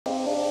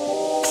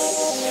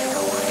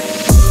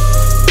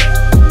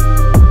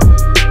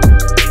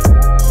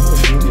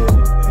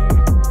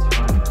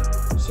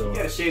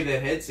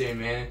head soon,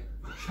 man.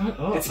 Shut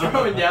up. It's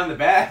growing down the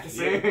back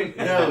soon.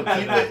 No,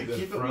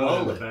 keep it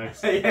mullet.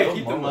 Yeah,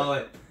 keep the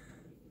mullet.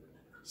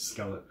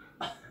 Skeleton.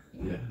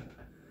 Yeah.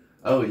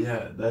 Oh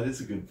yeah, that is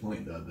a good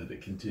point though, that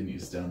it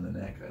continues down the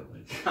neck. I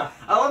like.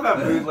 I love how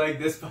bootleg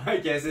this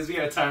podcast is. We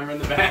got a timer in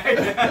the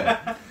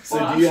back. So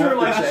Well, do you have to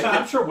like, check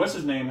I'm it? sure what's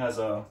his name has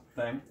a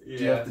thing. Yeah.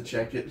 Do you have to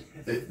check it?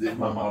 It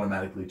won't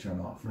automatically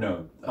turn off. Right?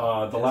 No.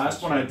 The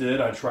last one I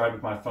did, I tried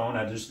with my phone.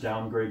 I just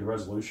downgrade the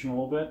resolution a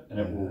little bit, and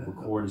it will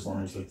record as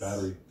long as the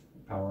battery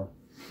power.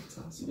 That's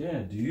awesome. Yeah,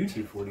 dude.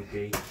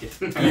 240p.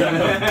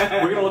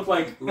 Yeah, we're gonna look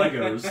like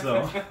Legos,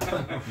 though.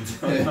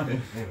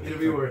 It'll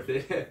be worth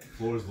it.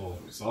 Floor's a little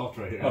soft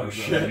right here. Oh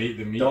shit!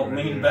 The meat Don't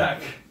right lean here.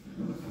 back.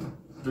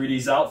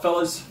 3D's out,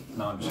 fellas.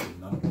 No, I'm just kidding.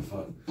 No,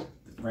 fuck.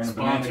 Random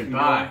Sponsored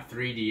by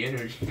 3D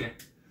Energy.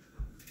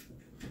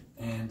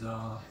 And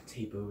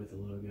Tape over the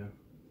logo.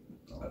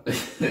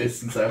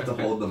 Since I have to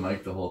hold the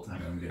mic the whole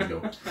time, I'm gonna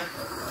go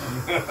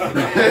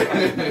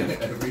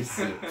every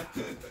sip.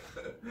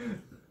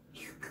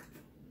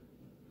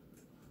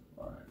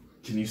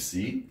 Can you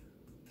see?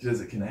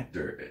 Does it connect,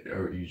 or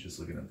are you just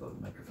looking at the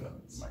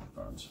microphones?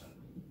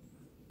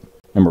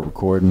 And we're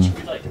recording. Should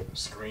we like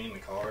screen the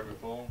card we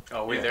pull?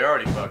 Oh, they're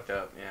already fucked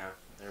up. Yeah,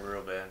 they're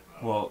real bad.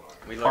 Well,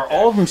 We are looked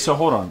all at of them? it. So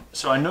hold on.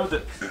 So I know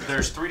that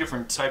there's 3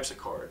 different types of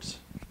cards: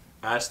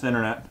 Ask the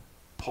Internet,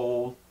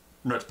 Poll.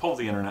 No, it's Poll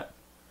the Internet,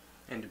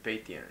 And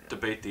debate the internet.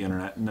 Debate the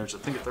Internet, and there's I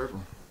think a third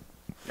one.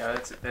 No,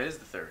 that is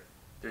the third.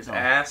 There's Oh.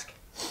 Ask.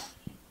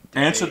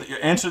 Answer Debate,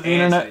 the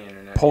Internet, the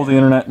internet. Poll the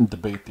Internet, and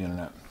Debate the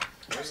Internet.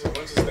 When's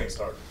this thing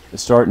starting?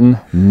 It's starting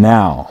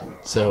now.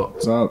 So,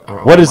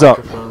 What is up?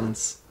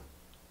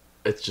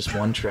 It's just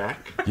one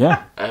track.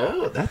 Yeah.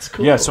 Oh, that's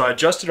cool. Yeah. So I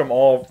adjusted them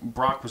all.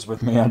 Brock was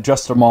with me. I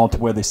adjusted them all to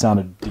where they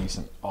sounded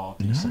decent. All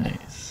decent.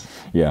 Nice.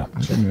 Yeah.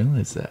 I didn't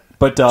realize that.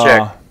 But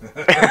Check.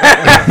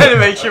 To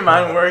make sure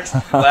mine works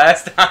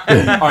last time. all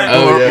right,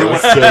 Oh, yeah,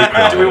 it's so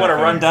cool. do we want to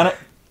run down it?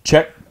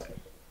 Check.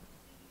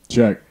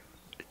 Check.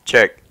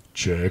 Check.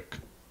 Check.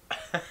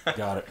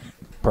 Got it.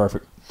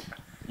 Perfect.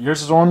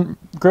 Yours is on,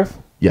 Griff?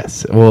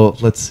 Yes. Well,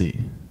 let's see.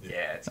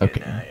 Yeah, it's good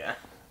Okay. now, yeah.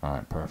 All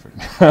right, perfect.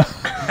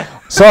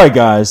 Sorry,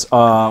 guys.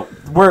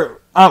 We're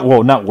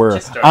well, not we're.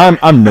 Just start.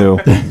 I'm new.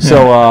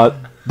 So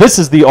this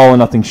is the All or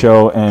Nothing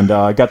Show, and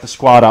I got the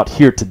squad out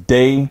here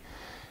today,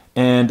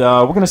 and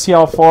we're gonna see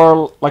how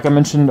far, like I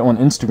mentioned on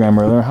Instagram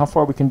earlier, how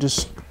far we can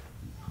just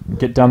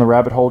get down the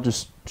rabbit hole,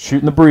 just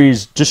shooting the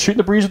breeze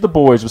with the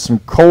boys with some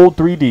cold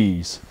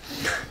 3Ds.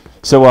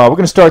 So we're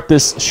gonna start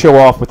this show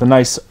off with a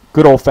nice,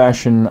 good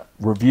old-fashioned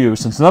review,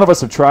 since none of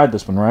us have tried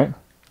this one, right?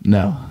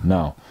 No.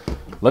 No.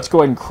 Let's go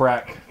ahead and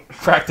crack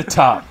the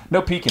top.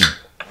 No peeking.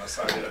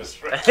 So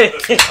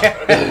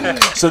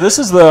this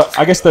is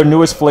I guess their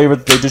newest flavor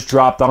that they just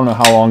dropped. I don't know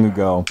how long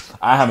ago.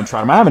 I haven't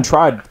tried them. I haven't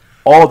tried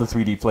all the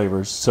 3D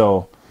flavors.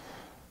 So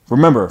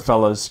remember,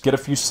 fellas, get a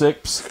few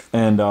sips,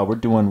 and we're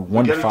doing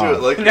 1 to 5. Do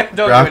it like No, don't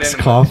do it Brock's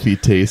anymore. coffee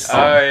taste.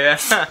 Oh,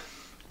 yeah.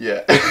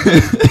 Yeah.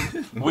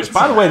 Which,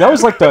 by the way, that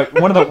was like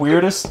one of the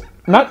weirdest.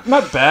 Not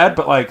bad,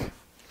 but like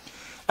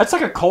that's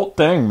like a cult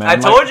thing, man. I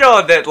told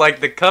y'all that, like,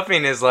 the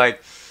cupping is,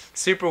 like,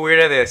 super weird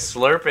how they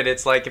slurp it.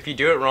 It's like, if you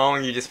do it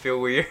wrong, you just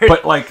feel weird.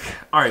 But like,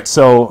 all right.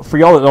 So for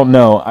y'all that don't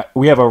know,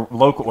 we have a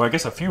local, well, I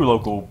guess a few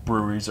local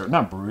breweries, or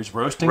not breweries,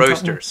 roasting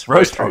Roasters.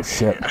 companies? Oh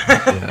shit.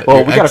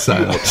 Well, we got a few.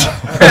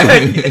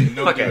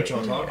 Okay.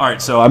 All right,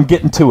 so I'm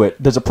getting to it.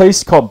 There's a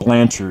place called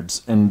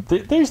Blanchard's, and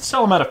they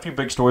sell them at a few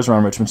big stores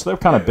around Richmond, so they're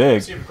kind of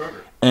big.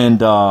 And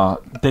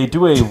they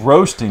do a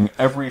roasting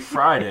every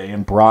Friday,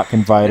 and Brock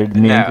invited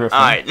me and Griffin.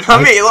 Alright,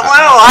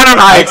 why don't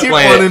I I keep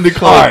explain wanting it? to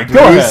call Alright, it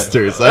go ahead.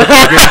 Brewsters. I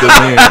forget the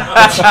name.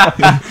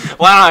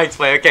 Why don't I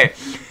explain? Okay.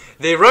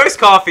 They roast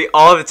coffee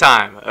all the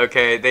time,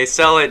 okay? They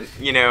sell it,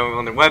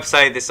 on their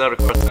website. They sell it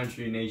across the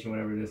country, nation,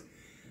 whatever it is.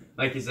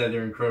 Like you said,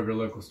 they're in Kroger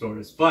local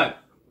stores. But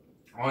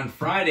on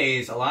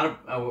Fridays, a lot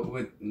of,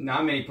 what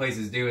not many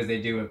places do is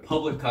they do a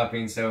public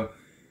cupping. So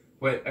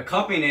what a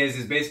cupping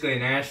is basically a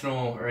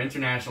national or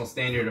international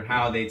standard of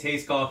how they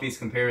taste coffees,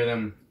 compare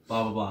them,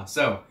 blah, blah, blah.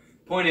 So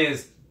point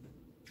is,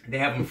 they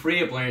have them free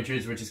at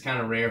Blanchard's, which is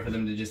kind of rare for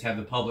them to just have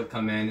the public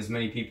come in, as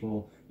many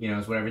people,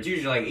 as whatever. It's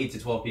usually like 8 to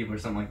 12 people or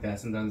something like that.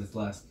 Sometimes it's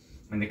less.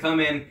 And they come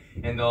in,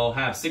 and they'll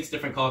have 6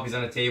 different coffees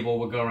on a table.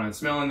 We'll go around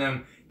smelling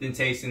them, then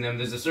tasting them.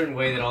 There's a certain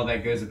way that all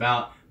that goes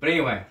about. But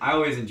anyway, I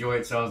always enjoy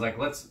it, so I was like,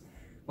 let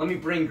me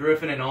bring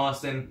Griffin and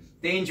Austin.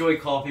 They enjoy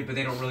coffee, but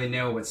they don't really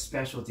know what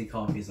specialty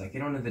coffee is like. They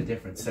don't know the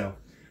difference. So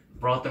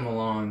brought them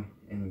along,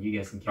 and you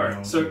guys can carry on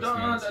with So your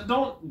experience.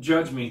 don't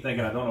judge me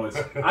thinking I don't know what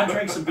I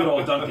drank some good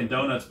old Dunkin'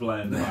 Donuts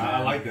blend.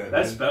 I like that.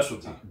 That's man.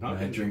 specialty. I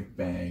drink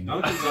Bang.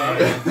 Dunkin's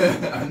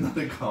I'm not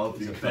a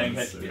coffee Bang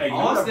had- connoisseur. hey, you know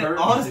what I've heard?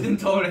 Austin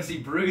told us he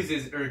brews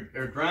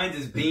or grinds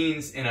his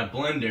beans in a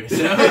blender.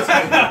 So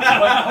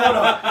Hold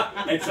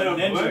on. It's a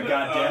ninja,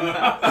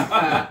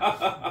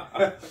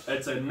 goddammit.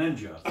 It's a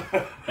ninja.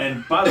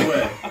 And by the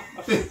way,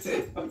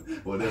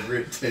 Whatever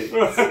it takes.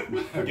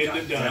 Getting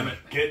it done.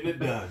 Getting it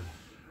done.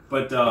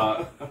 but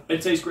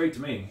it tastes great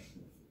to me.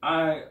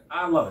 I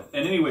love it.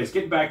 And anyways,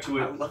 getting back to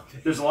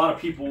it, there's a lot of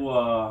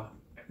people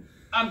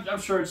I'm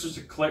sure it's just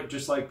a click,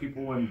 just like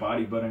people in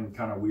bodybuilding,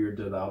 kind of weird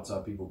to the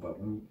outside people, but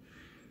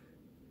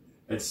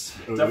it's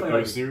definitely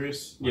like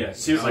serious. Yeah,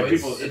 serious. Oh, Like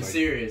people, it's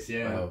serious.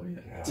 Yeah. Oh,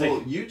 yeah. Like-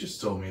 Well, you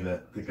just told me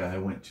that the guy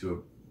went to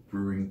a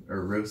brewing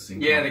or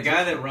roasting. Yeah, the guy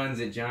competition. that runs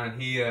it, John,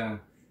 he or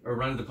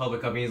runs the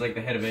public company. He's like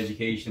the head of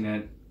education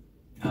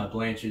at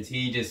Blanchard's.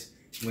 He just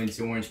went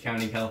to Orange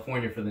County,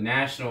 California for the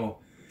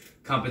national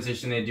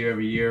competition they do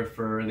every year.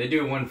 They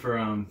do one for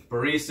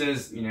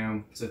baristas, you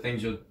know, so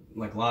things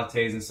like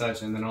lattes and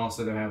such, and then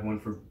also they have one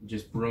for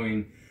just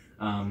brewing,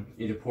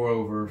 either pour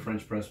over,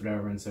 French press,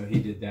 whatever. And so he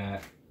did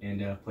that and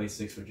placed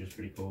 6th, which is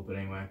pretty cool. But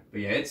anyway,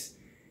 yeah, it's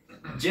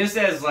just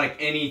as like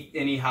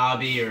any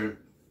hobby or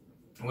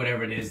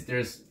whatever it is.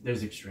 There's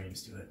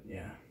extremes to it.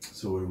 Yeah.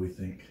 So what do we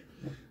think?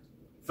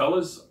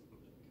 fellas,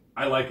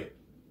 I like it.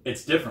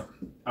 It's different.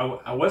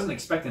 I wasn't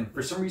expecting,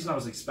 for some reason I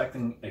was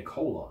expecting a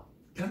cola.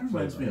 Kind of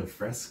reminds me of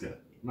Fresca.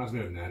 Reminds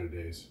me of Natty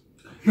Days.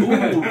 Ooh,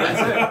 that's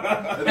it.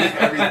 I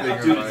think everything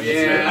Dude, reminds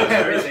yeah, me.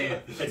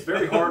 everything. It's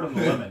very hard on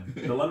the lemon.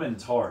 The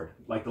lemon's hard.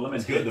 Like the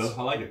lemon's It's good hits.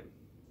 though. I like it.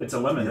 It's a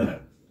lemon in Yeah.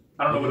 it.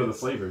 I don't know what are the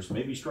flavors.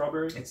 Maybe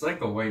strawberry? It's like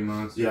the white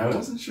monster. Yeah, I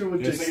wasn't sure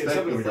what to It's like- it's expect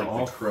something with when like you're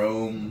the off.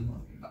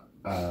 chrome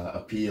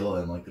appeal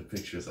and like the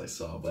pictures I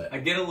saw, but I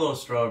get a little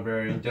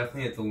strawberry.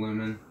 Definitely at the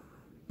lemon.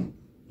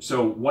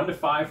 So 1 to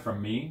 5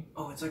 from me.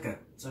 Oh, it's like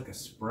a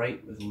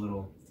Sprite with a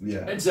little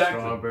yeah,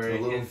 Exactly. strawberry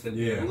A little- hints in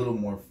yeah. a little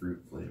more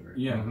fruit flavor.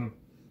 Yeah. Mm-hmm.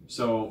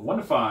 So 1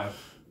 to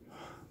 5.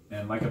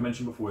 And like I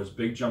mentioned before, there's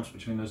big jumps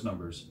between those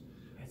numbers.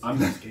 It's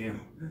I'm- a scale.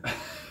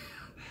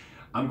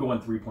 I'm going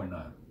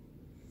 3.9.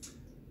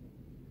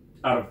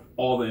 Out of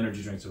all the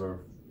energy drinks I've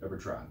ever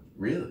tried.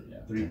 Really? Yeah.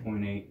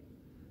 3.8.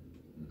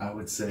 I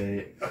would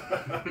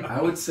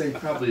say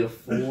probably a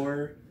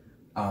 4,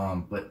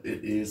 but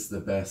it is the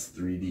best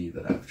 3D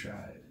that I've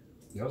tried.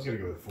 Yeah, I was gonna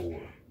go with 4,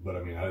 but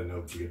I mean, I didn't know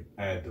if you could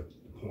add the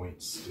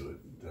points to it,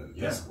 the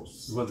Yeah.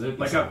 decibels. Well,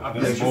 like I've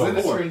Yeah, mentioned because then it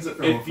before, turns it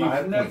from if a you've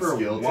 5-point never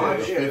scale to a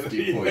watched-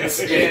 50-point Yeah.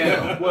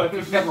 scale. well, if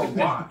you've never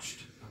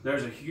watched,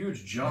 there's a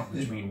huge jump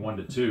between 1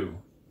 to 2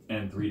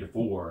 and 3 to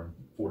 4 and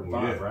 4 to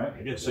Well, 5, yeah, right?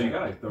 I get So you that.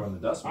 gotta throw in the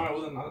decimal. All right,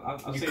 well then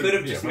I'll You say, could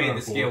have yeah, just we're made on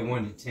the 4. scale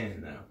 1 to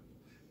 10 though.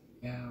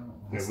 Yeah,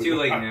 It's Yeah, too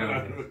late I-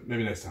 now.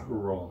 Maybe next we're time.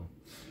 rolling.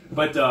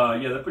 But yeah,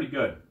 they're pretty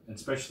good.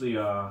 Especially,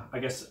 I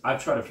guess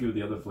I've tried a few of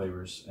the other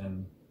flavors,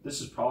 and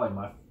this is probably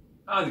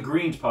the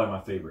green's probably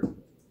my favorite.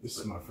 This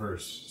is my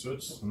first, so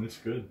it's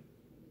good.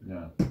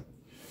 Yeah.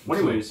 Well,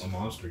 anyways, I'm a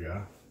monster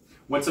guy.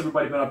 what's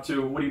everybody been up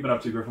to? What have you been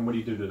up to, Griffin? What do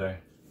you do today?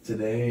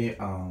 Today,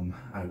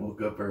 I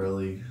woke up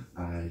early.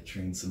 I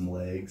trained some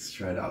legs,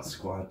 tried out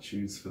squat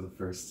shoes for the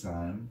first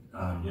time.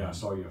 Yeah, I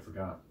saw you. I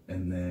forgot.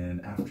 And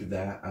then after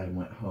that, I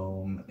went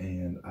home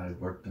and I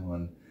worked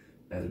on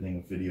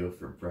editing a video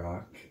for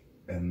Brock.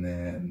 And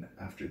then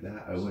after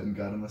that, I went and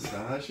got a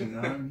massage, and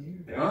now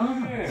I'm here.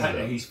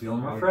 Oh, he's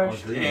feeling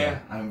refreshed. Yeah.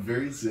 I'm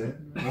very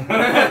zen.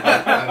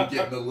 I'm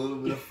getting a little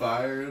bit of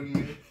fire in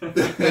me.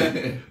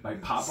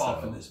 Might pop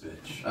off So- in this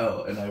bitch.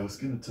 Oh, and I was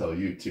gonna tell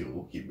you too.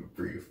 We'll keep it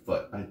brief,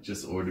 but I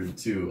just ordered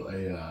too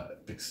a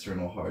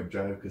external hard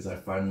drive because I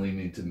finally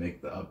need to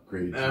make the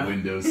upgrade to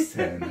Windows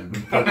 10. I've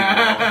been putting it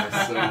off for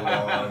so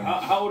long.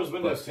 How old is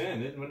Windows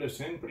 10? Isn't Windows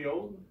 10 pretty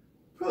old?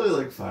 Probably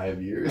like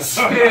 5 years.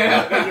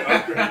 Yeah.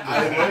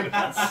 I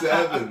like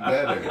 7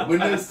 better.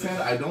 Windows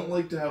 10, I don't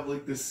like to have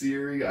like the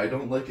Siri. I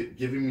don't like it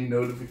giving me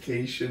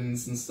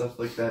notifications and stuff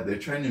like that. They're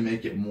trying to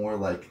make it more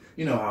like,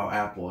 you know how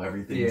Apple,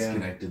 everything's Yeah.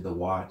 connected, the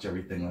watch,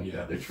 everything like Yeah.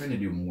 that. They're trying to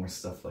do more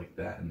stuff like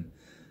that. And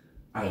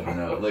I don't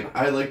know. Like,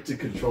 I like to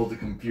control the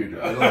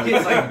computer. I don't like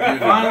It's the like computer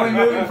finally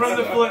doing moving from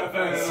the stuff. flip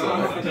phone.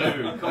 So,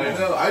 Dude, come I on.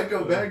 know. I'd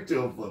go back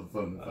to a flip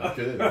phone if I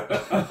could.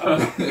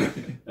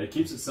 It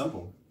keeps it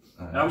simple.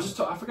 And I was just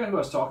I forgot who I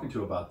was talking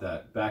to about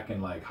that. Back in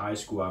like high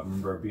school, I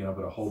remember being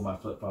able to hold my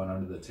flip phone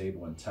under the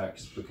table and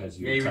text because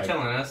you Yeah, you were type-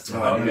 telling us.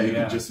 Oh, I know, Okay, you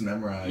yeah. can just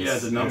memorize. Yeah,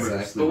 the numbers.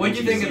 Exactly But what'd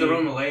you what think of the say.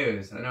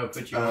 Romaleos? I know it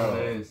put you on Oh,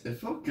 those. it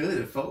felt good.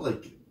 It felt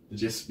like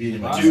just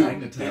being like Dude,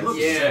 magnetized it looks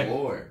to sick. the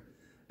floor.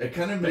 It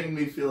kind of made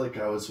me feel like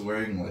I was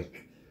wearing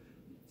like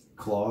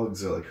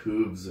clogs or like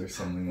hooves or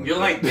something like You're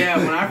that. like, yeah,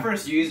 when I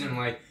first used them,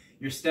 like,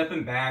 you're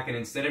stepping back, and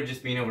instead of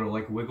just being able to,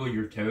 like, wiggle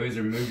your toes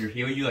or move your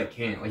heel, you, like,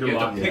 can't. Like, You're you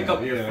have locked. to pick Yeah.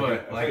 up your Yeah, foot. I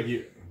feel Like,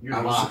 you're I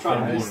was locked. Try to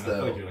warn, I surprised, feel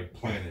like though. you're like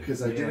planted.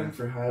 Because I did Yeah. them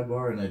for high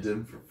bar and I did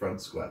them for front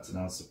squats, and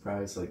I was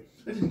surprised. Like,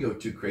 I didn't go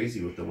too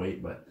crazy with the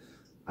weight, but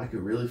I could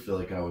really feel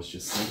like I was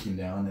just sinking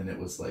down, and it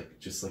was like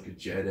just like a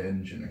jet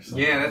engine or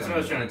something. Yeah, that's what I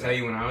was trying to tell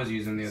you when I was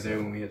using them the other day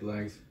when we had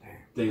legs.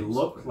 They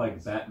look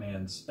like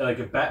Batman's. Like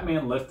if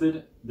Batman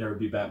lifted, there would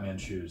be Batman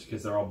shoes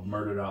because they're all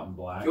murdered out in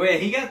black. Oh, yeah,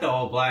 he got the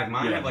all black.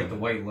 Mine Yeah. have, like, the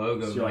white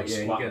logo. So you're like but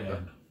yeah, squat he got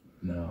man.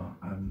 No,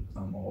 I'm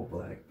all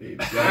black, baby.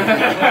 I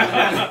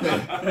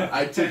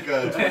took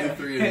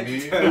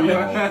 23andMe. I'm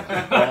all black.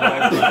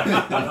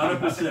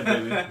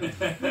 100%,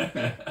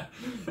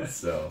 baby.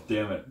 So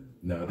Damn it.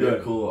 no, they're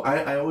Good. cool.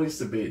 I always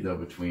debate though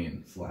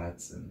between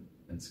flats and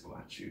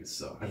squat shoes.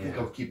 So I think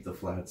Yeah. I'll keep the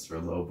flats for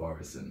low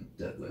bars and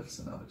deadlifts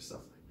and other stuff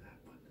like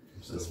that.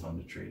 It's just fun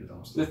to trade it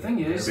off. The thing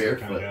is,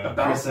 barefoot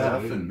about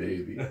that,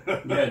 baby.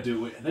 Yeah,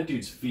 dude, that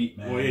dude's feet,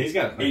 man. Well, yeah, he's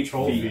got 8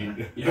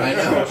 feet. Yeah, I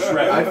know.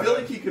 Shrek. I feel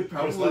like he could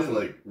probably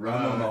like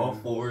run on all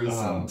fours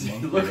and he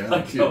monkey looked around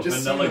like too. a Just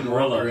see vanilla him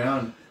walk gorilla.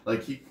 around.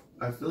 Like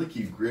I feel like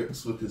he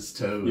grips with his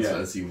toes Yeah.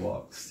 as he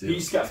walks too.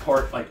 He's got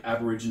part like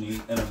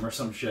Aborigine in him or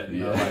some shit. You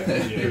know, like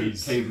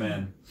he's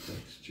caveman.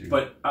 That's true.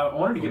 But I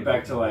wanted to get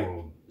back to like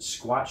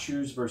squat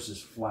shoes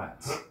versus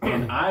flats.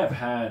 And I have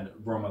had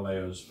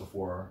Romaleos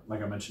before.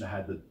 Like I mentioned, I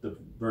had the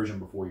version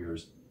before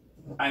yours.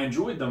 I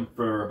enjoyed them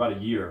for about a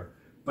year.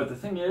 But the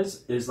thing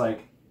is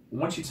like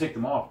once you take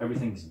them off,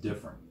 everything's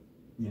different.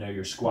 You know,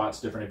 your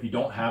squat's different. If you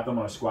don't have them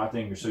on a squat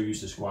thing, you're so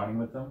used to squatting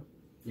with them.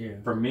 Yeah.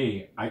 For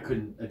me, I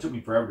couldn't. It took me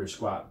forever to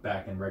squat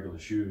back in regular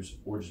shoes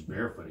or just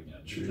barefoot again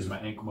True. because my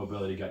ankle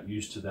mobility got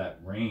used to that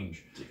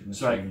range. Taking the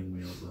So I- training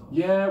wheels off.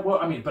 Yeah, well,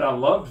 I mean, but I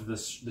loved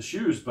the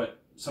shoes,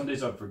 but some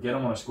days I'd forget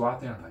them on a squat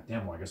thing. I'm like,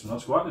 damn, well, I guess I'm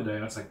not squatting today.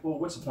 And it's like, well,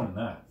 what's the point in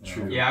that? You know?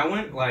 True. Yeah, I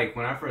went, like,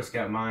 when I first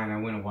got mine, I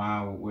went a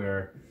while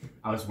where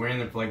I was wearing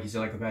them for, like you said,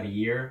 like about a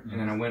year, and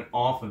then I went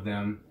off of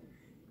them.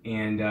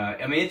 And,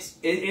 I mean, it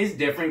is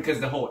different because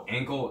the whole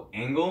ankle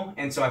angle,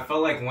 and so I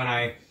felt like when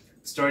I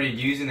started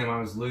using them, I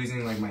was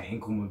losing, like, my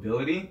ankle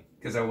mobility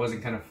because I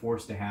wasn't kind of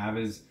forced to have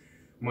as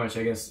much,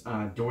 I guess,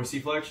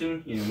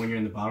 dorsiflexion, you know, when you're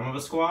in the bottom of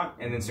a squat.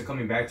 And then so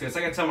coming back to it, it's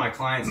like I tell my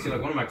clients, too,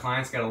 like, one of my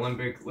clients got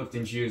Olympic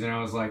lifting shoes, and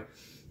I was like,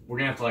 we're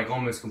going to have to, like,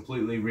 almost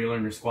completely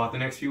relearn your squat the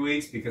next few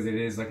weeks because it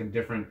is, like, a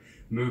different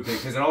movement.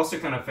 Because it also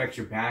kind of affects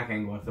your back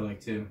angle, I feel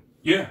like, too.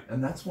 Yeah.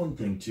 And that's one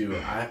thing too.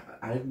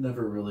 I've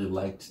never really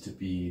liked to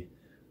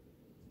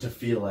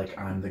feel like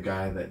I'm the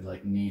guy that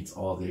like needs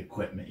all the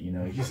equipment, you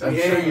know. I'm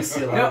sure you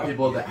see a lot of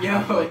people that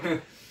have like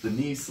the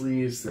knee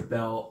sleeves, the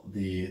belt,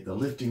 the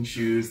lifting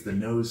shoes, the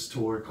nose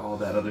torque, all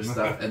that other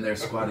stuff, and they're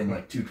squatting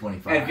like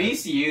 225. At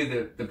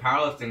VCU, the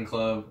powerlifting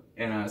club,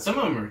 and some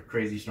of them are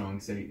crazy strong,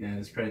 so you know,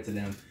 there's credit to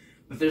them.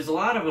 But there's a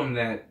lot of them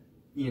that,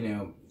 you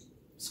know,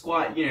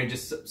 squat, you know,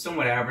 just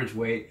somewhat average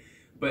weight.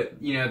 But,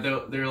 you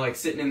know, they're like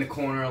sitting in the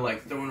corner,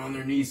 like throwing on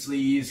their knee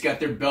sleeves, got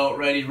their belt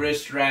ready,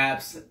 wrist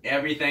straps,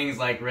 everything's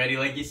like ready,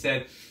 like you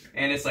said.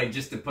 And it's like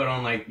just to put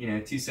on like, you know,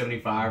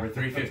 275 or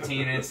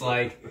 315, and it's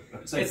like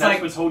That's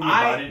what's holding your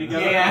body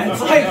together. Yeah,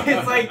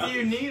 it's like, do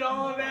you need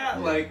all of that?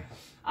 Yeah. Like,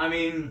 I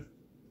mean,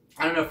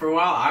 I don't know, for a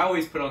while I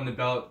always put on the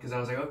belt because I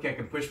was like, okay, I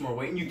can push more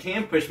weight. And you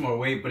can push more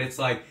weight, but it's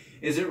like,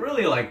 is it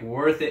really like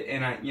worth it?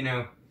 And I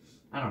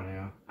don't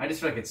know. I just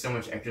feel like it's so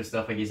much extra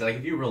stuff. Like you said, like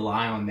if you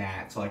rely on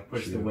that to like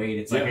push the weight,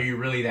 it's like, are you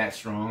really that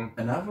strong?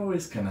 And I've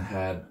always kind of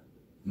had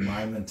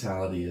my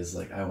mentality is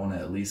like I want to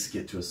at least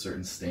get to a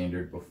certain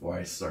standard before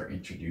I start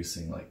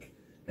introducing like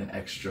an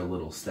extra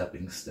little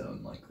stepping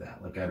stone like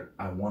that. Like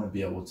I want to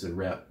be able to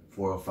rep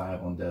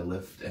 405 on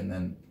deadlift, and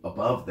then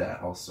above that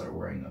I'll start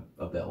wearing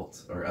a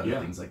belt or other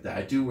things like that.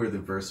 I do wear the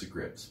Versa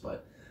grips,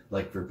 but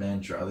like for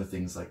bench or other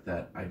things like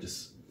that,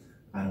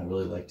 I don't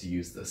really like to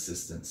use the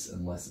assistance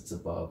unless it's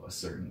above a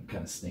certain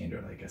kind of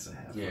standard I guess I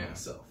have for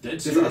myself.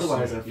 Because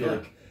otherwise I feel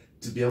like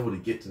to be able to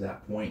get to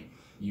that point,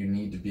 you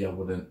need to be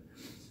able to...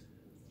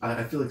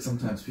 I feel like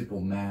sometimes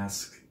people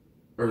mask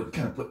or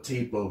kind of put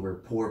tape over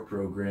poor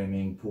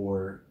programming,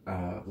 poor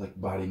like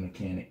body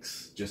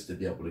mechanics just to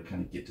be able to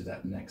kind of get to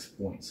that next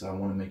point. So I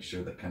want to make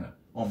sure that kind of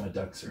all my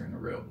ducks are in a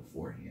row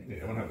beforehand.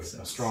 Yeah, I want to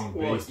have a strong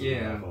Well, base to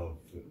yeah. have of.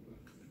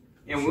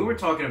 And we were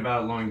talking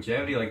about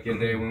longevity like the other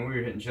day when we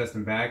were hitting chest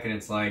and back, and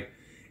it's like,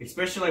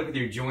 especially like with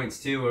your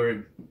joints too,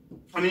 or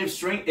I mean,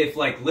 if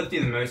like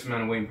lifting the most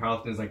amount of weight in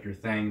powerlifting is like your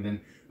thing,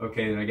 then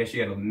okay, then I guess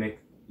you got to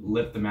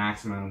lift the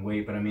max amount of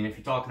weight. But I mean, if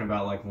you're talking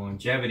about like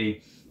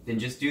longevity, then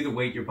just do the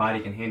weight your body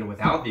can handle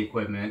without the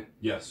equipment.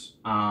 Yes.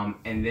 And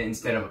then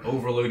instead of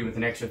overloading with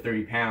an extra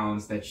 30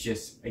 pounds, that's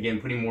just again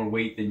putting more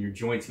weight than your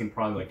joints can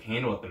probably like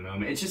handle at the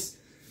moment. It's just,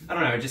 I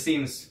don't know, it just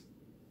seems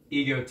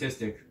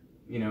egotistic.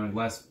 You know, and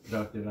less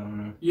productive, I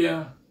don't know.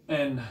 Yeah,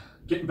 and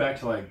getting back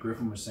to like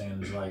Griffin was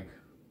saying is like,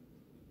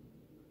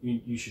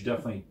 you should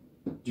definitely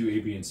do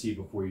A, B, and C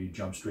before you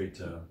jump straight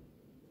to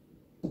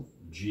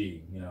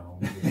G, you know.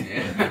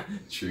 Yeah.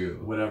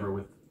 True. Whatever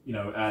with, you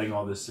know, adding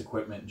all this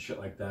equipment and shit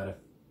like that.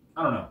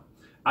 I don't know.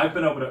 I've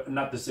been able to,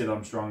 not to say that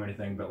I'm strong or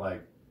anything, but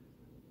like,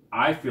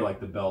 I feel like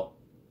the belt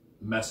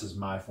messes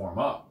my form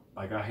up.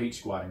 Like, I hate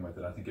squatting with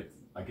it. I think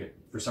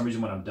for some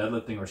reason when I'm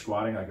deadlifting or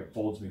squatting, like it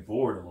folds me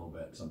forward a little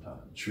bit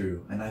sometimes.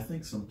 True. And I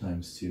think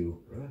sometimes too,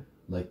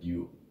 like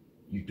you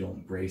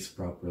don't brace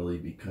properly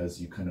because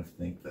you kind of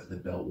think that the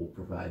belt will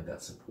provide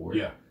that support.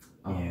 Yeah.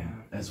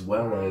 As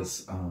well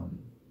as, gosh,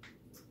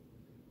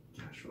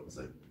 what was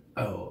I?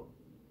 Oh,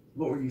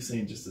 what were you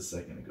saying just a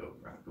second ago,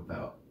 Brock,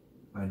 about,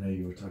 I know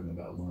you were talking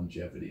about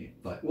longevity,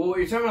 but... Well,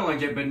 you're talking about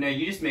longevity, but no,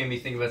 you just made me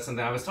think about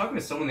something. I was talking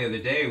to someone the other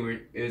day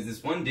where it was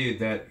this one dude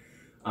that,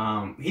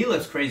 he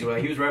lifts crazy.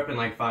 Like, he was repping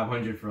like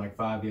 500 for like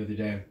 5 the other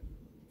day.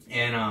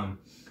 And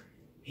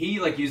he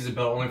like uses a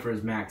belt only for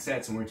his max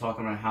sets, and we were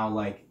talking about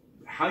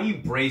how you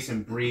brace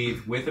and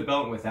breathe with a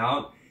belt and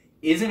without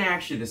isn't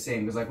actually the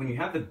same. Because like when you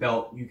have the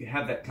belt, you can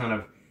have that kind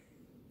of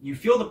you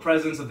feel the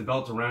presence of the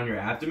belt around your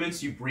abdomen,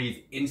 so you breathe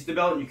into the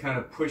belt and you kind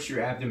of push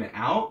your abdomen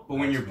out. But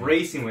when you're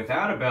bracing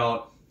without a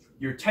belt,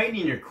 you're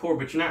tightening your core,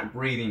 but you're not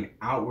breathing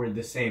outward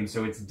the same,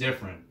 so it's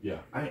different. Yeah.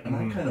 I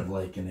kind of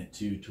liken it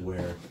too to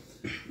where,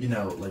 you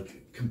know,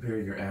 like compare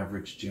your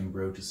average gym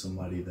bro to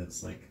somebody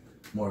that's like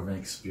more of an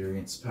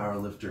experienced power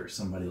lifter or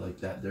somebody like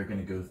that. They're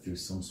going to go through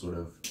some sort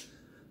of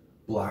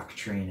block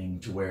training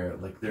to where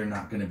like they're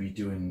not going to be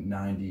doing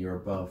 90 or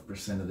above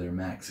 % of their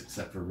max,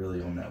 except for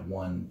really on that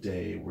one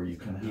day where you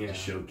kind of have to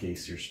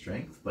showcase your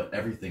strength. But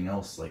everything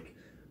else, like,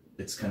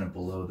 it's kind of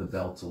below the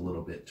belt a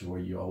little bit to where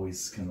you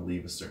always kind of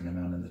leave a certain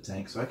amount in the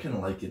tank. So I kind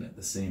of liken it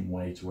the same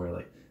way to where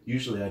like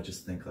usually I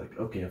just think like,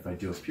 okay, if I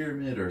do a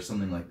pyramid or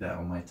something like that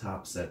on my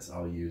top sets,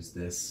 I'll use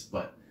this,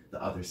 but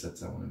the other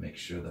sets I want to make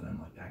sure that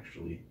I'm like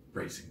actually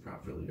bracing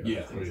properly or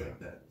things like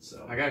that.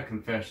 So I got a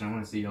confession. I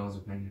want to see y'all's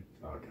opinion.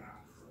 Oh god.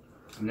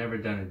 I've never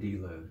done a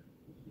deload.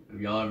 Have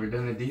y'all ever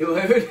done a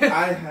deload?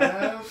 I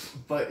have,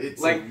 but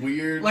it's like a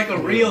weird, like a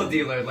real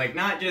deload, like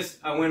not just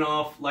I went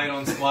off light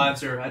on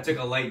squats or I took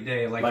a light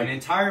day, like an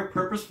entire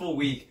purposeful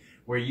week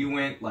where you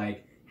went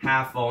like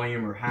half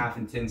volume or half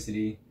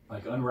intensity.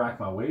 Like unrack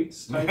my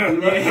weights type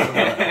I've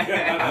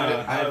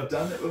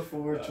done it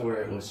before to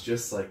where it was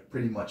just like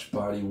pretty much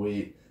body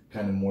weight,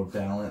 kind of more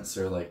balance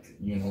or like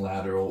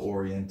unilateral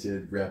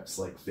oriented reps,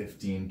 like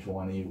 15,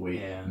 20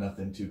 weight,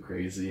 nothing too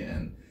crazy,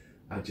 and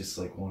I just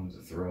like wanted to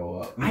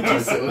throw up.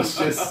 It was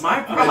just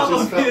my problem. I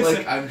just felt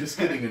like I'm just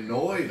getting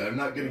annoyed. I'm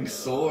not getting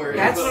sore.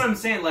 That's what I'm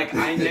saying. Like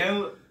I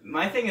know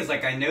my thing is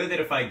like I know that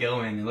if I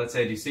go in and let's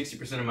say I do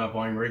 60% of my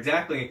volume or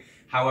exactly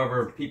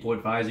however people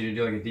advise you to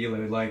do like a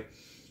deload, like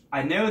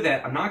I know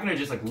that I'm not gonna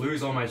just like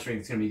lose all my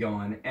strength. It's gonna be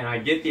gone, and I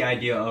get the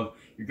idea of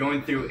you're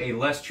going through a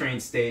less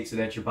trained state so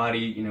that your body,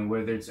 you know,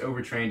 whether it's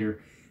overtrained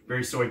or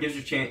very sore, it gives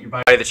your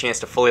body the chance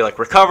to fully like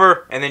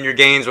recover, and then your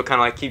gains will kind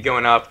of like keep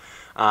going up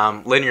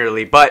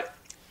linearly. But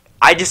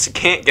I just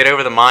can't get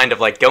over the mind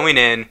of like going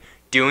in,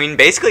 doing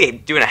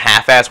a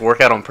half-ass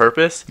workout on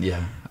purpose.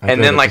 Yeah.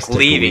 And then like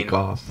leaving.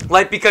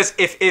 Like because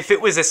if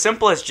it was as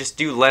simple as just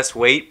do less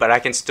weight, but I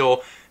can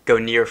still go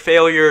near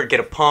failure, get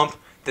a pump,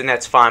 then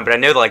that's fine. But I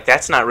know that like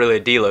that's not really a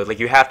deload. Like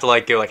you have to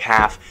like go like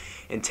half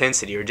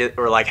intensity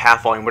or like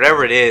half volume,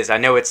 whatever it is. I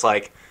know it's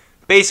like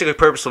basically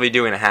purposely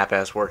doing a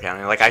half-ass workout.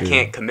 And like I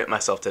can't commit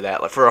myself to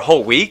that. Like for a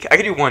whole week, I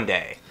could do one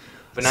day,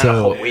 but not a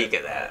whole week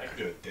of that. I could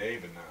do a day,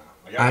 but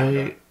nah.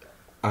 Like,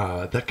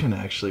 that kind of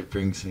actually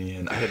brings me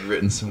in. I had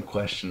written some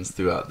questions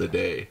throughout the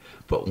day,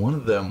 but one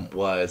of them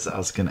was I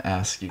was going to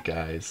ask you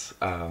guys.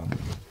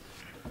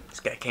 This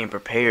guy came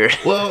prepared.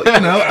 Well,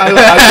 you know,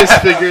 I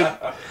just figured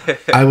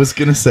I was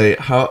going to say,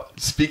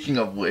 speaking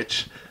of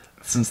which,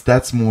 since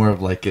that's more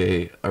of like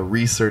a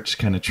research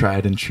kind of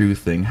tried and true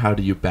thing, how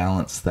do you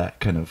balance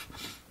that kind of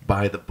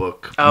by the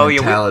book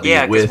mentality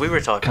with we were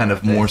talking kind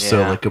of more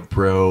so like a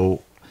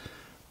bro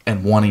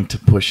and wanting to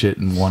push it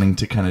and wanting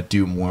to kind of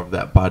do more of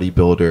that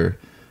bodybuilder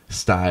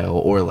style,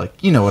 or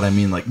like, you know what I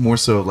mean, like more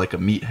so like a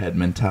meathead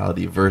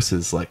mentality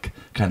versus like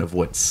kind of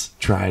what's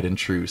tried and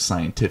true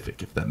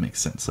scientific, if that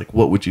makes sense? Like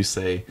what would you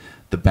say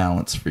the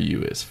balance for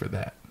you is for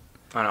that?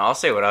 I don't know, I'll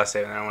say what I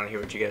say and I want to hear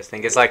what you guys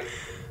think. It's like,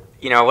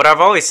 you know, what I've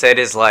always said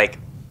is like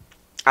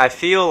I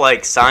feel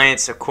like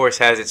science of course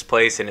has its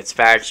place and it's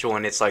factual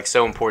and it's like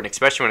so important,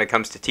 especially when it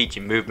comes to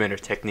teaching movement or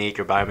technique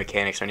or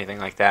biomechanics or anything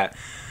like that.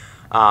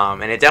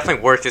 And it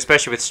definitely works,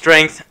 especially with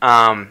strength,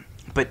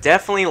 but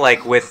definitely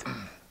like with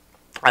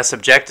a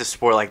subjective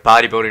sport like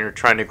bodybuilding or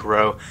trying to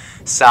grow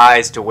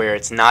size to where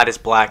it's not as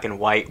black and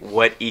white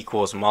what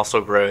equals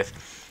muscle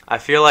growth. I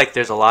feel like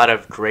there's a lot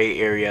of gray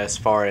area as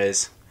far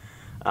as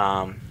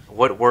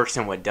what works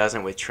and what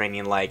doesn't with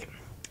training. Like,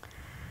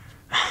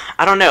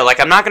 I don't know, like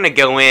I'm not going to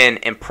go in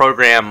and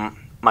program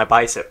my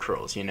bicep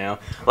curls, you know?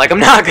 Like I'm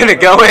not going to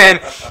go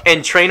in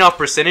and train off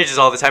percentages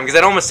all the time because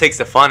that almost takes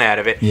the fun out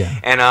of it. Yeah.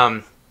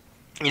 And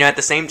you know, at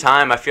the same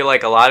time, I feel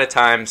like a lot of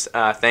times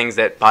things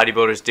that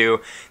bodybuilders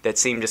do that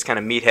seem just kind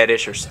of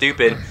meatheadish or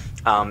stupid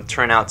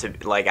turn out to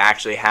like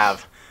actually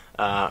have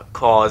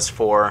cause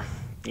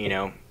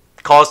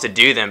to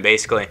do them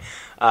basically.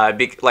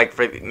 Like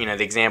for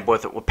the example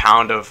with a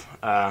pound of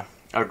a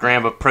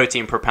gram of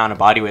protein per pound of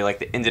body weight, like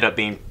that ended up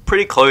being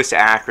pretty close to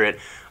accurate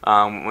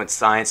with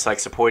science like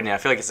supporting it. I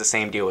feel like it's the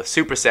same deal with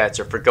supersets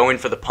or for going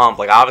for the pump.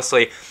 Like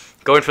obviously,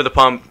 going for the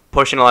pump,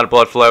 pushing a lot of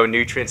blood flow,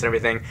 nutrients and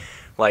everything.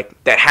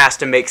 Like that has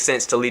to make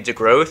sense to lead to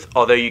growth,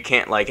 although you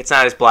can't like it's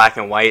not as black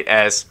and white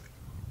as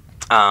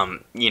a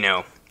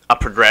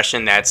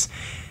progression that's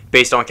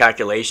based on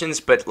calculations.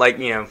 But like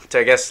to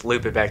I guess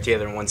loop it back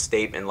together in one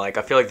statement, like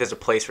I feel like there's a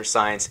place for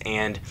science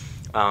and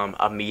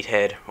a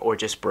meathead or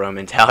just bro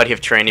mentality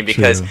of training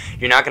because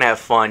you're not gonna have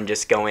fun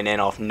just going in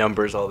off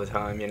numbers all the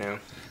time,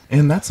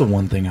 And that's the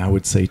one thing I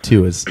would say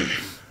too is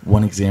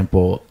one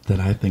example that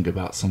I think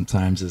about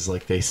sometimes is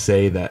like they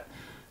say that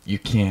you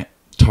can't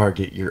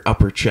target your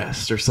upper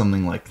chest or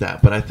something like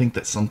that, but I think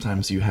that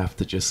sometimes you have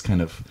to just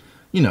kind of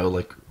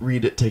like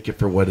read it, take it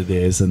for what it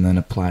is, and then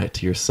apply it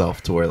to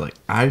yourself to where like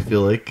I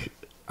feel like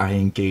I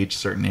engage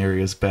certain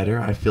areas better.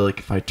 I feel like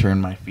if I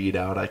turn my feet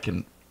out I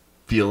can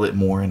feel it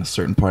more in a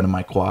certain part of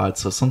my quad.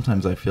 So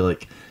sometimes I feel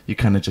like you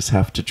kind of just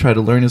have to try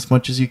to learn as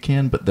much as you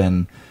can, but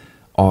then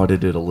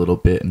audit it a little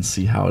bit and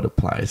see how it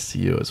applies to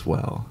you as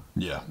well.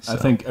 Yeah. So. I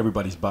think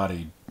everybody's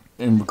body,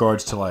 in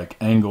regards to like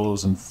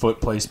angles and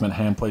foot placement,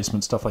 hand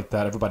placement, stuff like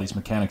that, everybody's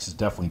mechanics is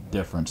definitely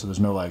different. So there's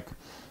no like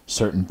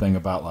certain thing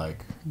about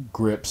like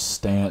grips,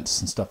 stance,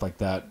 and stuff like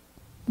that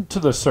to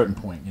the certain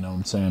point, you know what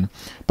I'm saying?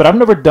 But I've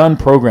never done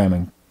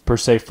programming per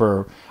se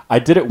for, I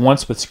did it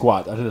once with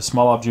squat. I did a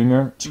Smolov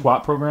Junior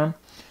squat program,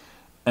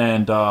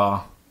 and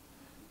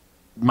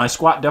my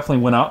squat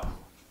definitely went up.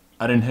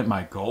 I didn't hit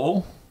my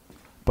goal,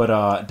 but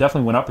it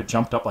definitely went up. It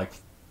jumped up like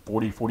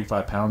 40,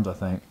 45 pounds, I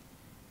think.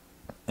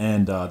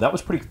 And that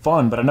was pretty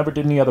fun, but I never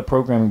did any other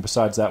programming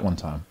besides that one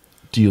time.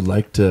 Do you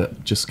like to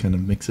just kind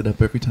of mix it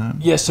up every time?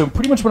 Yeah, so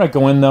pretty much when I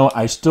go in, though,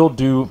 I still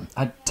do,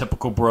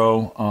 typical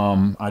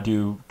bro, I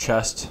do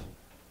chest,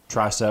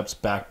 triceps,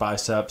 back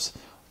biceps,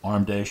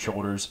 arm day,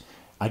 shoulders.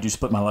 I do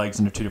split my legs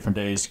into 2 different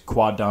days,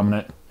 quad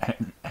dominant,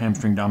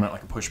 hamstring dominant,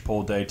 like a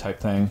push-pull day type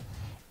thing.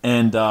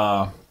 And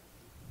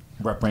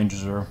rep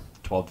ranges are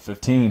 12 to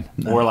 15.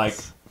 Nice. Or like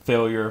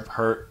failure,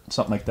 hurt,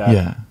 something like that.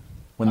 Yeah.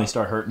 When they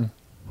start hurting.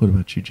 What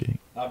about you, Jake?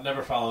 I've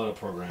never followed a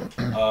program.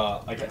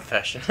 Like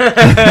Confession.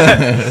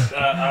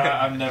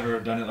 I've never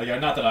done it. Like,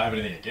 not that I have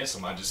anything against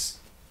them. I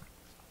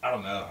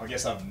don't know. I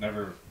guess I've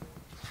never,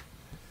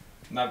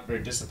 not very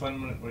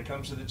disciplined when it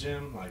comes to the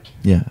gym. Like,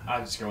 Yeah.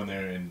 I just go in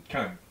there and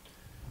kind of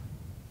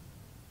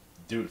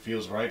do what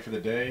feels right for the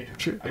day.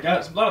 Sure. I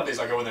got a lot of days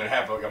I go in there and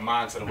have like a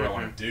mindset of what I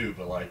want to do,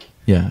 but like,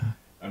 Yeah.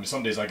 I mean,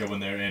 some days I go in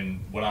there and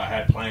what I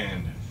had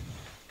planned.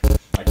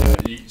 Like,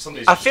 some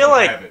days I you just feel don't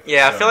like, have it,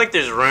 I so. feel like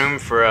there's room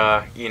for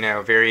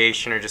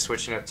variation or just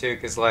switching up too.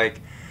 Cause like,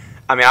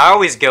 I mean, I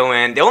always go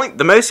in.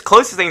 The most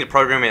closest thing to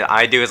programming that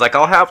I do is like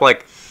I'll have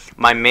like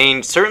my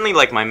main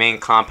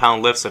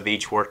compound lifts of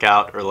each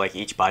workout or like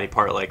each body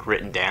part like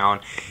written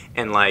down,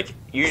 and like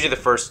usually the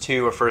first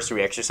 2 or first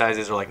 3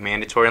 exercises are like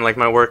mandatory in like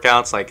my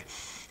workouts. Like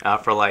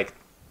for like,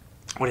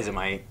 what is it,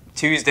 my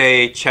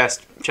Tuesday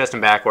chest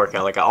and back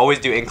workout. Like I always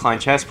do incline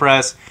chest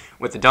press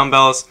with the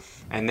dumbbells.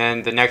 And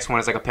then the next one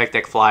is like a pec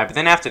deck fly. But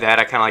then after that,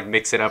 I kind of like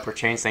mix it up or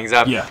change things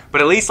up. Yeah.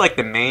 But at least like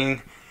the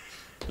main,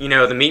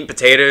 the meat and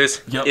potatoes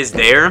is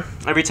there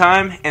every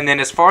time. And then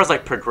as far as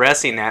like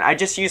progressing that, I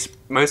just use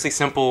mostly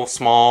simple,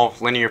 small,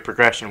 linear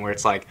progression where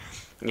it's like,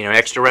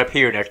 extra rep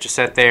here, an extra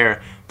set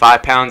there,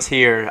 5 pounds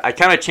here. I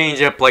kind of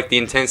change up like the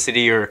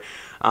intensity or,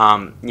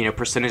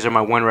 percentage of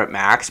my 1 rep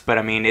max. But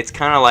I mean, it's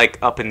kind of like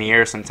up in the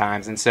air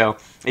sometimes. And so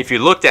if you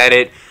looked at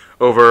it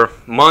over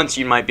months,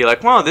 you might be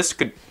like, well, this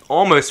could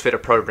almost fit a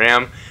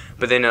program,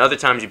 but then other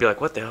times you'd be like,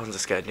 what the hell is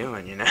this guy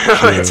doing,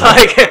 It's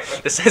like,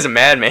 this is a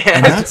madman.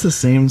 And that's the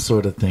same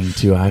sort of thing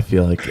too, I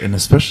feel like, and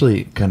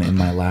especially kind of in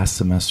my last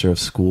semester of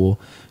school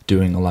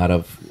doing a lot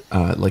of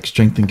like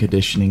strength and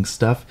conditioning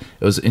stuff.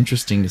 It was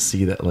interesting to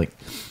see that like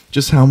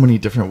just how many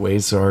different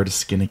ways there are to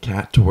skin a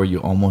cat, to where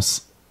you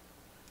almost,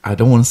 I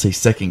don't want to say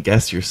second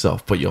guess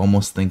yourself, but you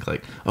almost think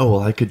like, oh, well,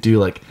 I could do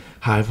like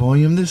high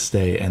volume this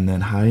day and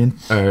then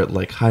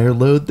higher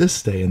load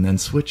this day and then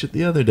switch it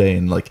the other day,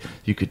 and like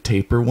you could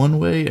taper one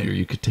way or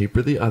you could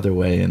taper the other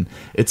way. And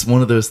it's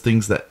one of those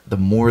things that the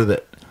more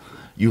that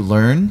you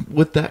learn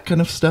with that kind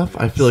of stuff,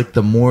 I feel like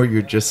the more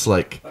you're just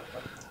like,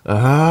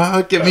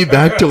 get me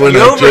back to when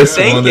I just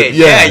wanted. It.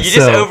 Yeah, you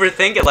just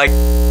overthink it. Like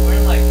we're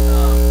in like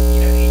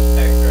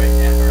HTech right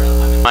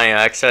now. I'm in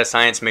my exercise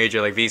science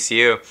major, like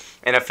VCU,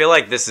 and I feel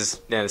like this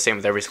is the same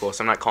with every school.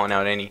 So I'm not calling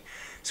out any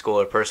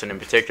school or person in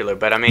particular,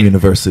 but I mean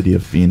University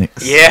of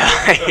Phoenix. Yeah,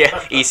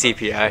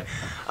 ECPI.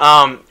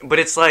 But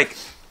it's like,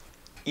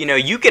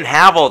 you can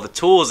have all the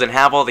tools and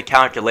have all the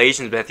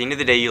calculations, but at the end of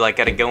the day, you like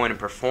got to go in and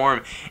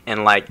perform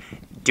and like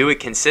do it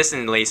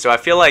consistently. So I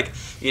feel like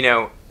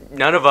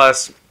none of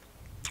us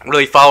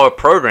really follow a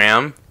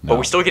program, but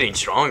we're still getting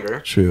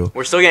stronger. True.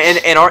 We're still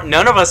getting,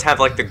 none of us have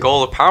like the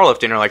goal of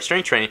powerlifting or like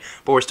strength training,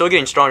 but we're still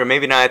getting stronger.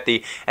 Maybe not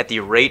at the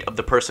rate of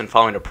the person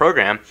following a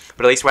program,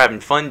 but at least we're having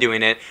fun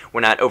doing it.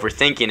 We're not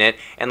overthinking it.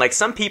 And like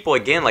some people,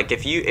 again, like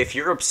if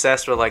you're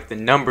obsessed with like the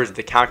numbers,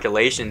 the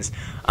calculations,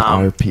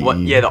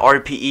 RPE. the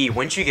RPE.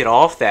 Once you get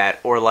off that,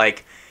 or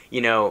like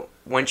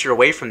once you're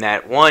away from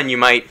that, one, you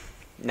might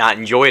not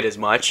enjoy it as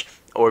much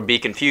or be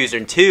confused,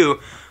 and two,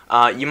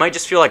 you might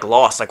just feel like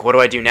lost. Like, what do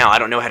I do now? I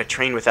don't know how to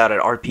train without an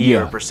RP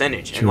or a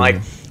percentage. True. And like,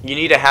 you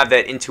need to have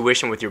that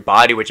intuition with your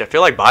body, which I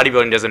feel like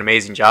bodybuilding does an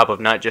amazing job of,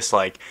 not just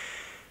like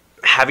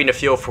having to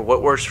feel for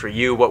what works for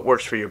you, what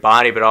works for your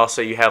body, but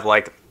also you have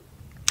like,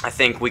 I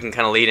think we can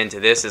kind of lead into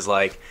this is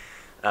like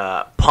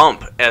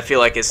pump. I feel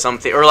like is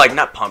something, or like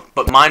not pump,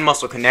 but mind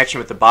muscle connection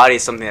with the body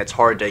is something that's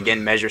hard to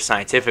again measure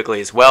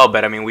scientifically as well.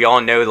 But I mean, we all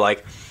know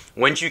like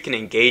once you can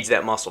engage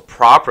that muscle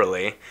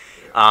properly.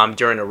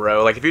 During a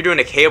row. Like if you're doing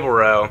a cable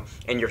row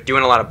and you're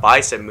doing a lot of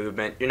bicep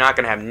movement, you're not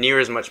going to have near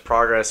as much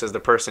progress as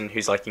the person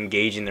who's like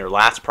engaging their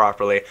lats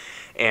properly.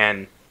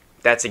 And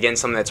that's again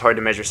something that's hard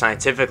to measure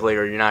scientifically,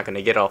 or you're not going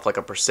to get off like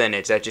a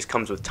percentage. That just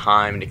comes with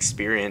time and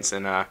experience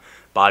and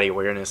body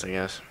awareness, I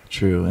guess.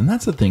 True. And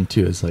that's the thing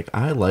too, is like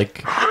I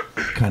like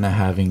kind of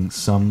having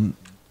some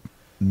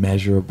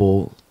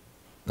measurable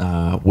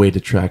way to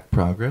track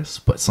progress,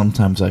 but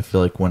sometimes I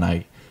feel like when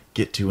I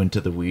get too into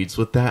the weeds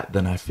with that,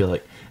 then I feel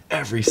like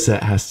every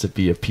set has to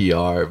be a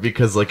PR,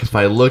 because like if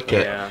I look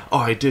at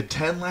I did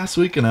 10 last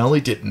week and I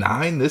only did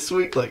 9 this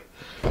week, like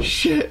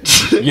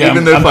shit.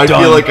 Even though if I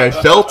feel like I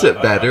felt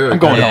it better or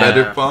got a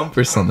better bump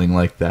or something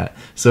like that.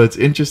 So it's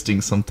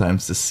interesting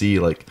sometimes to see,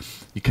 like,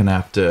 you kind of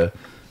have to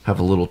have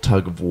a little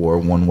tug of war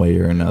one way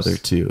or another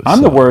too.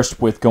 I'm the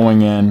worst with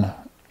going in,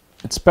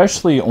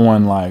 especially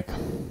on like,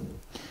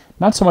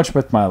 not so much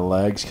with my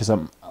legs, because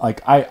I'm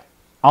like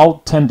I'll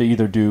tend to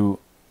either do,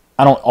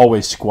 I don't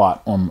always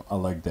squat on a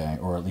leg day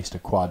or at least a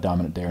quad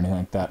dominant day or anything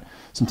like that.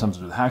 Sometimes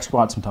I do the hack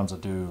squat, sometimes I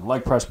do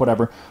leg press,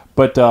 whatever.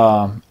 But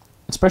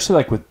especially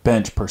like with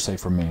bench per se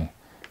for me,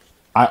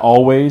 I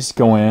always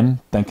go in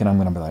thinking I'm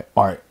going to be like,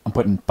 all right, I'm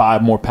putting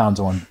 5 more pounds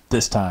on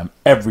this time,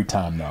 every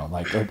time though.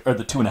 Like, or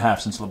the 2.5,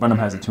 since LeBrenham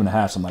has the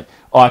 2.5, so I'm like,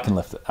 oh, I can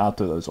lift it. I'll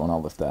throw those on,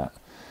 I'll lift that.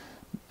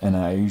 And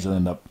I usually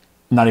end up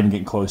not even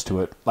getting close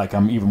to it. Like,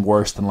 I'm even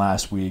worse than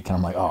last week, and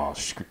I'm like, oh,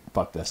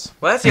 fuck this.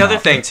 Well, that's the other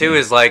thing too,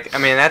 is like, I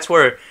mean, that's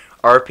where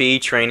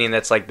RPE training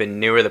that's like been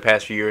newer the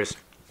past few years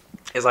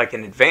is like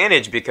an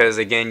advantage, because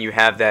again, you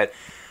have that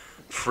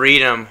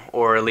freedom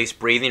or at least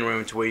breathing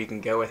room to where you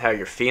can go with how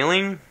you're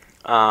feeling.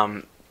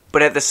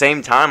 But at the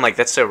same time, like,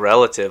 that's so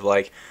relative.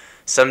 Like,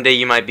 someday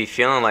you might be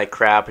feeling like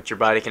crap, but your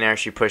body can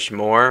actually push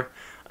more.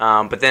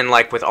 But then,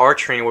 like, with our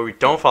training where we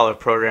don't follow a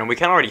program, we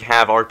kind of already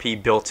have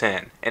RP built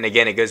in. And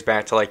again, it goes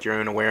back to like your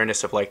own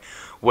awareness of like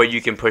what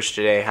you can push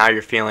today, how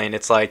you're feeling.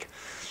 It's like,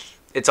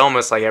 it's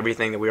almost like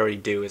everything that we already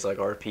do is like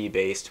RP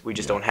based. We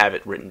just don't have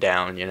it written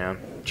down, you know?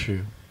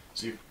 True.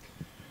 See,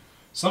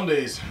 some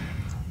days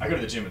I go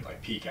to the gym at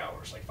like peak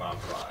hours, like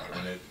 5:00,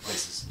 when the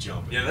place is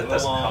jumping. Yeah, that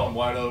doesn't help.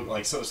 Wide open.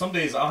 Like, so some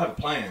days I'll have a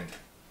plan,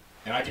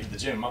 and I get to the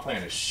gym, my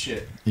plan is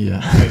shit. Yeah.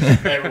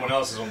 Because everyone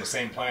else is on the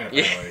same plan.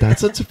 Apparently.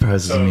 That's what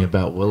surprises me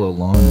about Willow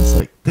Lawn, is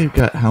like, they've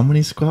got how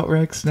many squat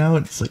racks now?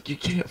 And it's like, you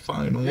can't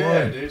find one.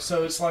 Yeah, dude.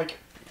 So it's like,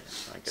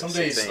 some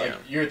days damn. like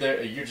you're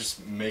there, you're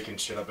just making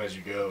shit up as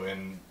you go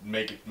and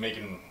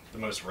making the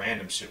most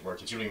random shit work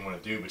that you don't even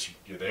want to do, but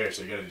you're there,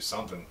 so you got to do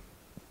something.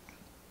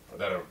 Or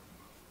that'll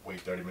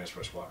wait 30 minutes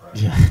for a squat, right?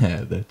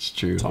 Yeah, that's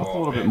true. Talk a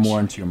little bit more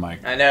into your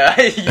mic. I know.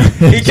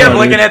 He kept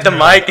looking at the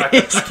mic.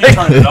 He's like,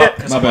 Turn it up.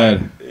 My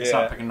bad. It's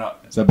not picking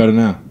up. Is that better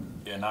now?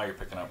 Yeah, now you're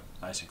picking up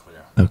nice and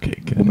clear. Okay,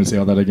 good. Want me to say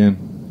all that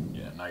again?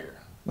 Yeah, now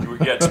you're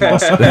get small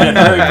stuff.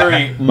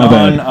 Very My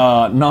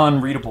bad.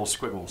 non-readable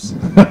squiggles.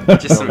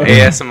 just some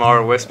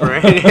ASMR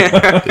whispering.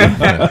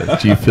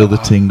 Do you feel the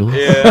tingles?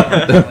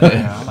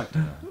 Yeah, I like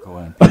to go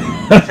in.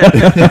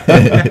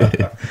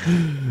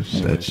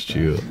 That's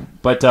true.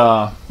 But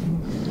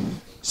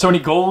so any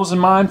goals in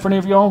mind for any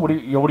of y'all? What are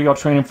y'all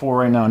training for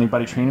right now?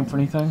 Anybody training for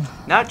anything?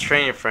 Not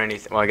training for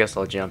anything. Well, I guess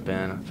I'll jump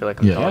in. I feel like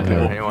I'm Yeah, talking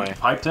okay. anyway.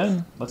 Piped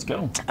in. Let's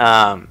go.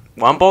 Well,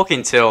 I'm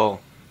bulking till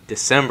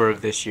December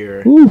of this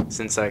year,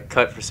 since I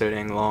cut for so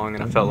dang long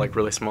and I felt like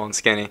really small and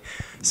skinny.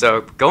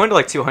 So going to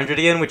like 200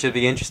 again, which would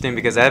be interesting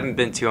because I haven't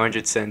been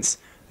 200 since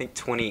I think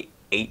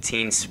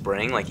 2018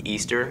 spring, like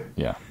Easter.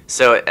 Yeah.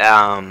 So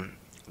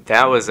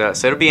that was so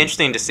it'll be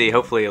interesting to see.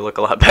 Hopefully, it'll look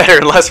a lot better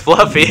and less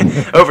fluffy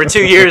over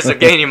 2 years of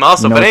gaining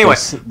muscle. You know but anyway,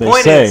 what they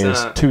point say is,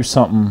 is to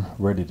something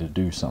ready to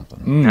do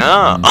something.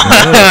 no,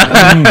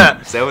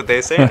 is that what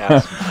they say now?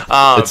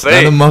 It's but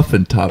not hey- a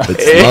muffin top.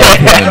 It's love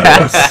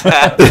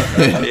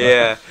handles.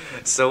 Yeah,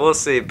 so we'll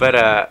see.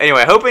 But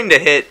anyway, hoping to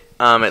hit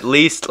at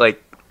least like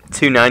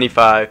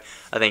 295.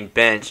 I think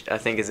bench I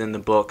think is in the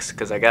books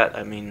because I got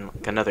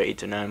like another 8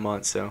 to 9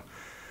 months. So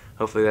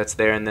hopefully that's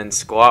there. And then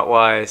squat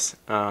wise,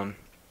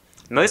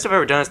 most I've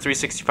ever done is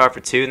 365 for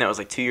 2, and that was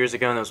like 2 years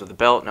ago, and that was with a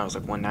belt, and I was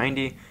like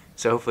 190.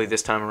 So hopefully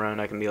this time around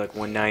I can be like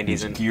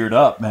 190s. And Geared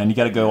up, man. You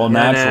got to go all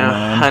natural,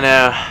 man. I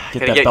know.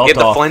 Get Gotta that belt get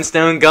the off.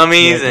 Flintstone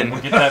gummies Yeah, and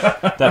get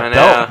that I know.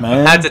 belt,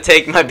 man. Have to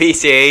take my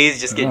BCAAs,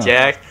 just get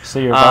jacked.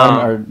 Say your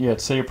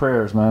say your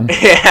prayers, man.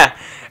 Yeah,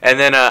 and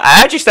then I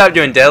actually stopped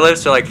doing deadlifts,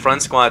 so like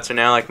front squats are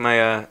now like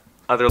my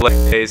other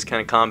leg days kind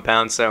of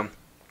compound. So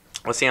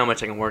we'll see how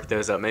much I can work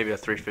those up. Maybe a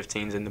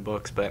 315's in the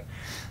books, but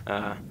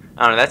I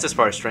don't know. That's as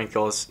far as strength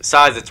goes.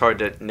 Size, it's hard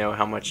to know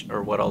how much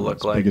or what I'll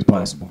look like. Big as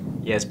possible.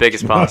 Yeah, as big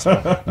as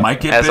possible.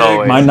 Might get As big,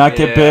 always. might not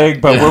get Yeah.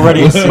 big, but we're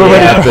ready. We'll see what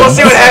happens.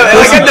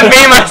 Look at the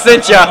meme I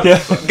sent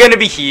you. Gonna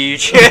be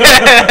huge.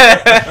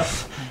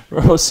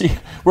 We'll see.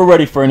 We're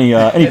ready for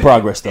any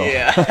progress, though.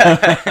 Yeah.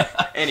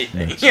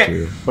 Anything. That's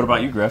true. What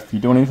about you, Griff? You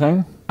doing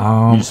anything?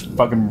 You just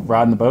fucking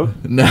riding the boat?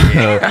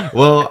 No.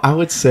 Well, I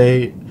would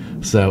say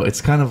so.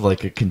 It's kind of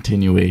like a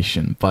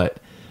continuation, but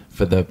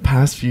for the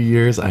past few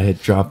years, I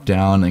had dropped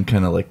down and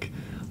kind of like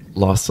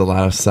lost a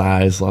lot of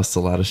size, lost a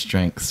lot of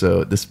strength.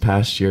 So this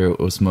past year, it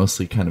was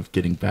mostly kind of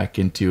getting back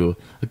into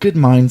a good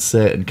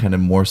mindset and kind of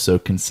more so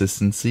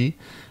consistency.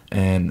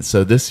 And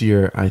so this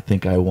year, I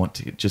think I want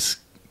to just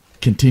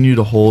continue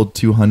to hold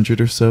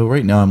 200 or so.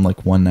 Right now, I'm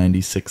like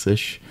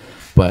 196-ish.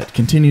 But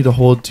continue to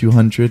hold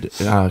 200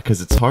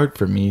 because it's hard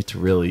for me to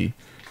really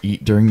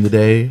eat during the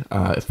day.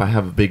 If I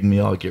have a big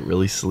meal, I'll get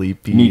really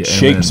sleepy. Need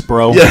shakes,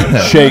 bro.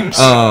 Yeah. Shakes.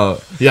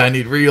 Yeah, I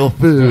need real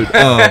food.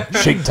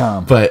 Shake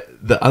time. But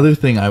the other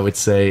thing I would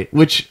say,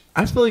 which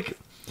I feel like,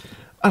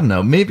 I don't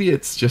know, maybe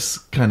it's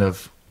just kind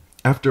of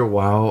after a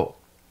while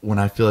when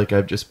I feel like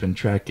I've just been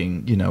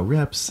tracking,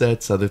 reps,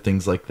 sets, other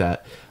things like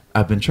that.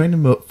 I've been trying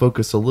to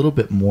focus a little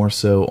bit more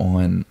so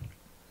on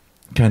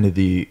kind of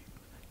the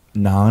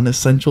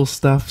non-essential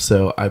stuff.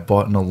 So I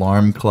bought an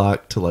alarm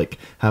clock to like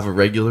have a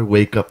regular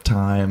wake up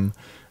time.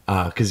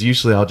 Because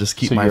usually I'll just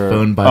keep my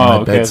phone by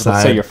my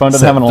bedside. So your phone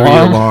doesn't set have an 3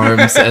 alarm?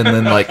 alarms, and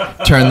then like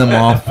turn them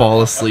off,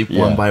 fall asleep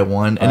one by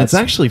one. And it's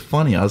That's- actually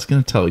funny. I was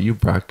gonna tell you,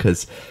 Brock,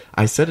 because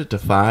I set it to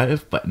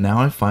 5, but now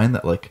I find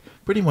that like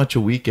pretty much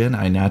a weekend,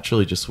 I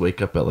naturally just wake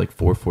up at like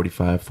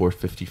 4:45,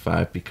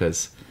 4:55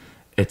 because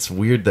it's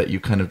weird that you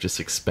kind of just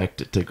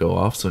expect it to go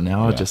off. So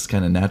now I just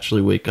kind of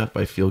naturally wake up.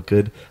 I feel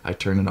good. I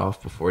turn it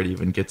off before it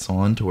even gets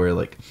on, to where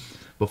like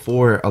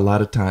before, a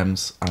lot of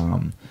times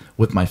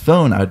with my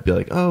phone, I'd be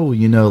like, oh,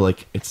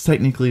 like it's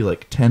technically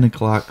like 10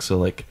 o'clock. So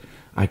like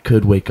I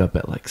could wake up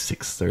at like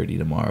 6:30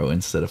 tomorrow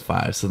instead of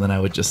 5. So then I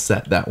would just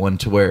set that one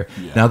to where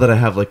now that I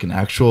have like an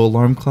actual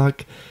alarm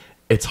clock,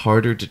 it's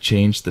harder to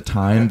change the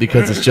time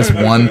because it's just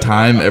one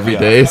time every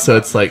day. So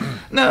it's like,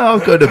 no, I'll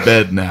go to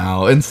bed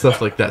now and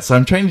stuff like that. So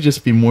I'm trying to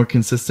just be more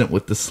consistent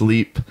with the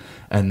sleep,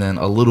 and then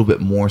a little bit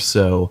more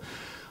so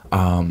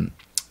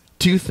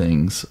 2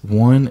 things.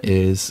 One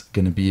is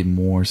going to be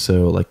more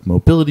so like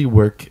mobility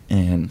work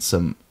and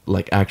some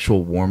like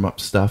actual warm-up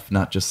stuff,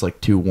 not just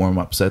like 2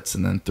 warm-up sets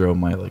and then throw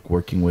my like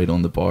working weight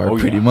on the bar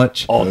pretty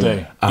much all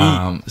day.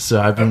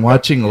 So I've been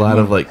watching a lot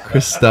of like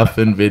Chris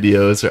Stuffin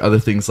videos or other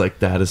things like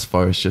that, as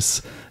far as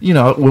just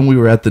when we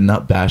were at the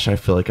Nut Bash, I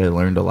feel like I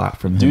learned a lot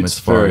from him. Dude's as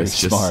far very as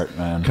just smart,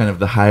 man. kind of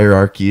the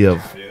hierarchy of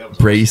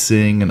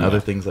bracing and other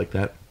things like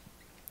that.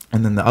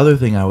 And then the other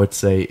thing I would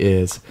say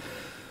is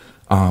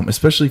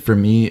especially for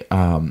me,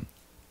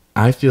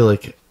 I feel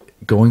like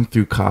going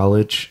through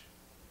college,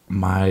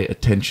 my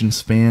attention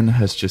span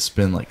has just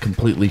been like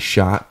completely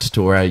shot,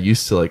 to where I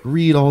used to like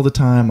read all the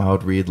time. I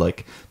would read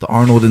like the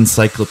Arnold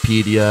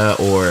Encyclopedia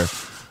or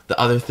the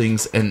other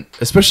things, and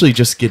especially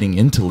just getting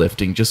into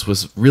lifting, just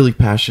was really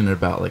passionate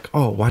about like,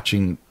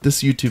 watching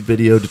this YouTube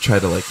video to try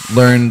to like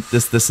learn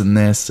this and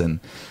this. And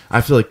I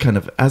feel like kind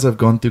of as I've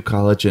gone through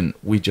college and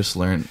we just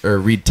learn or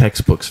read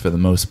textbooks for the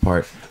most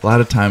part, a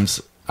lot of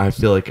times I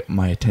feel like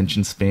my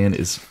attention span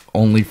is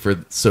only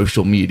for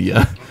social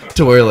media,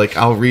 to where like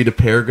I'll read a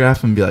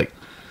paragraph and be like,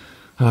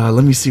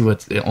 let me see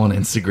what's on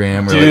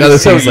Instagram or like other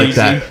things like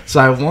that. So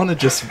I want to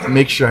just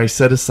make sure I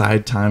set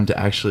aside time to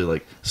actually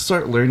like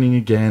start learning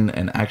again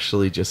and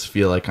actually just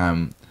feel like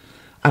I'm,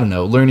 I don't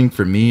know, learning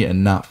for me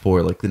and not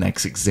for like the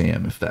next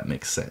exam, if that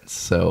makes sense.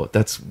 So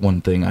that's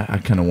one thing I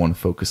kind of want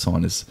to focus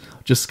on, is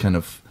just kind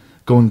of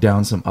going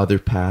down some other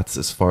paths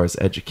as far as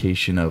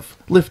education of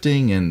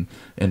lifting and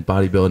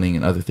bodybuilding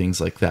and other things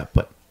like that,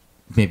 but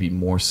maybe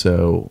more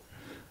so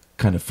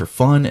kind of for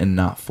fun and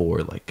not for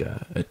like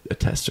a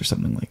test or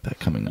something like that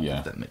coming up,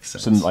 if that makes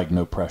sense. So like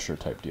no pressure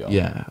type deal.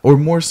 Yeah, or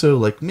more so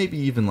like maybe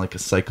even like a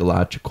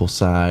psychological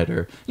side,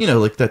 or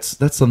like that's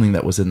something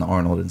that was in the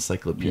Arnold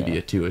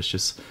Encyclopedia too. It's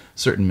just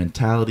certain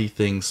mentality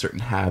things, certain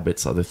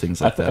habits, other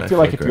things like that. I feel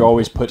like if you're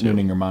always putting it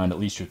in your mind, at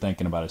least you're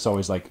thinking about it. It's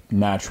always like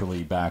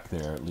naturally back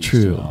there, at least.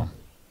 True.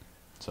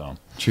 So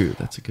true,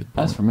 that's a good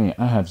point. As for me,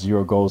 I have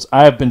 0 goals.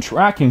 I have been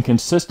tracking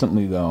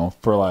consistently though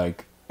for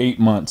like 8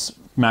 months,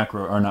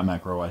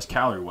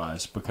 calorie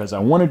wise, because I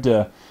wanted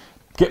to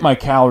get my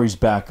calories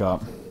back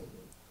up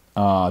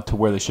to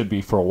where they should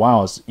be. For a while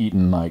I was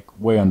eating like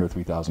way under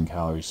 3,000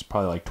 calories,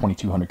 probably like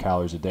 2,200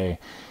 calories a day,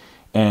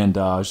 and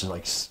I was just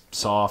like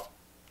soft,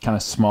 kind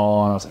of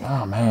small, and I was like,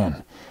 oh man,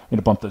 I need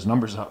to bump those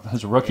numbers up.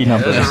 Those are rookie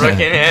numbers.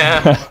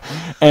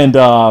 And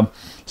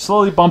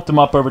slowly bumped them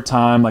up over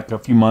time, like a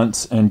few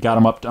months, and got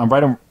them up.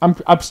 I'm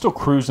still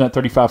cruising at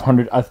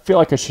 3,500. I feel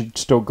like I should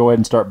still go ahead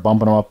and start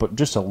bumping them up, but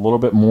just a little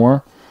bit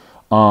more.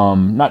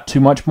 Not too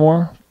much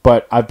more,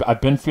 but I've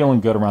been feeling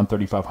good around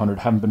 3,500.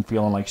 Haven't been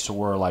feeling like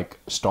sore, like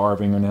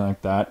starving or anything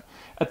like that.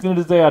 At the end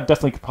of the day, I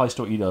definitely could probably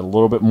still eat a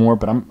little bit more,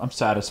 but I'm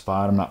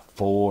satisfied. I'm not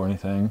full or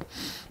anything.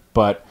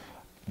 But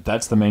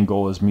that's the main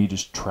goal, is me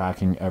just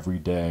tracking every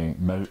day,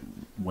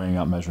 weighing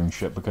out, measuring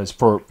shit, because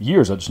for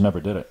years I just never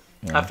did it.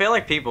 I feel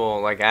like people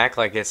like act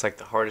like it's like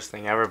the hardest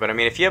thing ever, but I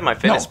mean, if you have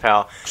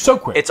MyFitnessPal, so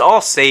quick, it's all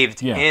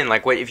saved in.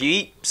 Like, if you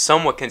eat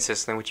somewhat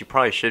consistently, which you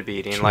probably should be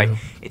eating, like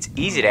it's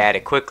easy to add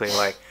it quickly.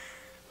 Like,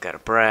 gotta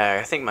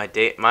brag, I think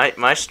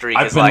my streak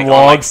is like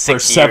on like 6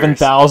 years. for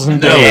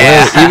 7,000 days.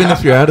 Yeah. Even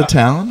if you're out of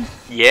town.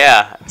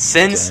 Yeah,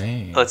 since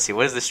let's see,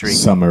 what is the streak?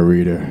 Summer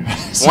reader.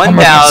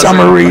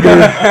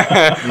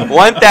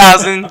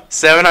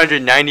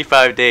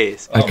 1,795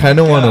 days. I kind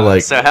of want to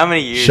like. So how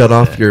many years? Shut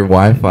off your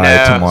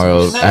Wi-Fi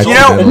tomorrow. You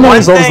know, one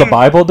as old as the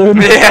Bible,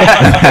 dude.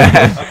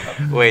 Yeah.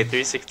 Wait,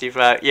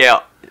 365. Yeah,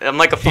 I'm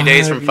like a few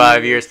days from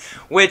 5 years.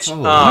 Which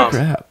Crap.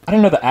 I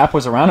didn't know the app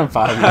was around in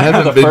 5 years. I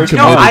haven't the been first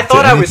No, committed I to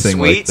thought I was anything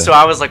sweet, like that. so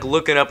I was like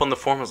looking up on the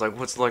forum. I was like,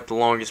 "What's like the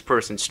longest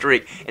person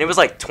streak?" And it was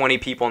like 20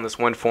 people on this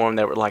one forum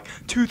that were like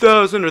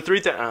 2,000 or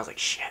 3,000. And I was like,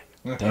 "Shit."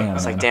 Damn. I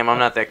was like, "Damn, I'm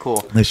not that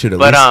cool." They should at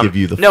But least give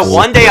you the no, full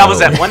one day I was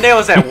pro.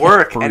 at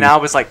work Free. and I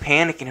was like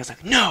panicking. I was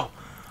like, "No,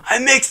 I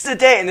mixed the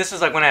day." And this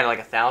was like when I had like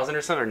 1,000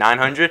 or something or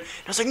 900. And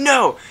I was like,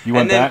 "No." You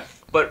went and then, back?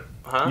 But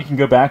huh? You can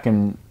go back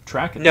and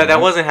track it. No, though, that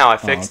right? wasn't how I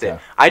fixed okay. it.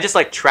 I just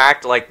like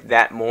tracked like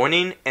that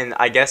morning, and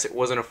I guess it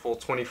wasn't a full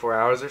 24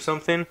 hours or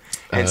something,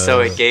 and so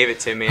it gave it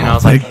to me, and I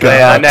was my like,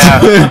 yeah, I God.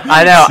 know,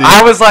 I know. See?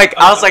 I was like,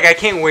 I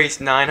can't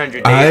waste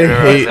 900 days. I or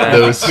whatever hate that.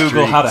 those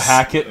Google how to streaks.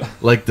 hack it.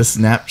 Like the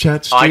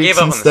Snapchat streaks Oh, I gave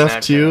up and on the stuff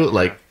Snapchat, too. yeah.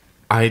 Like,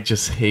 I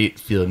just hate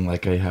feeling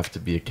like I have to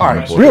be All right,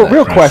 accountable. to that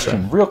real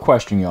kind of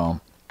question,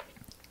 y'all.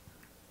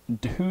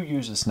 Who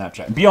uses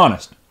Snapchat? Be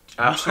honest.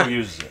 Who still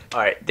uses it?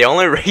 All right, the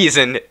only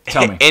reason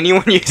Tell me.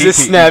 anyone uses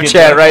DP, you get Snapchat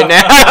that? right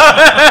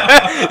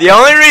now, the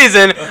only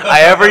reason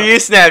I ever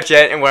use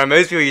Snapchat and where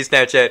most people use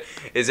Snapchat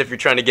is if you're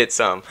trying to get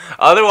some.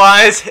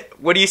 Otherwise,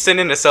 what are you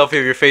sending a selfie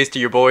of your face to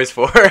your boys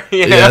for?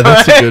 You know? Yeah,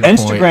 that's a good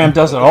Instagram point.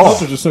 does it all.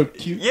 Pictures are so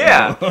cute.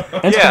 Yeah.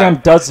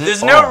 Instagram does it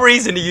There's all. no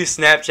reason to use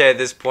Snapchat at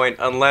this point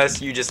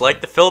unless you just like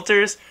the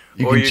filters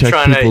You or can you're check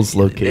trying people's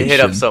to hit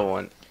up location.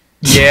 someone.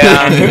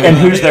 Yeah. and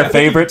who's their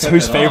favorites?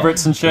 Who's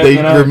favorites and shit? They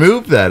you know?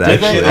 removed that Did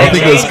they? actually. They I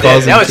think it was changed it.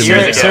 causing That was too years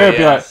much- ago. Sarah would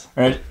be yeah.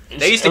 like,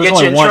 They used to it was get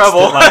only you in once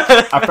trouble.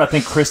 that, like, I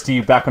think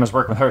Christy, back when I was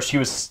working with her, she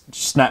was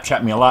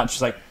Snapchatting me a lot. And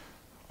she's like,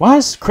 "Why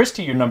is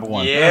Christy your number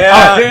one?"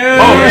 Yeah.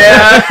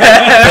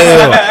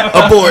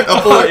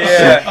 Abort!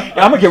 Yeah.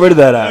 I'm gonna get rid of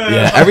that app.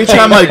 Yeah, every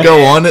time I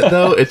go on it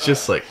though, it's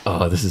just like,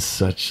 oh, this is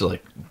such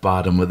like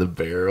bottom of the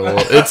barrel.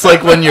 It's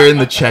like when you're in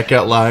the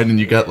checkout line and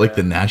you got like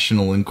the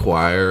National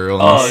Enquirer on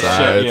the Oh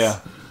sides. shit! Yeah.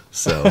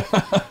 So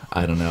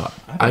I don't know.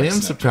 I am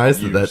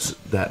surprised that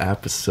that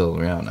app is still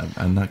around.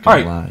 I'm not All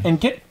gonna right, lie.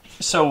 and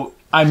so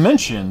I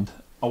mentioned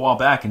a while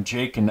back, and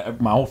Jake and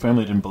my whole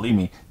family didn't believe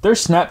me.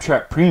 There's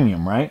Snapchat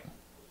Premium, right?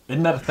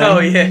 Isn't that a thing? Oh,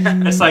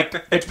 yeah.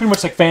 It's pretty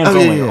much like fans Oh, yeah,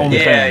 only. yeah, Only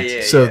yeah. fans.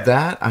 Yeah, So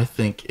that I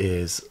think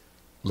is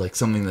like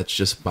something that's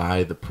just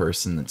by the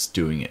person that's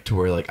doing it, to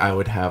where like I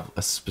would have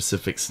a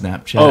specific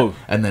Snapchat, Oh.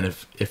 and then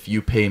if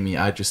you pay me,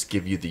 I just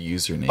give you the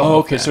username. Oh,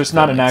 of okay. that, So it's if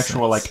not that an makes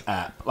actual sense. like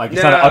app. Like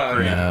it's No, not an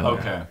upgrade. no, no.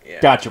 Okay,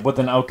 Yeah. gotcha. Well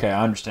then, okay,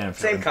 I understand. If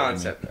you Same haven't told me.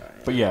 concept.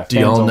 Though. But yeah, Do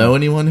y'all fans know only.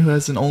 anyone who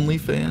has an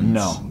OnlyFans?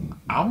 No,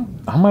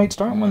 I might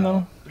start one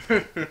though.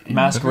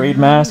 Masquerade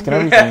mask and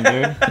everything,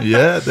 dude.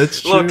 Yeah,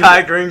 that's true. Little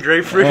Kai Green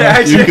grapefruit Yeah,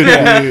 action. You could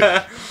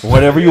do.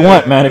 Whatever you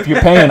want, man. If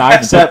you're paying, I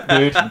accept,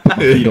 dude.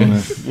 Feet on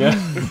it. Yeah,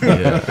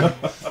 Yeah.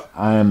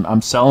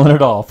 I'm selling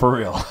it all for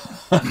real.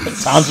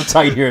 Times are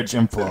tight here at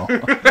GYMFLO.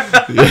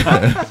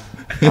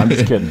 I'm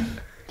just kidding.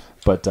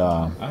 But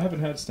I haven't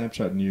had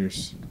Snapchat in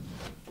years.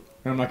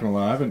 I'm not gonna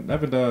lie. I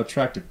haven't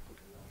tracked a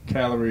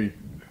calorie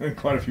in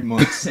quite a few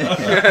months.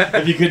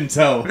 If you couldn't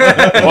tell.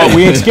 well,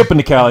 we ain't skipping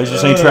the calories,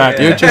 just ain't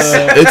tracking. You're just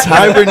it's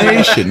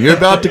hibernation. You're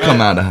about to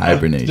come out of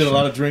hibernation. Did a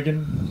lot of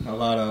drinking, a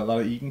lot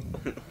of eating.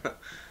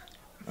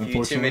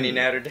 Few too many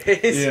natter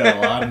days. Yeah,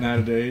 a lot of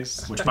natter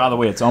days. Which, by the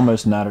way, it's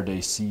almost Natter Day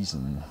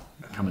season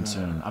coming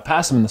soon. I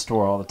pass them in the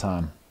store all the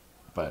time,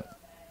 but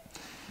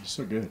You're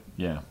so good.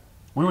 yeah.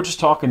 We were just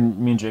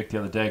talking, me and Jake, the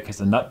other day, because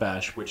the Nut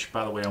Bash, which,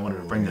 by the way, I wanted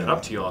to bring that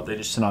up to y'all. They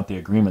just sent out the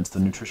agreements. The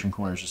Nutrition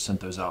Corners just sent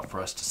those out for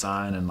us to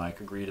sign and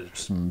like agree to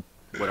some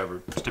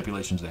whatever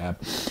stipulations they have.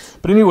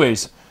 But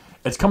anyways,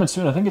 it's coming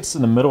soon. I think it's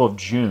in the middle of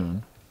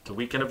June. It's a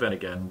weekend event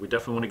again. We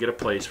definitely want to get a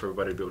place for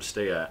everybody to be able to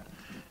stay at.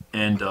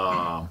 And we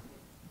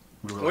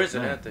were Where's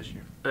like, it man, at this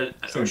year? Same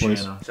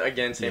place. Oceana. So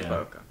again, same Yeah.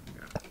 folk.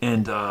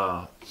 And we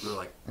were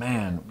like,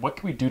 man, what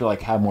can we do to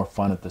like have more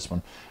fun at this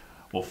one?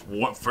 Well,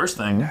 first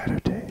thing,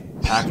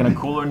 packing a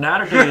cooler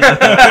Natter Days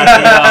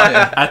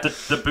at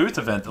the booth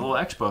event, the little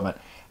expo event.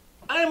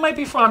 It might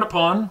be frowned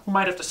upon. We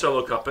might have to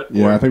solo cup it.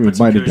 Yeah, or I think we put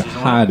some might need to koozies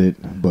on hide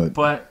it, but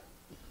But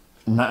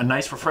a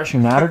nice,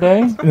 refreshing Natter Day.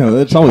 you know,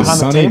 it's always behind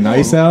the sunny, table,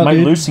 nice out. Might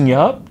Dude. loosen you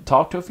up.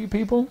 Talk to a few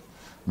people.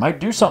 Might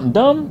do something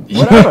dumb.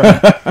 Whatever.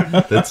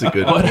 That's a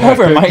good point.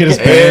 Whatever. Might, Get us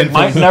banned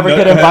might from never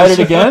get invited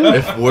again.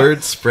 If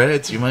word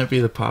spreads, you might be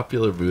the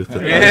popular booth at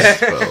the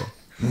expo.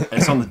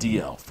 It's on the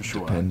DL for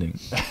sure. Depending.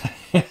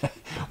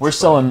 We're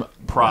selling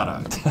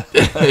product.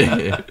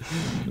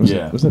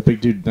 Yeah. Was that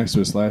big dude next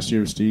to us last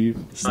year, Steve?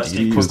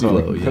 Steve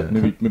Quistillo, yeah.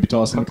 Maybe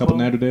toss him a couple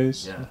natter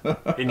days. Yeah.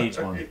 It needs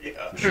one.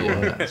 For sure.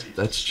 Yeah,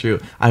 that's true.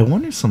 I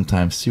wonder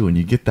sometimes too, when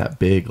you get that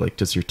big, like,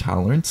 does your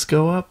tolerance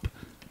go up?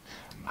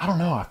 I don't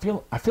know.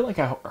 I feel like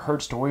I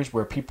heard stories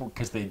where people,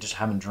 because they just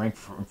haven't drank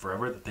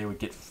forever, that they would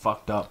get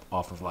fucked up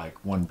off of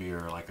like one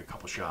beer or like a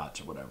couple shots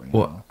or whatever. You know?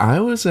 Well,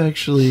 I was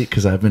actually,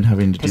 because I've been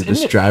having to do 'Cause this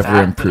isn't it driver fat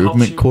that improvement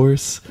helps you?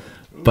 course,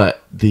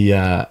 but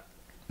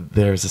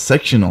there's a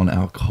section on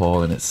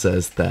alcohol, and it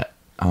says that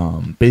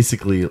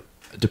basically,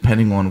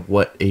 depending on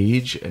what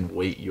age and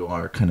weight you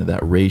are, kind of that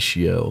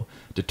ratio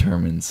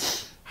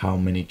determines how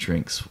many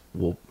drinks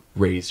will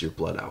raise your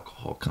blood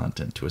alcohol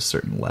content to a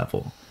certain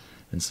level.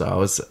 And so I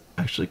was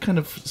actually kind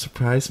of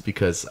surprised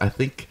because I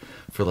think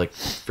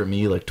for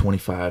me, like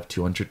 25,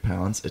 200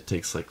 pounds, it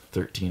takes like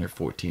 13 or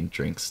 14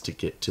 drinks to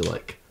get to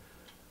like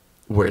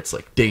where it's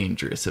like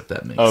dangerous, if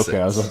that makes sense.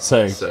 Okay, I was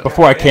going to say,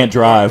 before I can't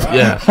drive.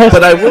 Yeah,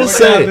 but I will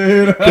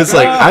say, because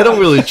like I don't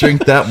really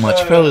drink that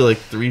much, probably like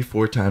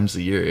 3-4 times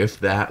a year, if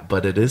that.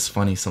 But it is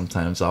funny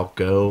sometimes I'll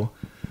go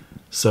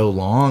so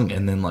long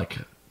and then like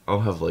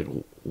I'll have like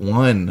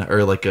one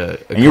or like a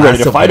and you're glass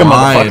ready to of fight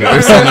wine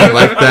or something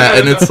like that,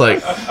 and it's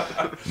like,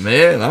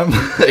 man, I'm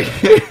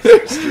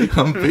like,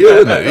 I'm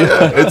feeling it.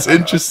 Yeah, it's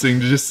interesting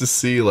just to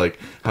see like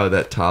how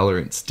that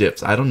tolerance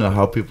dips. I don't know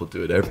how people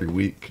do it every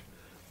week.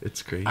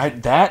 It's crazy.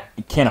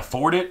 Can't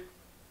afford it,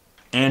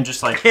 and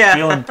just like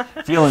Yeah.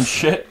 feeling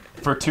shit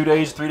for 2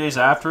 days, 3 days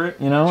after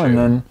it, you know, and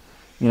then,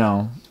 you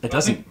know, it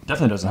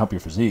definitely doesn't help your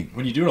physique.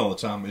 When you do it all the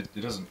time, it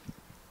doesn't.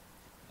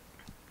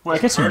 Well, I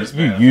guess hurt as bad,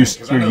 you're I used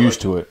think, 'cause I know,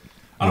 used like, to it.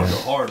 I don't go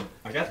hard.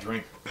 I got to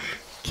drink.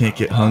 Can't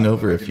get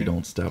hungover if you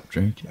don't stop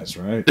drinking. That's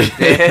right.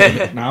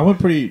 Now I went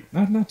pretty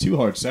not too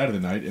hard Saturday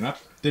night, and I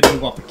did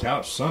move off the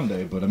couch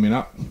Sunday. But I mean,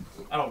 I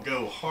don't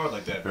go hard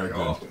like that very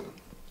often.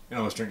 You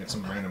know, I was drinking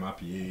some random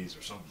IPAs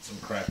or some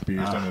craft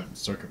beers down at the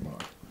circuit bar.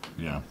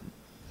 Yeah.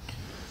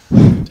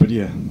 But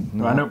yeah,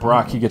 Well, I know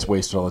Brock, he gets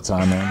wasted all the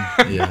time,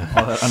 man. Yeah.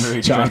 All that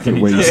underage chocolate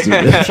drinking.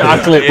 wasted.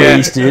 Chocolate Yeah.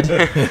 wasted.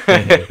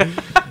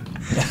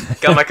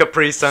 Got my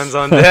Capri Suns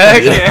on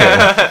deck.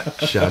 Yeah.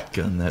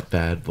 Shotgun that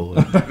bad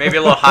boy. Maybe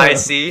a little high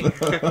C.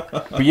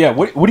 But yeah,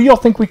 what do y'all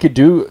think we could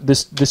do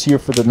this year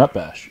for the Nut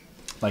Bash?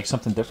 Like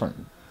something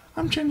different.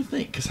 I'm trying to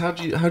think, because how'd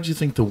you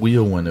think the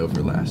wheel went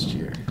over last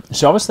year?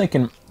 So I was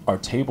thinking our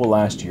table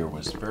last year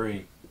was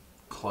very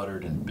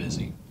cluttered and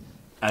busy.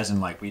 As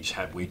in, like, we just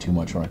had way too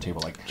much on our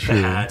table. Like, True.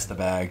 the hats, the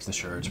bags, the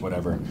shirts,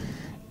 whatever.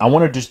 I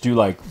want to just do,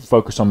 like,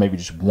 focus on maybe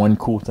just one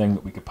cool thing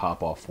that we could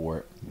pop off for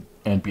it.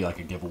 And be, like,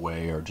 a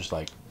giveaway or just,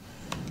 like,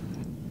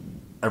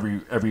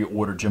 every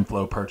order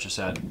GYMFLO purchase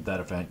at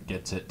that event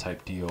gets it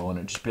type deal. And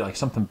it'd just be, like,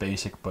 something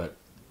basic, but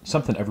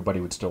something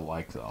everybody would still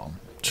like, though.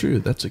 True,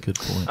 that's a good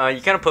point.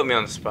 You kind of put me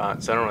on the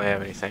spot, so I don't really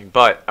have anything.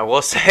 But I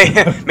will say,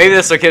 maybe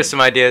this will give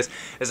some ideas.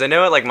 Is I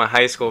know at like my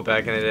high school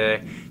back in the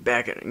day,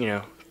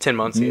 10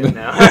 months ago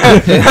now.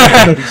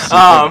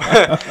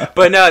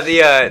 But no,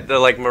 the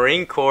like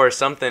Marine Corps or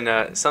something,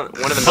 one of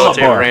the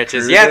military bar.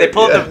 branches. Yeah, they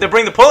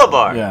bring the pull-up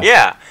bar. Yeah.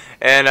 Yeah,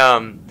 and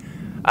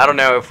I don't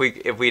know if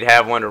we'd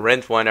have one or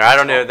rent one, or I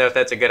don't know if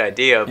that's a good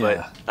idea, but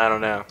Yeah. I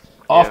don't know.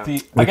 Off Yeah.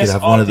 the, We I guess could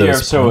have off one of the air,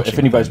 those so if punching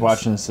anybody's things.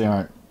 watching this, they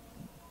aren't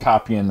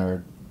copying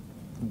or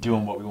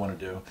doing what we want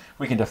to do.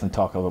 We can definitely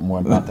talk a little bit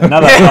more about that. Now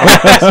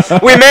that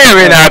We may or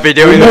may not be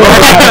doing we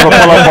that. have a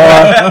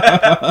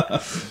pull-up bar.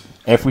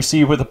 If we see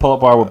you with a pull-up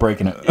bar, we're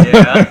breaking it.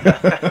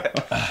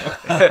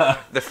 Yeah.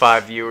 The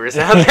 5 viewers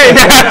out there.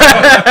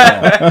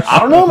 I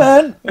don't know,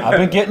 man. I've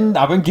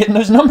been getting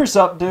those numbers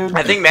up, dude.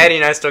 I think Maddie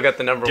and I still got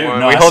the number Dude, one.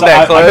 no, We I hold saw-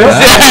 that close.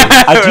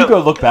 I do go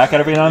look back at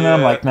every now and then. I'm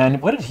Yeah. like, man,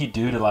 what did he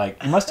do to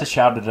like? He must have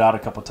shouted it out a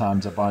couple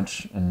times, a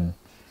bunch, and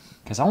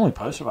because I only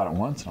posted about it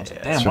once, and I was like,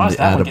 Yeah, damn, it's why from is the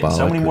that one getting so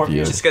Atabolic many more review.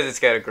 views? Just because it's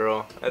got a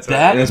girl. That's what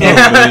That it is.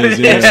 That's what it is,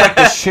 yeah. It's like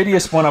the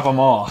shittiest one of them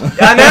all.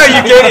 I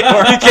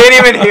know you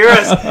can't even hear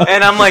us,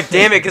 and I'm like,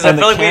 damn it, because I And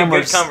feel the like we have good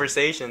camera's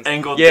conversations.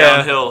 Angled Yeah.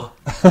 downhill.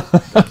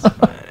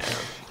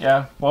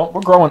 Yeah, well,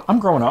 we're growing. I'm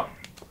growing up.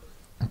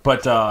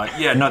 But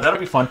yeah, no, that'll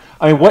be fun.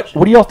 I mean, what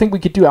do y'all think we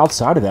could do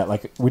outside of that?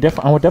 Like, I would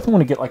definitely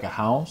want to get like a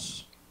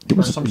house. He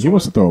wants, Some he sort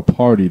wants to throw a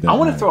party that I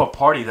want to night. throw a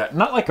party that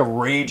not like a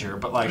rager,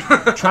 but like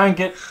try and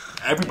get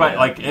everybody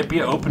like it be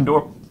an open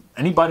door.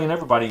 Anybody and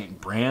everybody,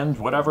 brand,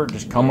 whatever,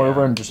 just come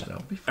over and just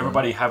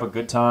everybody have a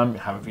good time.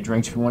 Have a few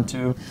drinks if you want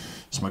to,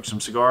 smoke some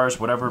cigars,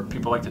 whatever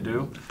people like to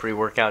do.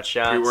 Pre-workout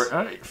shots. Pre-work-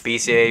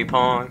 BCA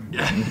pong.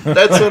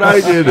 That's what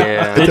I did.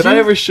 Yeah. Did I you?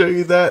 ever show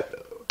you that?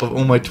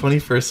 On my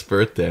 21st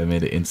birthday, I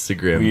made an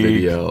Instagram Weak.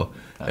 video,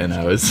 and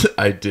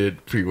I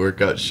did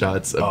pre-workout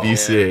shots, a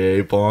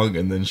BCAA bong,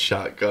 and then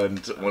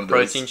shotgunned one of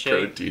Protein those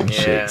shake? protein Yeah.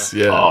 shakes.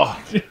 Yeah, Oh,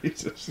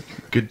 Jesus.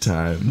 good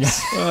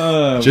times.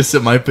 Uh, Just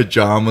in my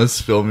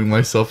pajamas, filming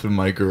myself in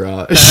my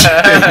garage.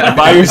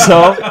 by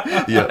yourself.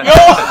 Yep.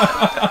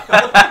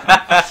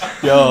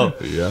 Yo,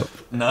 Yep.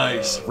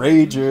 nice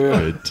rager.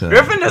 Good time.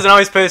 Griffin doesn't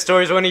always post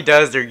stories. When he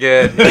does, they're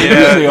good. They Yeah.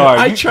 usually are.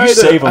 I You try to-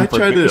 save them I for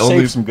try good. to You only-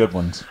 save some good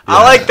ones.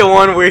 I like the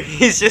one where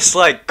he's just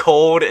like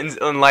cold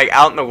and like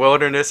out in the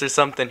wilderness or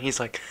something. He's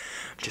like,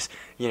 just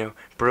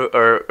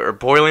or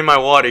boiling my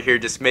water here,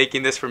 just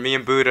making this for me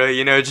and Buddha.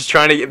 Just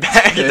trying to get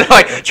back,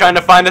 like trying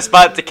to find a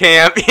spot to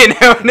camp. And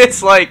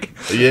it's like,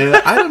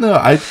 Yeah, I don't know.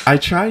 I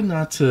try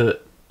not to,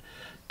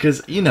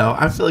 because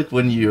I feel like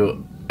when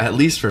you, at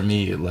least for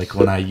me, like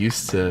when I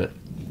used to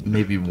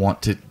maybe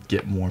want to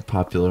get more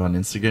popular on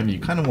Instagram, you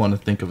kind of want to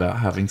think about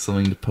having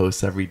something to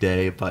post every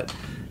day. But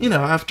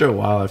after a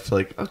while, I feel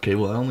like, okay,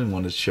 well, I only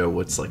want to show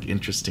what's like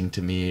interesting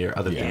to me or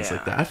other things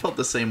like that. I felt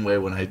the same way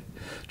when I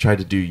tried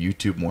to do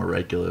YouTube more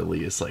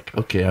regularly. It's like,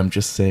 okay, I'm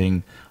just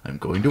saying I'm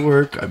going to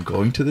work, I'm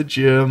going to the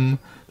gym,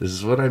 this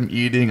is what I'm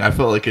eating. I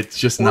felt like it's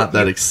just not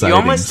that exciting.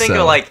 You almost think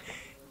so. of like,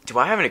 do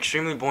I have an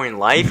extremely boring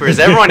life, or is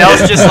everyone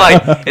else just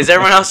like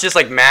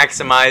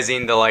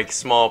maximizing the like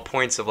small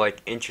points of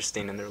like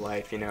interesting in their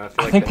life? You know,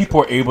 I think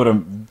people are able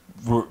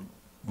to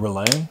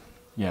relay.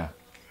 Yeah,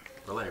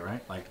 relay,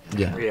 right? Like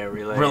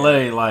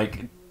relay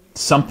like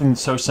something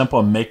so simple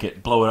and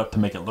blow it up to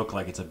make it look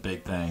like it's a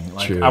big thing.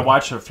 Like I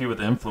watch a few of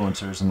the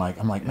influencers and like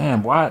I'm like,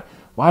 man, why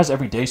is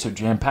every day so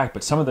jam packed?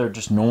 But some of their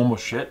just normal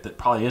shit that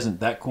probably isn't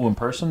that cool in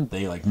person,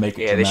 they like make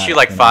it. Yeah, they shoot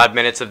like 5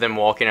 minutes of them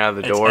walking out of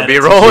the door, be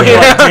rolling.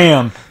 Like,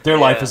 damn, their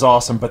life is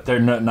awesome, but they're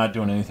not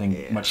doing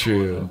anything much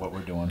cooler than what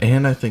we're doing.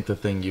 And I think the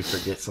thing you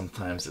forget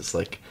sometimes is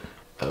like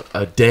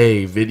a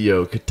day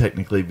video could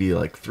technically be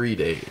like 3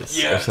 days.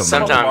 Yeah, or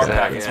something sometimes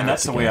like and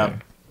that's the way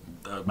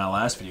my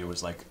last video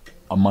was like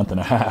a month and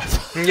a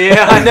half.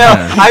 Yeah, I know.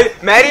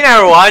 Maddie and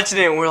I were watching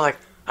it, and we were like,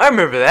 I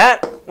remember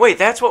that. Wait,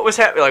 that's what was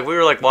happening. Like we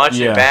were like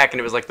watching it back, and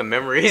it was like the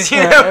memories. You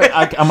know?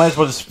 I might as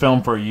well just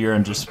film for a year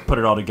and just put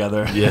it all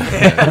together.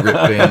 Yeah, Rip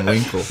Van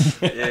Winkle.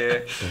 Yeah,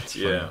 that's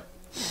funny.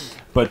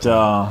 But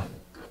I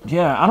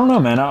don't know,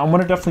 man. I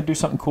want to definitely do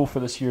something cool for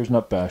this year's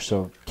Nut Bash.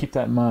 So keep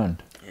that in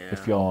mind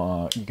if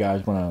you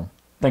guys want to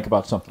think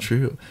about something.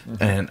 True.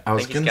 Mm-hmm. And I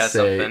was gonna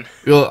say, something.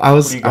 well, I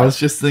was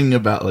just thinking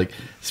about like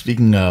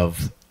speaking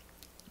of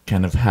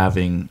kind of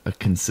having a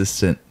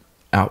consistent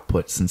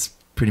output, since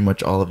pretty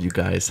much all of you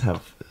guys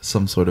have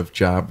some sort of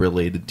job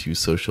related to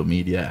social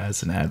media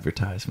as an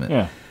advertisement.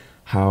 Yeah.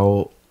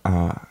 How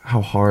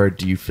hard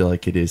do you feel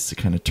like it is to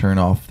kind of turn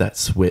off that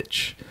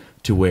switch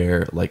to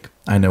where, like,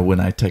 I know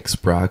when I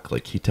text Brock,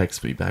 like he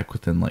texts me back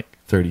within like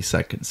 30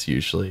 seconds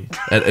usually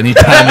at any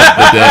time of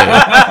the day,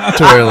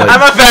 to where like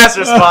I'm a fast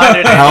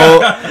responder.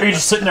 how You're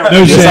just sitting there.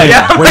 No shame.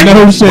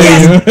 No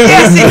shame.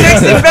 Yes, he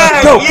texted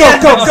back. Go.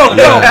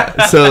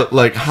 yeah. So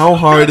like how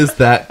hard is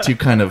that to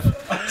kind of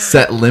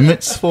set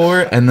limits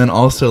for? And then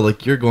also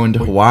like you're going to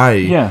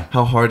Hawaii. Yeah.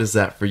 How hard is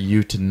that for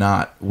you to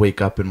not wake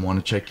up and want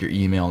to check your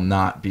email,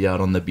 not be out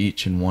on the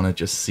beach and want to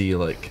just see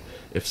like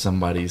if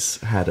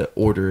somebody's had an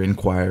order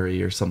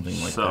inquiry or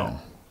something like that?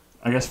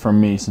 I guess for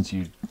me, since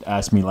you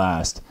asked me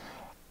last,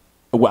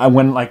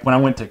 when I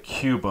went to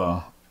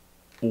Cuba,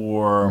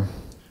 or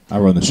I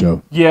run the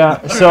show.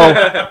 Yeah, so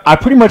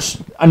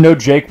I know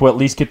Jake will at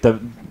least get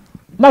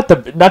not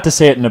to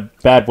say it in a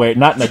bad way,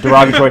 not in a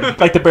derogatory,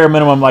 like the bare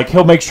minimum. Like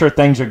he'll make sure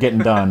things are getting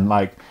done.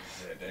 Like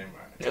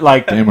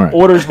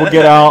orders will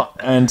get out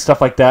and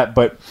stuff like that.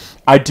 But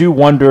I do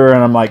wonder,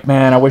 and I'm like,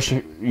 man, I wish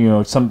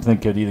something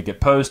could either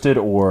get posted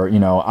or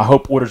I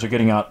hope orders are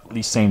getting out at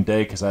least same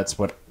day, because that's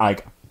what I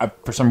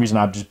for some reason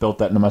I've just built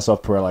that into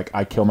myself to where like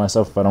I kill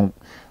myself if I don't.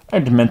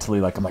 And mentally,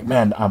 like I'm like,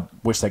 man, I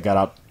wish that got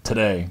out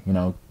today.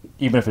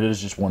 Even if it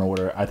is just one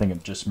order, I think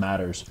it just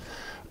matters.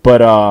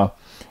 But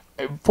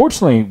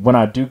fortunately, when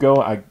I do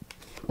go,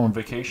 on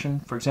vacation,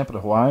 for example,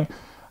 to Hawaii,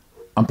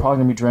 I'm probably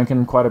gonna be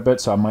drinking quite a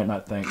bit, so I might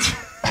not think.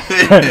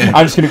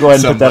 I'm just gonna go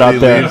ahead and put that out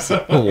there.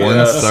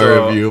 One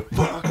star review.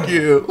 Fuck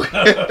you.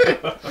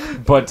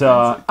 But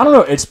I don't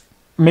know. It's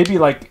maybe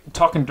like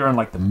talking during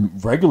like the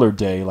regular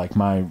day, like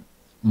my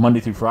Monday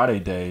through Friday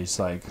days.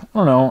 Like I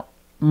don't know.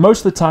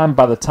 Most of the time,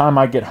 by the time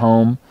I get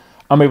home,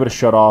 I'm able to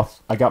shut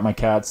off. I got my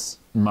cats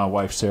and my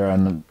wife, Sarah,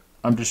 and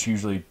I'm just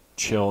usually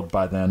chilled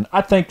by then.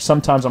 I think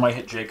sometimes I might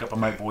hit Jacob. I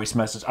might voice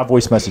message. I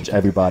voice message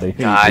everybody.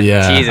 God,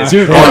 yeah. Jesus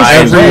Dude,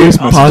 Christ.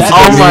 oh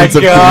my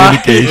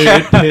God. That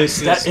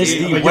is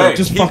the way.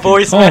 He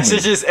voice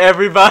messages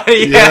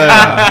everybody.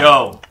 Yeah.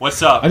 Yo,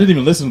 what's up? I didn't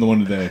even listen to the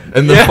one today.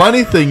 And the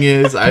funny thing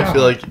is, I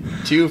feel like,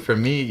 too, for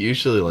me,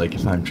 usually, like,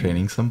 if I'm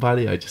training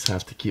somebody, I just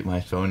have to keep my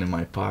phone in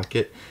my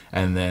pocket,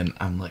 and then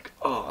I'm like,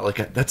 oh,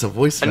 like, that's a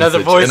voice message.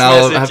 Another voice and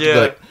I'll message, have to be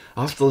like,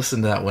 I'll have to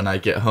listen to that when I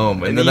get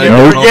home. And then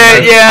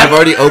I've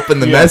already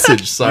opened the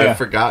message, so I've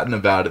forgotten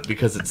about it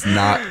because it's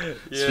not.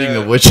 Speaking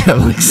of which, I'm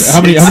like,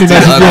 how many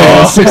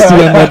messages? 60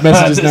 unread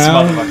messages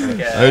now.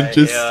 I'm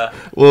just,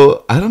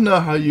 well, I don't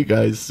know how you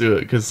guys do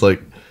it, because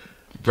like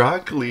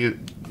Broccoli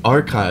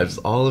archives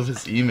all of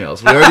his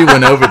emails. We already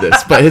went over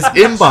this, but his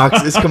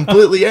inbox is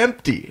completely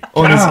empty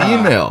on his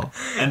email.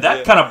 And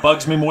that kind of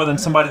bugs me more than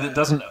somebody that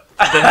doesn't.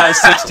 That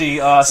has 60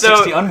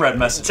 unread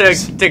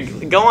messages. To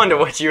go on to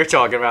what you were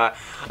talking about,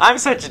 I'm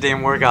such a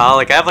damn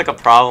workaholic. I have like a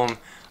problem.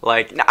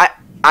 Like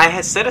I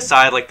had set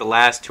aside like the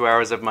last 2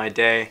 hours of my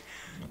day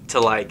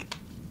to like,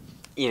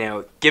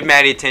 give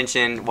Maddie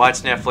attention,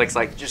 watch Netflix,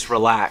 like just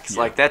relax.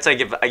 Like that's I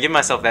give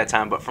myself that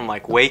time. But from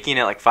like waking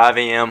at like 5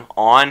 a.m.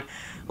 on,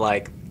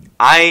 like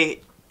I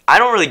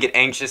don't really get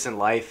anxious in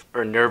life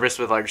or nervous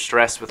with like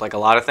stressed with like a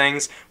lot of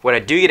things. What I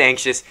do get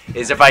anxious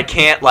is if I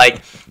can't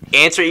like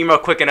answer email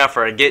quick enough,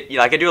 or I get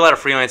like I do a lot of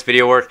freelance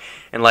video work,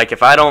 and like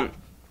if I don't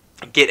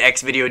get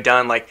X video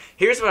done, like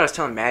here's what I was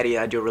telling Maddie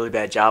I do a really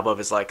bad job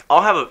of is like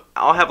I'll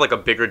have like a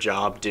bigger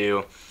job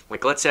due.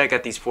 Like let's say I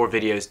got these 4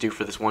 videos due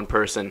for this one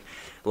person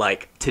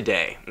like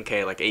today,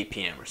 okay, like 8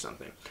 p.m. or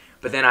something.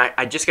 But then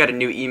I just got a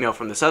new email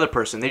from this other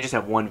person. They just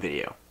have 1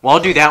 video. Well,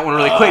 I'll do that one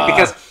really quick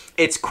because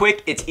it's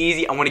quick, it's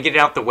easy. I want to get it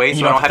out the way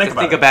so I don't have to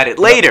think about it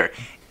later.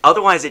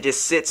 Otherwise, it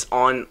just sits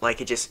on, like,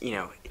 it just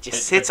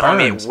sits on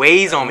me. It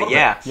weighs on me,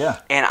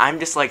 yeah. And I'm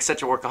just, like,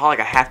 such a workaholic.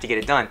 I have to get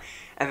it done.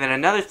 And then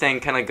another thing,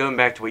 kind of going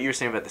back to what you were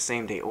saying about the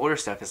same day order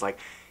stuff, is like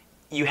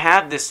you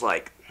have this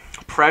like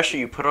pressure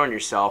you put on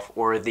yourself,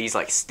 or these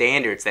like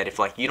standards that if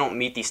like you don't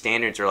meet these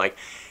standards, or like,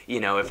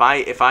 you know, if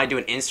I do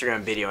an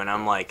Instagram video and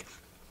I'm like,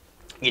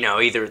 you know,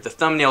 either the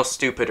thumbnail's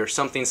stupid or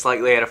something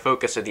slightly out of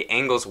focus or the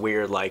angle's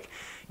weird, like,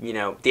 you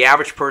know, the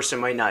average person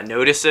might not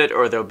notice it,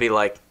 or they'll be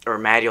like, or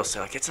Maddie will say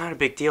like, it's not a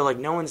big deal, like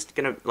no one's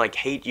gonna like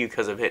hate you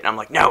because of it. And I'm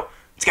like, no,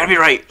 it's gotta be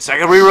right, so I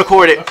gotta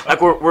re-record it.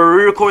 Like we're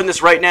re-recording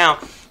this right now.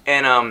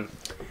 And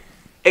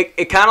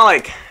it kind of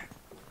like,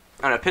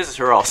 I don't know, pisses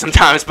her off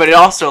sometimes, but it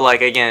also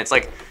like, again, it's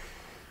like,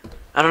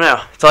 I don't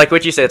know, it's like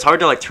what you said, it's hard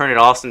to like turn it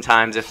off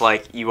sometimes if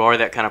like you are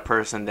that kind of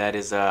person that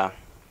is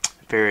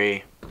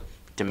very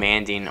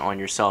demanding on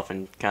yourself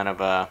and kind of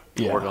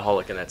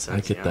workaholic in that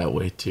sense. I get that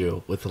way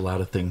too with a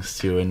lot of things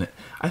too, and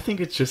I think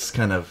it's just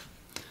kind of,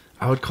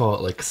 I would call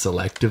it like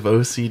selective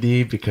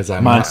OCD, because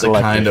I'm not the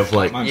kind of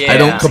like, I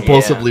don't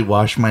compulsively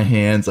wash my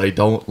hands, I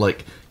don't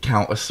like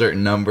count a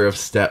certain number of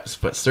steps,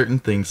 but certain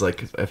things,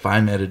 like if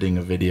I'm editing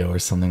a video or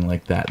something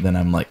like that, then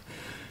I'm like,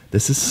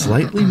 this is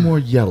slightly more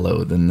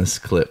yellow than this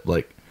clip,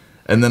 like,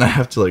 and then I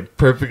have to like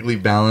perfectly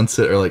balance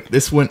it, or like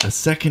this went a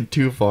second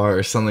too far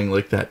or something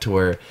like that, to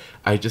where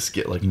I just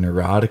get like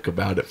neurotic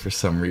about it for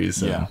some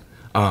reason. Yeah.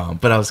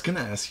 But I was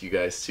gonna ask you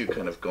guys too,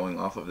 kind of going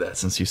off of that,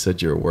 since you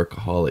said you're a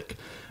workaholic,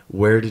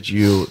 where did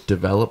you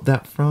develop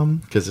that from?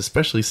 Because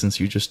especially since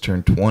you just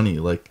turned 20,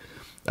 like,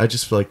 I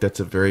just feel like that's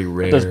a very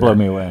rare. It does blow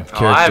me away.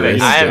 I have an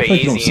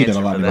you don't easy see that a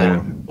answer lot for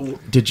anymore.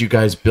 that. Did you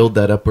guys build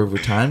that up over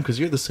time? Because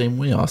you're the same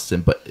way,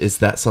 Austin. But is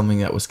that something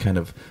that was kind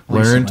of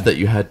learned, that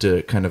you had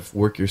to kind of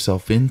work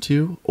yourself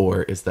into,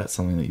 or is that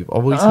something that you've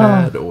always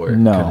had, or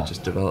no, kind of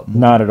just developed more?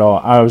 Not at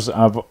all.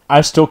 I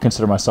still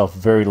consider myself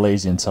very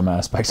lazy in some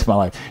aspects of my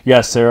life.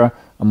 Yes, Sarah,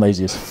 I'm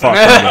lazy as fuck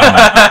when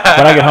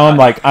I get home.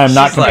 Like, I'm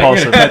not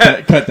compulsive.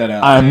 Cut that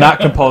out. I'm not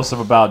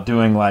compulsive about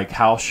doing like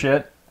house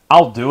shit.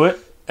 I'll do it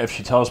if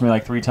she tells me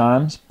like 3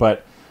 times,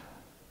 but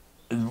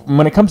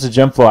when it comes to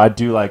GYMFLO, I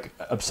do like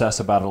obsess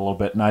about it a little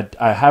bit, and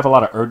I have a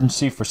lot of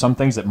urgency for some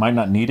things that might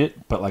not need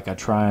it, but like I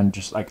try and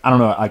just like, I don't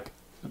know, like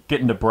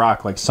getting to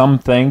Brock, like some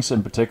things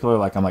in particular,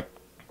 like I'm like,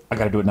 I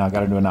gotta do it now,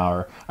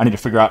 or I need to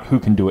figure out who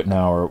can do it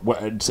now, or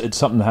what, it's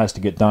something that has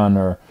to get done,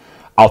 or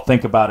I'll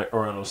think about it,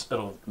 or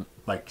it'll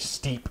like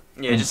steep.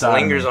 Yeah, it just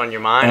lingers on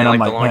your mind, and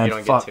like the longer you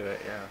don't get to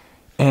it, yeah.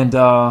 And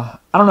I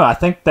don't know, I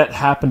think that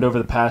happened over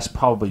the past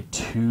probably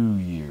 2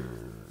 years,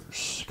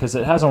 because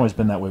it hasn't always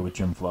been that way with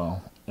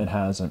GYMFLO. It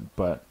hasn't,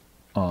 but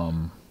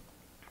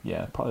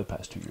yeah, probably the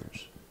past 2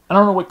 years. I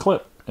don't know what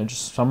clip. It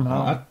just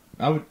somehow.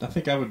 I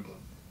think I would.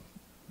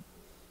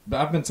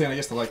 But I've been saying, I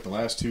guess, the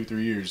last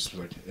 2-3 years,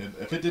 like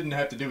if it didn't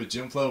have to do with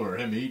GYMFLO or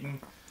him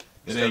eating,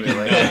 it ain't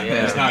getting done.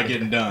 Yeah. It's not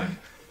getting done.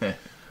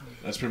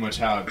 That's pretty much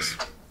how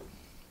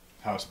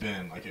it's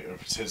been. Like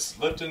if it's his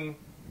lifting,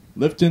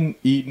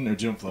 eating, or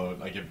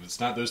GYMFLO. Like if it's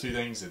not those 3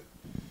 things,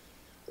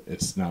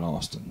 it's not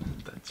Austin.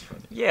 That's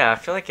funny. Yeah, I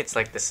feel like it's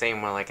like the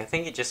same way. Like, I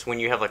think it just, when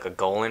you have like a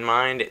goal in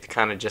mind, it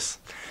kind of just,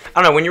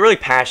 I don't know, when you're really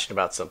passionate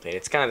about something,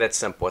 it's kind of that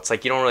simple. It's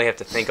like you don't really have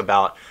to think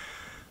about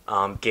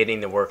getting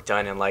the work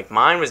done. And like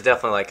mine was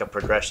definitely like a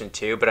progression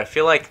too, but I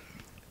feel like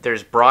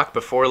there's Brock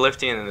before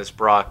lifting and then there's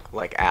Brock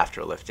like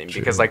after lifting.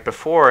 True. Because like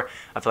before,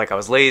 I feel like I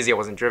was lazy, I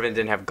wasn't driven,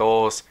 didn't have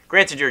goals.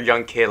 Granted, you're a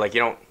young kid, like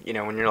you don't, you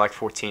know, when you're like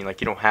 14,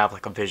 like you don't have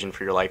like a vision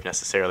for your life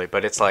necessarily,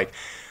 but it's like,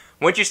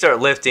 once you start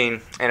lifting,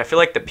 and I feel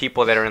like the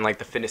people that are in like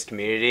the fitness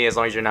community, as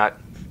long as you're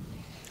not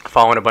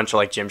following a bunch of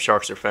like gym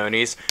sharks or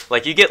phonies,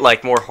 like you get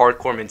like more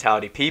hardcore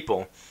mentality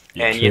people.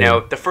 Yeah, and, you know,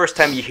 the first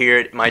time you hear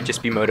it might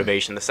just be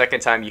motivation. The second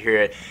time you hear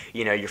it,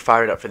 you know, you're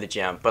fired up for the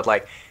gym. But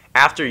like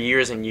after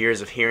years and years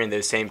of hearing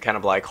those same kind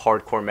of like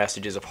hardcore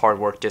messages of hard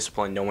work,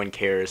 discipline, no one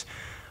cares,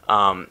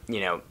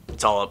 you know,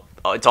 it's all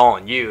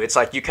on you. It's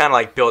like you kind of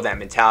like build that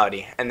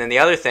mentality. And then the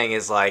other thing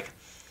is like,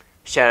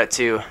 shout out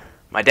to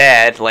my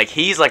dad, like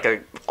he's like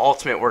a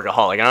ultimate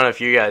workaholic. I don't know if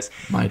you guys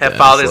have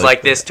fathers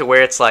like this, to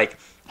where it's like,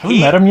 have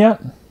you met him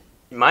yet?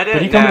 My dad.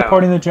 Did he come to the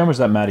party in the gym, or was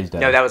that Maddie's dad?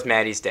 No, that was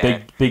Maddie's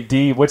dad. Big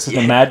D. What's his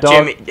name? Mad Dog.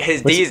 Jimmy,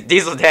 his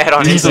Diesel dad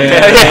on Diesel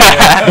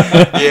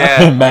Instagram.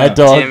 Yeah. Mad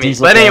Dog. Jimmy.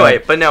 Diesel but anyway,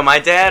 dad. but no, my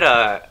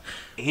dad.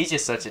 He's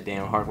just such a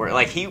damn hard worker.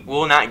 Like he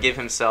will not give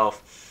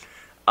himself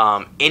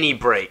any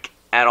break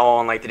at all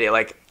on like the day.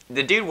 Like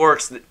the dude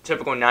works the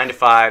typical 9 to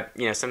 5.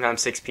 You know,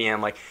 sometimes 6 p.m.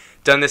 Like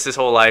done this his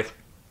whole life.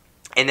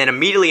 And then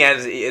immediately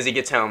as he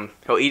gets home,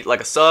 he'll eat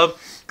like a sub,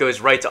 goes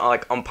right to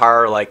like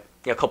umpire like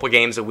a couple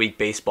games a week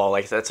baseball.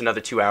 Like that's another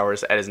 2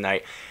 hours at his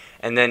night.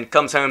 And then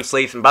comes home,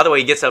 sleeps. And by the way,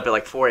 he gets up at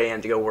like 4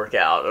 a.m. to go work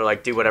out or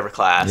like do whatever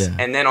class. Yeah.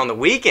 And then on the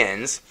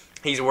weekends,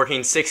 he's working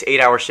 6-8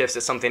 hour shifts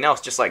at something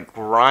else, just like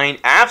grind,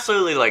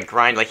 absolutely like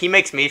grind. Like he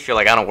makes me feel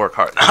like I don't work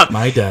hard enough.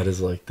 My dad is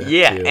like that.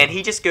 Yeah, too. and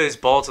he just goes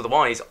balls to the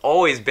wall. And he's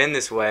always been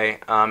this way.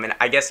 And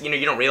I guess, you know,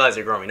 you don't realize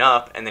it growing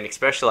up. And then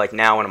especially like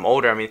now when I'm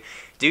older, I mean,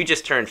 dude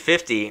just turned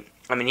 50.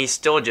 I mean, he's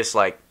still just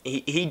like,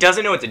 he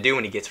doesn't know what to do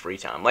when he gets free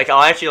time. Like,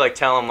 I'll actually like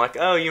tell him like,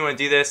 oh, you want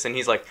to do this? And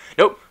he's like,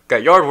 nope,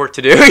 got yard work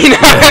to do. You know,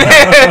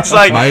 it's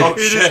like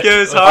he just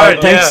goes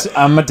hard. Thanks,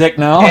 I'm a dick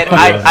now. And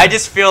I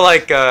just feel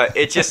like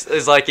it just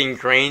is like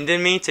ingrained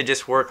in me to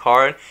just work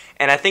hard.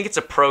 And I think it's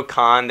a pro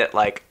con that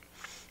like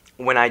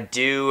when I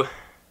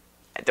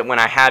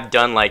have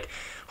done like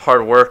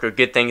hard work or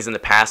good things in the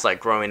past, like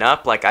growing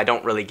up, like I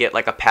don't really get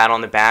like a pat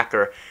on the back,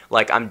 or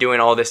like I'm doing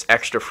all this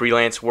extra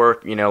freelance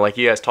work, you know, like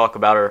you guys talk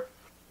about, or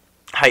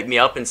hype me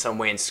up in some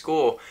way in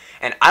school.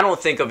 And I don't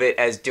think of it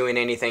as doing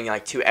anything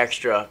like too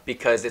extra,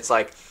 because it's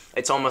like,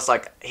 it's almost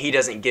like he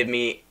doesn't give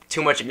me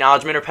too much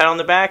acknowledgement or pat on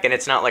the back, and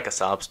it's not like a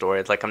sob story.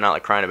 It's like I'm not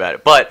like crying about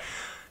it, but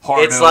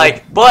it's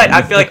like, but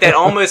I feel like that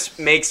almost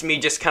makes me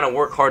just kind of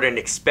work harder and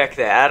expect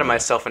that out of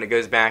myself, and it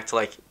goes back to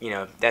like, you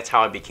know, that's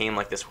how I became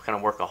like this kind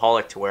of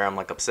workaholic, to where I'm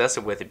like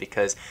obsessive with it,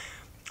 because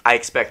I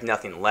expect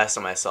nothing less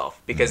of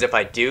myself. Because if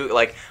I do,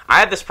 like, I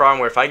have this problem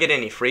where if I get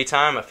any free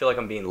time, I feel like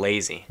I'm being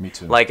lazy. Me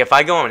too. Like, if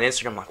I go on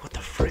Instagram, I'm like, what the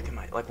frick am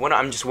I, like, what,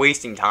 I'm just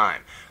wasting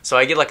time. So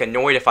I get, like,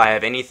 annoyed if I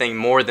have anything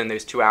more than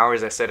those 2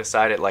 hours I set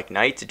aside at, like,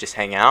 night to just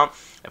hang out.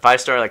 If I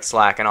start, like,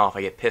 slacking off,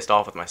 I get pissed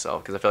off with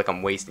myself, because I feel like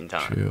I'm wasting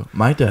time. True.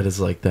 My dad is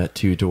like that,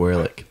 too, to where,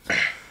 like,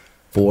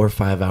 4 or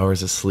 5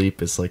 hours of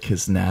sleep is, like,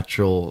 his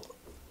natural...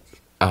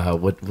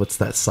 what's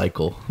that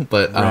cycle?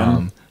 But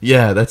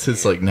yeah, that's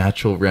his like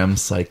natural REM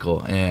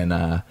cycle. And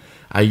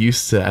I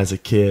used to, as a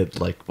kid,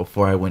 like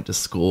before I went to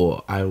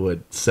school, I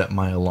would set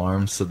my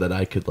alarm so that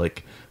I could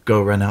like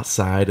go run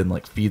outside and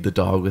like feed the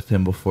dog with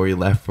him before he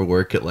left for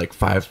work at like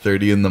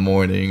 5:30 in the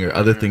morning, or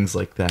other things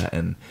like that.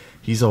 And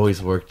he's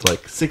always worked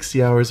like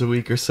 60 hours a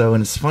week or so.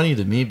 And it's funny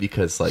to me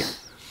because like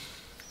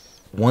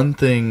one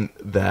thing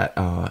that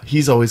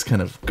he's always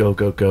kind of go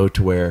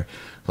to where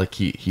like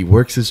he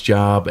works his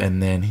job,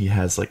 and then he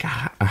has like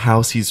a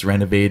house he's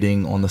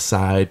renovating on the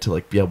side to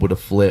like be able to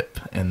flip,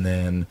 and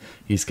then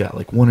he's got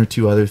like 1 or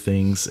 2 other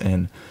things.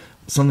 And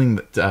something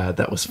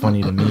that was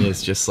funny to me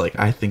is just like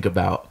I think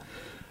about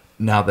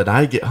now that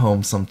I get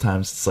home,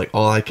 sometimes it's like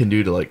all I can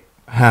do to like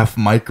half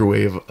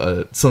microwave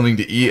something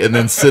to eat and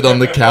then sit on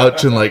the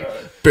couch and like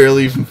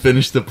barely even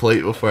finish the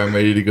plate before I'm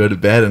ready to go to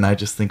bed. And I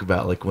just think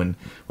about like when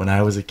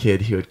I was a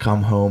kid, he would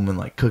come home and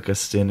like cook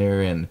us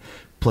dinner and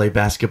play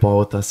basketball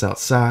with us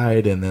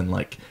outside, and then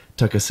like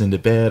tuck us into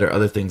bed or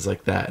other things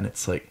like that. And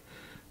it's like,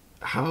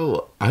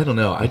 how, I don't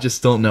know, I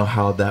just don't know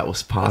how that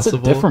was possible.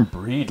 It's a different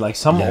breed. Like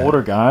some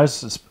older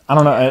guys, I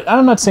don't know,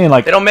 I'm not saying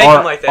like they don't make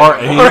them like that our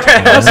age.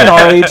 I'm not saying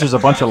our age is a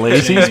bunch of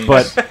lazies,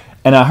 but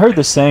and I heard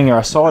this saying, or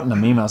I saw it in a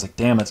meme, and I was like,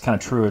 damn, that's kind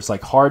of true. It's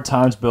like hard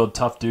times build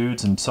tough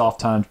dudes, and soft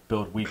times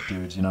build weak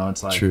dudes. You know,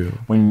 it's like True.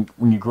 when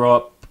you grow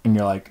up and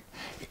you're like,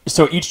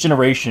 so each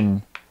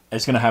generation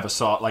is going to have a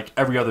soft, like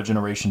every other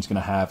generation is going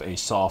to have a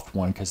soft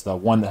one, because the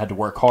one that had to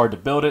work hard to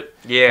build it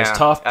is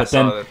tough, but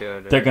then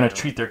they're going to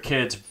treat their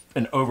kids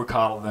and over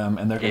coddle them,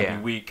 and they're going to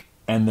be weak,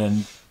 and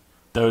then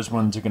those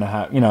ones are going to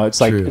have, you know, it's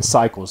like it's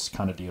cycles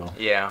kind of deal.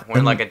 Yeah, we're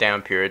in like a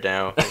down period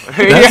now.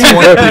 That's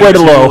one way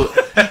to low.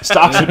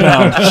 Stocks are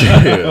down.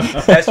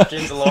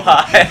 Estrogen's a little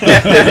high.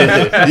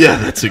 Yeah,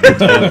 that's a good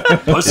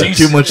one.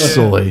 Too much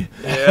soy.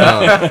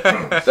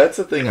 Yeah. That's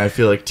the thing I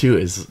feel like too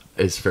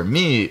is for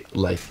me,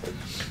 like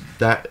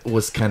that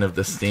was kind of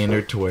the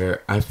standard to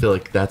where I feel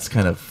like that's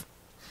kind of,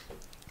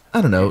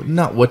 I don't know,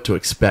 not what to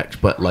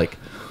expect, but like,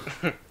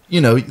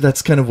 you know,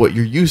 that's kind of what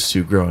you're used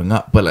to growing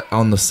up. But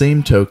on the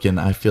same token,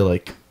 I feel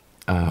like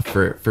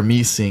for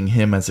me seeing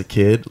him as a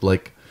kid,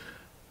 like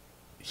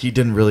he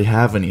didn't really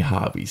have any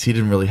hobbies. He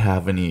didn't really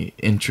have any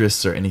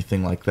interests or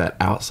anything like that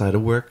outside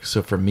of work.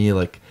 So for me,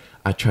 like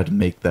I try to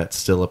make that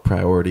still a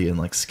priority and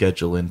like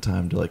schedule in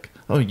time to like,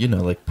 oh, you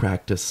know, like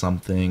practice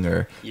something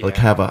or like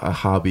have a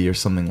hobby or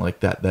something like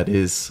that. That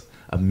is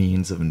a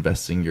means of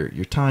investing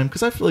your time.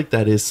 Because I feel like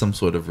that is some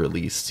sort of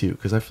release too.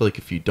 Because I feel like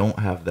if you don't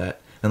have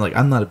that, and like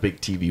I'm not a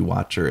big TV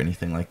watcher or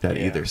anything like that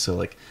either. So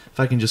like if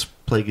I can just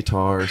play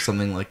guitar or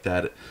something like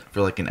that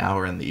for like an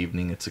hour in the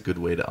evening, it's a good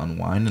way to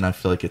unwind. And I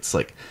feel like it's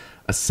like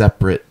a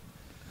separate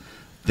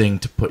thing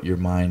to put your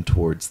mind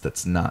towards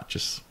that's not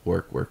just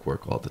work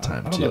all the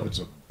time. I don't know if it's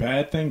a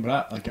bad thing,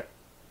 but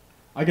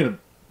I get up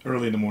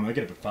early in the morning. I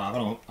get up at 5. I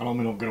don't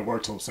mean I'm gonna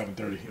work till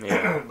 7:30.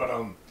 Yeah. But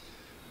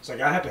it's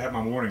like I have to have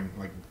my morning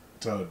like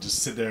to just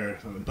sit there,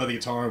 play the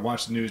guitar,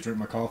 watch the news, drink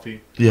my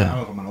coffee. Yeah. I don't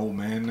know if I'm an old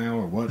man now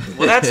or what. But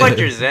Well, that's like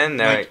your zen,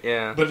 though. like,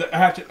 yeah. But I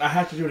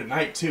have to do it at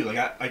night too.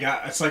 Like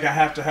it's like I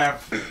have to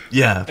have.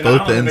 Yeah, And both I don't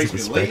know if it ends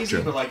makes of the me lazy,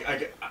 spectrum. but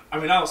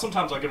like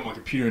sometimes I get on my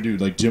computer and do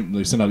like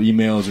they send out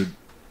emails or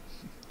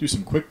do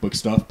some QuickBooks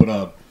stuff. But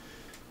a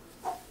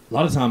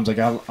lot of times like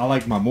I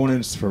like my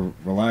mornings for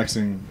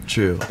relaxing.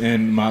 True.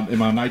 And my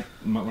night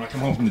when I come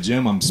home from the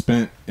gym, I'm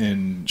spent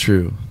and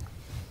True.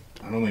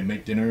 I normally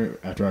make dinner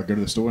after I go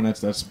to the store, and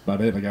that's about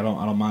it. Like I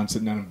don't mind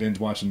sitting down and binge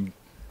watching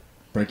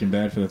Breaking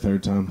Bad for the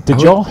 3rd time.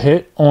 Did y'all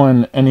hit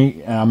on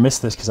any? And I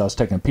missed this because I was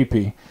taking a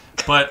pee.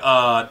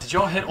 But did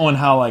y'all hit on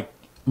how like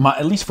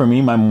at least for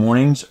me, my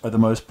mornings are the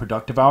most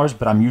productive hours,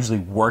 but I'm usually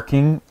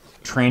working,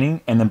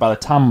 training, and then by the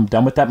time I'm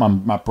done with that,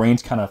 my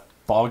brain's kind of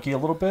foggy a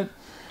little bit.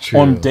 True.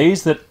 On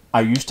days that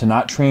I used to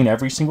not train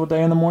every single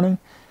day in the morning,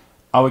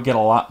 I would get a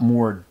lot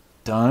more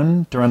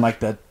done during like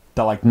that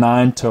to like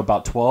 9 to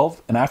about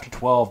 12, and after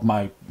 12,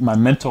 my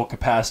mental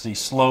capacity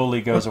slowly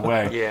goes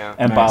away. Yeah.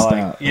 And by Maxed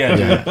like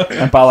out.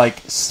 and by like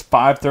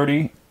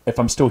 5:30, if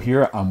I'm still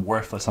here, I'm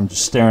worthless. I'm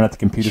just staring at the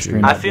computer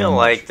screen. I not feel doing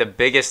like much. the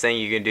biggest thing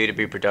you can do to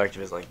be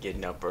productive is like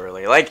getting up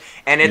early. Like,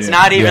 and it's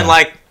not even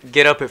like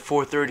get up at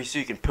 4:30 so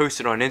you can post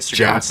it on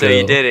Instagram and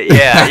say you did it.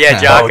 Yeah,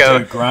 Jocko. Oh,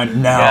 dude,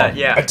 grind now.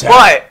 Yeah.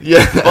 Attack.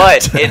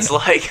 But it's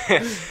like,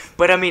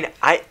 but I mean,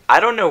 I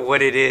don't know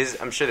what it is.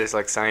 I'm sure there's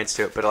like science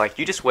to it, but like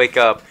you just wake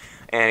up.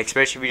 And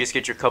especially if you just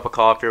get your cup of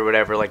coffee or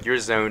whatever, like you're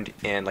zoned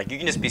in, like you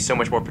can just be so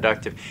much more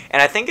productive.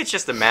 And I think it's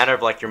just a matter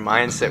of like your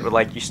mindset, where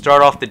like you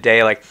start off the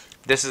day like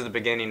this is the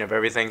beginning of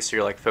everything, so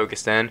you're like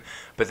focused in.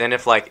 But then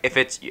if I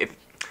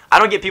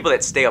don't get people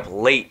that stay up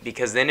late,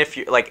 because then if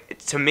you like,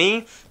 to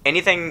me,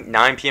 anything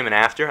 9 p.m. and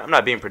after, I'm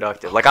not being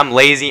productive. Like I'm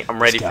lazy, I'm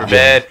ready for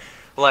bed,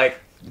 like.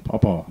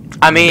 Papa.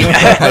 I mean,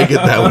 I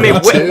get that one too.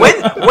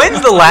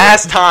 When's the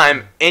last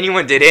time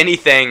anyone did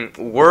anything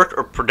work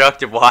or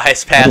productive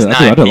wise past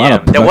 9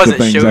 p.m. that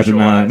wasn't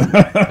socializing?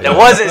 That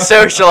wasn't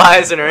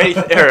socializing or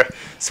anything, or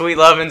sweet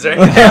lovins or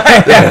anything.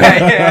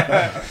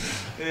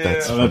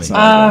 That's that's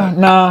funny.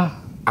 Nah.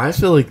 I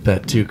feel like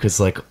that too, because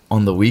like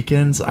on the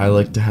weekends, I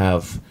like to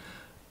have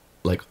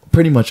like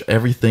pretty much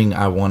everything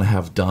I want to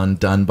have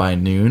done by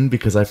noon,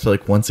 because I feel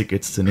like once it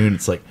gets to noon,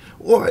 it's like,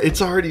 what?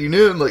 It's already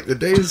noon. Like the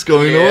day is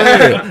going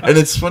away. And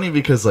it's funny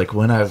because like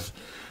when I've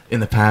in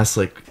the past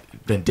like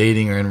been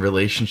dating or in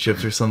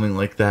relationships or something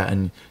like that,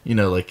 and you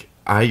know, like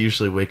I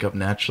usually wake up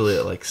naturally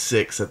at like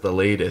 6 at the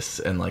latest,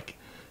 and like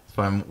if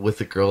I'm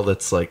with a girl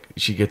that's like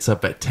she gets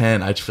up at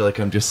 10, I just feel like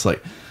I'm just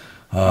like.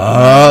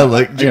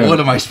 What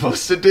am I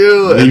supposed to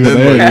do? Leave And her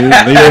then, there,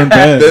 like, dude. Leave her in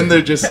bed. then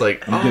they're just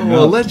like, getting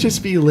well, up. let's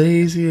just be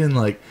lazy and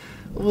like,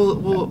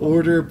 we'll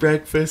order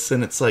breakfast,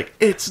 and it's like,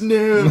 it's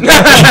noon.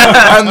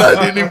 I'm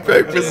not eating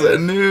breakfast at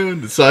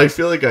noon. So I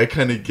feel like I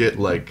kind of get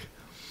like,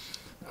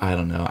 I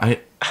don't know.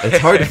 It's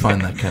hard to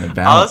find that kind of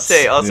balance.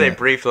 I'll say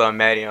briefly on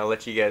Maddie, and I'll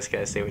let you guys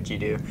kind of say what you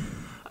do.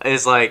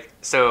 It's like,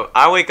 so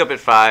I wake up at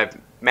 5.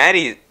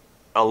 Maddie's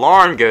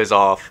alarm goes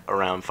off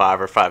around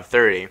 5 or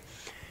 5:30,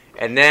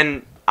 and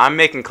then I'm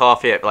making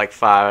coffee at like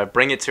 5. I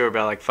bring it to her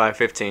about like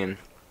 5:15.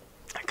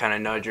 I kind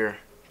of nudge her,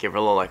 give her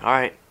a little like, all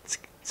right, let's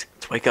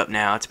wake up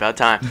now. It's about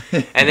time.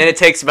 And then it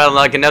takes about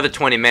like another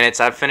 20 minutes.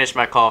 I've finished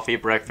my coffee,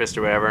 breakfast,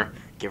 or whatever.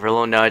 Give her a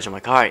little nudge. I'm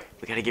like, all right,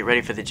 we got to get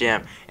ready for the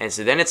gym. And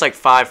so then it's like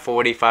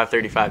 5:40,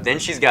 5:35. Then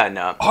she's gotten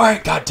up. All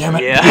right, God damn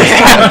it. Yeah.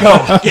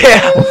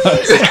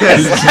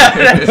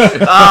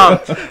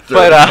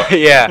 Go.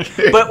 Yeah.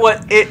 But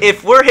what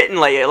if we're hitting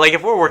like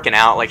if we're working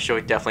out, like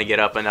she'll definitely get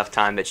up enough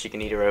time that she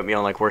can eat her oatmeal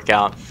and like work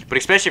out. But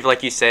especially if,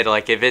 like you said,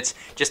 like if it's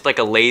just like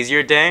a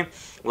lazier day,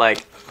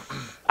 like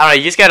I don't know,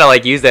 you just gotta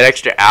like use that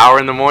extra hour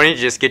in the morning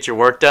to just get your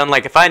work done.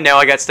 Like if I know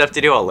I got stuff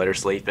to do, I'll let her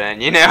sleep in.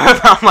 You know,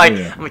 I'm like,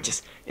 I'm like,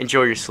 just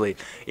enjoy your sleep.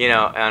 You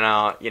know, and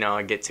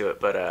I'll get to it.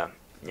 But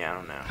yeah, I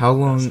don't know. How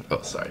long?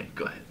 Oh, sorry.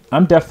 Go ahead.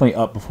 I'm definitely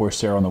up before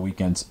Sarah on the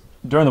weekends.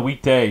 During the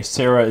weekday,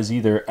 Sarah is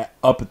either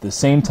up at the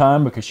same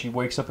time because she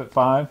wakes up at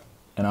 5,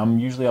 and I'm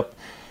usually up.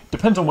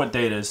 Depends on what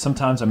day it is.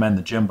 Sometimes I'm in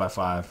the gym by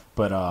 5,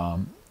 but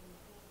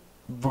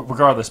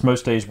regardless,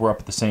 most days we're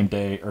up at the same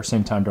day or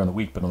same time during the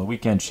week. But on the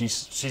weekend,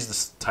 she's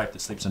the type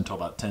that sleeps until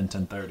about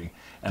 10:30,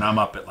 and I'm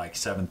up at like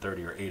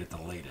 7:30 or 8 at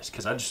the latest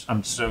because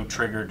I'm so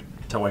triggered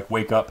to like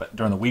wake up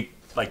during the week,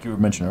 like you were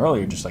mentioning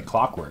earlier, just like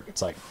clockwork.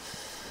 It's like,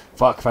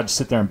 fuck, if I just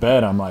sit there in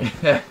bed, I'm like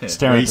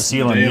staring at the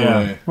ceiling.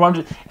 Yeah.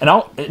 Well,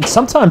 and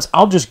sometimes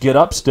I'll just get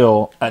up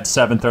still at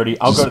 7:30.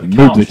 I'll go to the couch.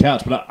 Move to the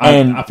couch, but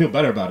I feel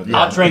better about it.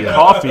 I'll drink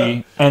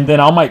coffee, and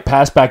then I might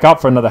pass back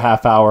out for another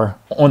half hour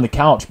on the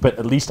couch. But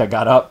at least I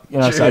got up. You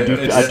know, so I do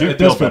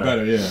feel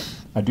better. Yeah,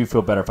 I do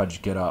feel better if I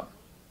just get up.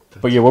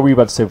 But yeah, what were you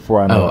about to say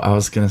before I know? I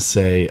was gonna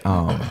say,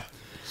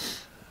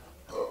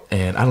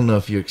 and I don't know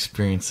if you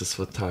experienced this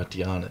with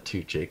Tatiana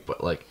too, Jake,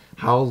 but like,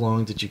 how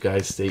long did you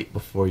guys date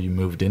before you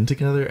moved in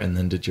together? And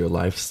then did your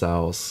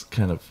lifestyles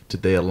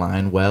did they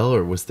align well,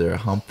 or was there a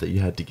hump that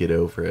you had to get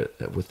over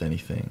it with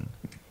anything?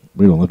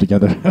 We don't live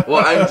together.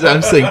 Well,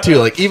 I'm saying too,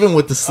 like even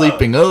with the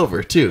sleeping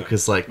over too,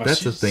 because like that's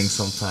the thing.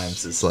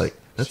 Sometimes it's like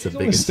that's a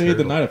big.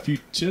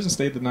 She doesn't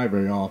stay the night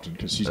very often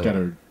because she's got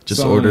her.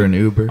 Just order an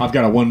Uber. I've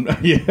got a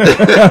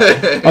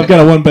I've got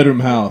a 1-bedroom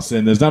house,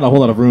 and there's not a whole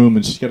lot of room,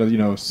 and she's got a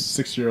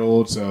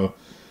 6-year-old, so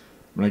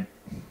like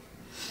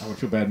I would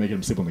feel bad making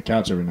him sleep on the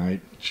couch every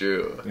night.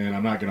 True. And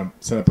I'm not gonna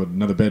set up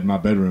another bed in my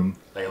bedroom.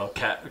 Like a little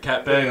cat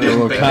bed, a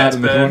little cat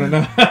in the corner.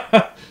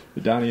 No.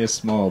 Donnie is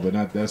small, but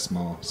not that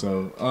small.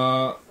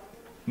 So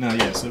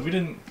so we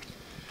didn't.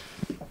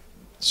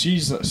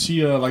 She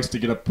likes to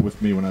get up with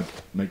me when I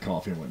make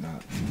coffee and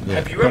whatnot. Yeah.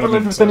 Have you ever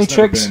lived with any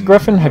chicks,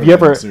 Griffin? Have you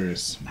ever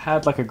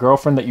had like a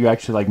girlfriand that you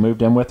actually like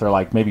moved in with, or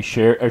like maybe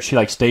shared, or she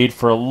like stayed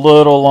for a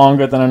little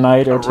longer than a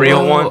night or two? A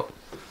real one?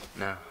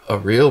 No. A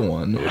real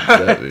one? What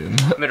does that mean?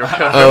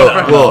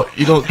 Well,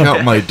 you don't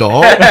count my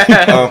doll.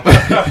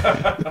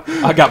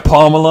 I got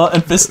Pamela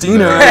and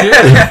Festina right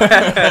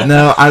here.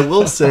 Now, I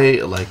will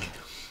say, like,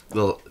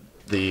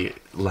 the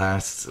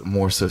last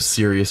more so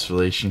serious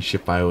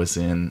relationship I was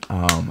in,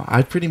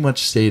 I pretty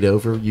much stayed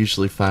over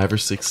usually 5 or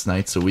 6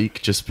 nights a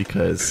week just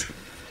because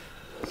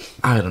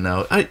I don't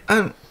know. I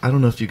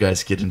don't know if you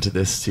guys get into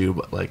this too,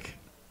 but like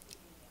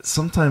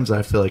sometimes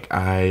I feel like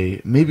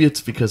maybe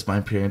it's because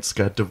my parents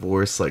got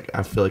divorced, like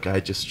I feel like I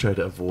just try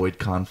to avoid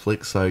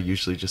conflict, so I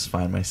usually just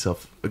find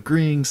myself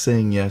agreeing,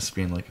 saying yes,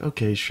 being like,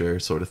 okay, sure,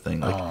 sort of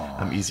thing. Like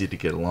I'm easy to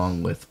get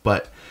along with.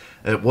 But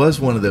it was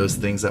one of those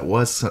things that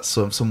was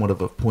somewhat of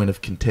a point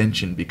of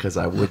contention because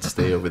I would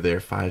stay over there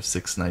 5,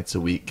 6 nights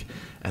a week,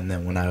 and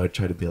then when I would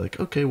try to be like,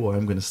 okay, well,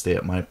 I'm going to stay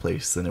at my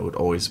place, then it would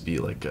always be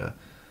like a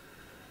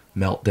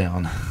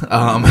meltdown.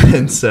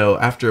 And so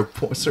after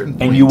a certain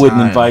point and you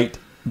wouldn't invite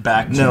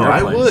back to no, your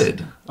I place.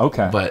 would.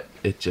 Okay. But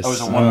it just... It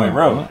was a one-way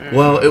road.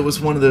 Well, it was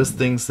one of those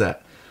things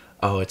that,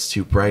 oh, it's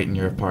too bright in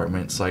your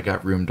apartment, so I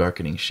got room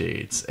darkening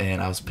shades.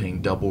 And I was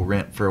paying double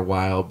rent for a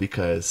while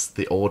because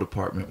the old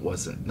apartment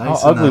wasn't nice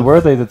enough. How ugly were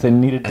they that they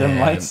needed dim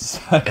lights?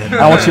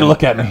 I want you to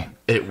look at me.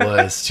 It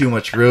was too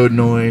much road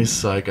noise,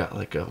 so I got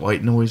like a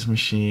white noise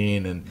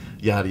machine and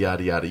yada,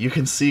 yada, yada. You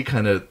can see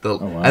kind of the...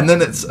 Oh, wow. And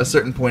then at a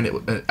certain point,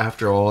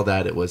 after all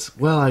that, it was,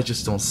 well, I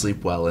just don't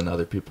sleep well in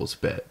other people's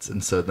beds.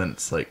 And so then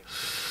it's like...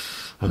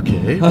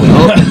 Okay,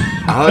 well,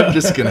 I'm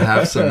just going to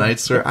have some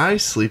nights where I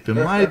sleep in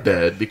my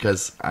bed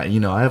because, I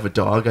have a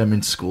dog, I'm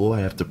in school, I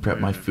have to prep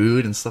my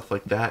food and stuff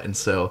like that. And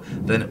so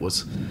then it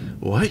was,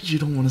 what? You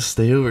don't want to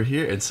stay over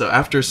here? And so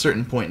after a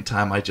certain point in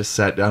time, I just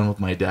sat down with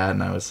my dad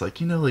and I was like,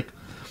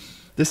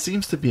 this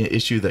seems to be an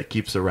issue that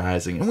keeps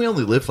arising. And we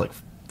only live like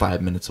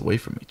 5 minutes away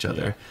from each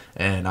other.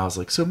 Yeah. And I was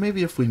like, so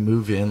maybe if we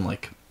move in,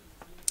 like,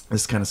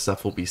 this kind of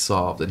stuff will be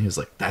solved. And he was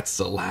like, that's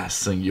the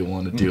last thing you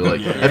want to do.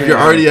 Like, if you're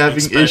already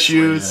having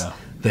issues... Yeah.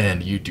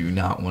 Then you do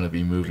not want to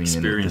be moving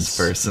in with this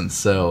person.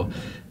 So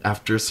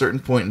after a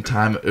certain point in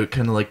time, it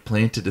kind of like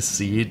planted a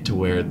seed to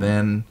where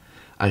then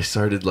I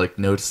started like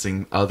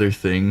noticing other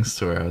things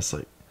to where I was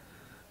like,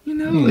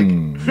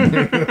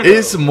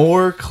 is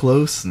more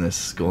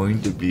closeness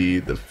going to be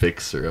the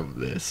fixer of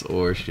this,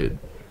 or should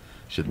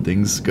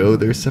things go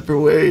their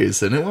separate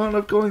ways? And it wound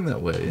up going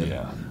that way. And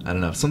I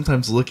don't know.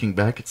 Sometimes looking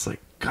back, it's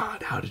like,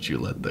 God, how did you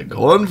let that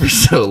go on for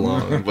so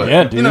long? But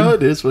yeah, dude.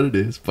 It is what it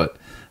is. But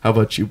how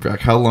about you, Brock?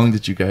 How long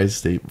did you guys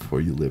stay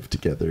before you lived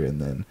together? And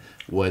then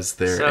was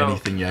there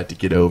anything you had to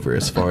get over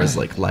as far as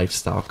like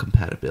lifestyle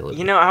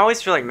compatibility? I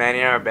always feel like Maddie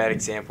and I are a bad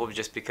example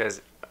just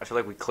because I feel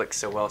like we clicked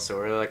so well so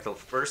early. Like the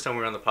first time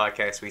we were on the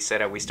podcast, we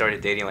said we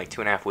started dating like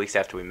 2.5 weeks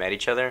after we met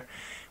each other,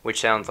 which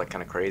sounds like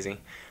kind of crazy.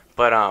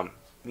 But,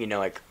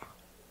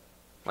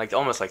 like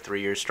almost like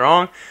 3 years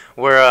strong.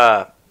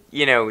 We're,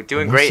 doing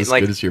almost great. As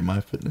like good as your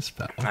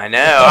MyFitnessPal. I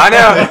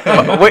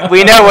know.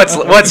 we know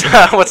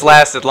what's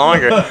lasted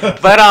longer.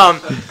 But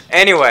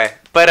anyway,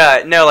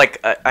 but no, like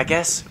I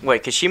guess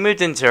because she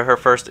moved into her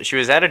first. She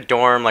was at a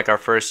dorm like our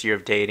first year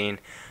of dating,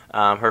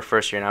 her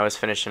first year, and I was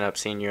finishing up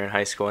senior year in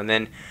high school, and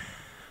then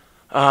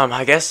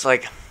I guess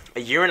like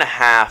a year and a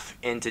half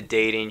into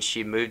dating,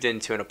 she moved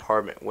into an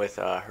apartment with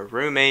her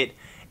roommate,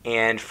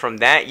 and from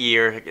that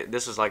year,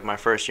 this was like my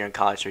first year in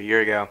college, so a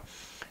year ago.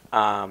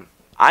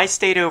 I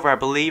stayed over, I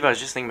believe, I was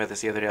just thinking about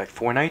this the other day, like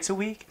 4 nights a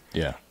week.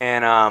 Yeah.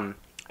 And,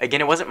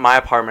 again, it wasn't my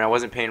apartment. I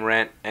wasn't paying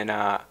rent. And,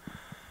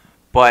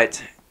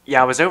 but,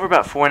 yeah, I was over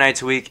about 4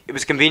 nights a week. It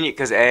was convenient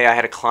because, I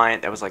had a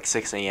client that was like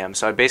 6 a.m.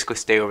 So I'd basically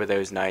stay over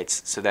those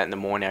nights so that in the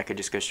morning I could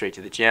just go straight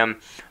to the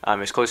gym. It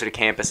was closer to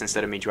campus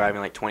instead of me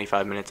driving like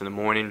 25 minutes in the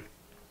morning.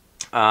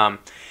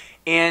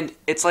 And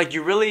it's like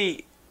you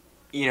really,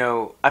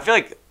 I feel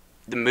like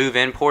the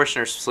move-in portion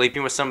or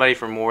sleeping with somebody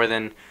for more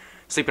than...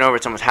 sleeping over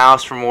at someone's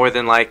house for more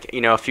than like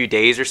a few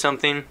days or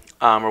something,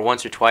 or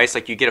once or twice,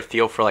 like you get a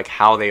feel for like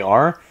how they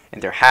are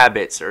and their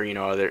habits or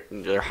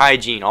their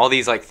hygiene, all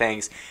these like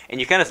things,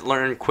 and you kind of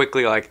learn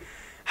quickly like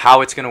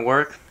how it's gonna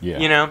work.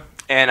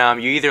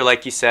 And you either,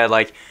 like you said,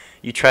 like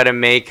you try to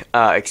make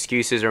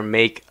excuses or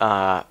make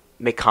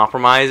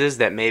compromises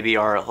that maybe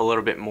are a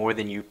little bit more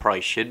than you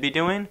probably should be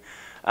doing.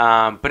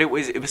 But it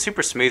was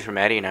super smooth for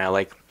Maddie and I.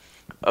 Like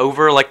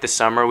over like the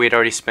summer, we had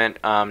already spent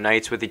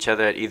nights with each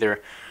other at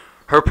either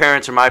her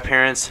parents or my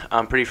parents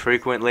pretty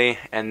frequently,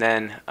 and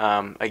then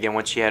again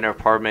once she had her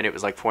apartment, it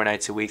was like 4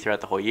 nights a week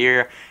throughout the whole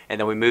year, and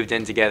then we moved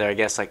in together. I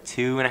guess like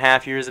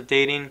 2.5 years of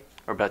dating,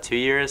 or about 2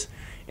 years,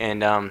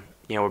 and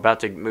we're about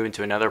to move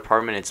into another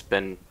apartment. It's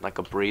been like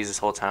a breeze this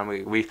whole time.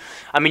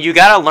 I mean, you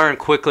gotta learn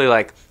quickly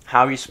like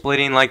how you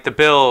splitting like the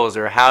bills,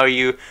 or how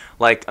you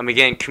like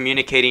again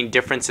communicating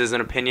differences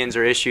in opinions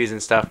or issues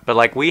and stuff. But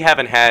like we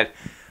haven't had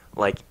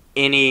like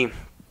any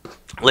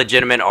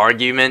legitimate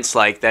arguments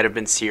like that have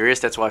been serious.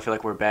 That's why I feel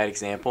like we're a bad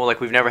example.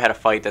 Like we've never had a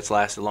fight that's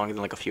lasted longer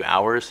than like a few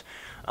hours,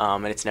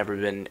 and it's never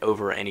been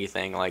over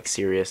anything like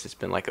serious. It's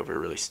been like over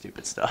really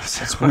stupid stuff.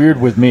 So. It's weird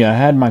with me. I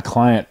had my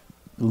client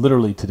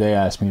literally today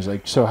ask me, he's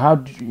like, so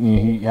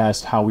he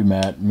asked how we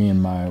met, me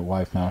and my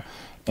wife now,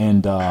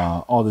 and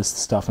all this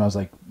stuff, and I was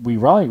like, we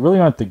really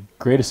aren't the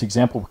greatest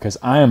example because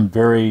I am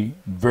very,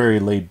 very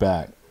laid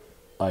back,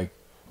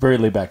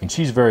 and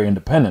she's very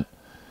independent,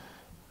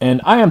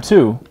 and I am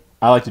too.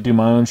 I like to do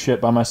my own shit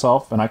by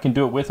myself, and I can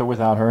do it with or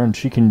without her, and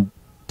she can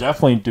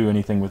definitely do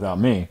anything without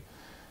me.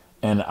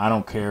 And I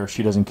don't care.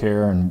 She doesn't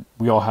care, and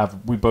we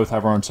both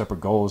have our own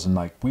separate goals, and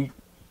like we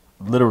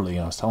literally,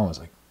 I was telling her, I was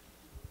like,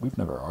 we've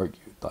never argued.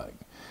 Like,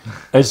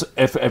 as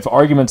if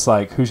arguments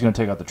like who's gonna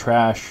take out the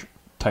trash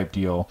type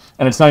deal,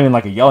 and it's not even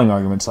like a yelling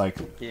argument. It's like,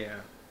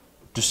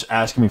 just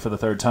asking me for the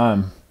third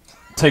time,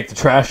 take the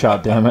trash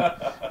out, damn it.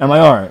 And I'm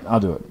like, all right,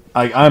 I'll do it.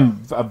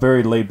 I'm a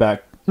very laid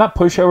back, not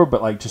pushover,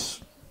 but like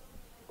just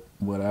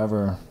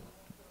whatever.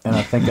 And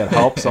I think that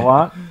helps a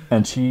lot.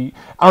 And I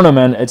don't know,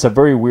 man. It's a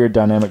very weird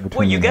dynamic between.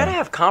 Well, you gotta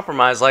have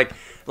compromise. Like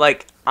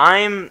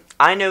I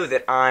know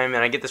that and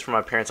I get this from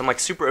my parents. I'm like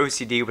super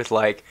OCD with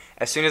like,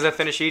 as soon as I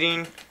finish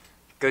eating,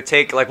 go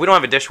take, like, we don't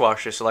have a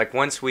dishwasher, so like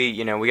once we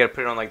gotta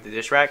put it on like the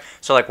dish rack.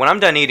 So like when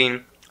I'm done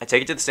eating, I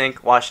take it to the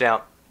sink, wash it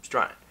out, it's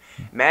drying.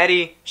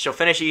 Maddie, she'll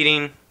finish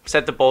eating,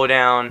 set the bowl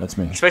down. That's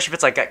me. Especially if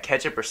it's like got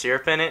ketchup or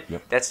syrup in it.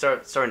 Yep. That's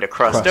starting to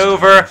crust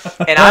over,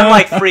 and I'm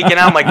like freaking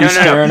out. I'm like, no,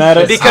 staring at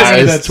it?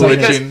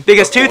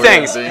 Because two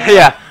things.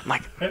 Yeah, I'm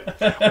like,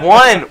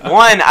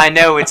 one, I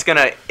know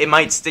it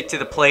might stick to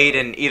the plate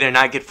and either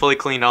not get fully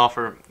cleaned off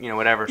or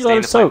whatever. You let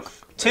it soak.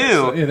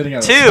 Two,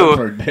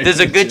 there's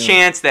a good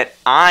chance that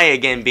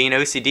again, being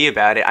OCD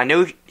about it, I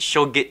know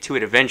she'll get to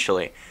it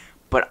eventually,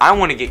 but I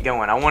want to get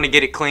going. I want to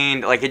get it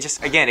cleaned. Like,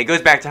 it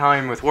goes back to how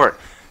I'm with work.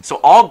 So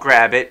I'll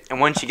grab it,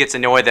 and when she gets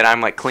annoyed that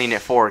I'm like cleaning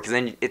it for her, because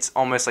then it's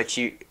almost like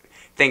she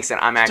thinks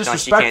that I'm acting like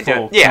she can't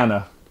do it. Yeah.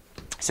 Kinda.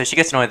 So she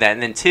gets annoyed at that,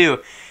 and then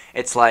two,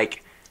 it's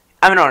like,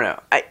 I don't know.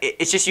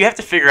 It's just you have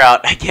to figure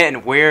out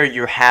again where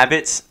your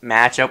habits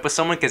match up with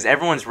someone, because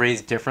everyone's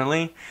raised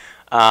differently.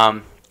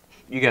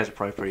 You guys are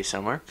probably pretty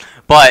similar,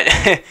 but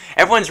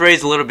everyone's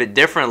raised a little bit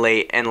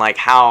differently, and like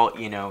how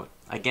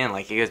again,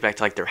 like it goes back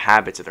to like their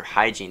habits or their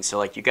hygiene. So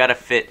like you gotta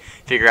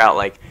figure out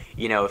like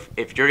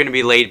if you're gonna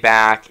be laid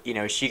back,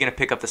 is she gonna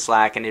pick up the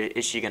slack, and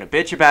is she gonna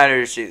bitch about it,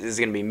 or is it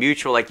gonna be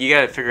mutual? Like you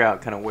gotta figure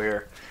out kind of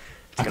where.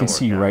 I can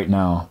see you right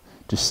now,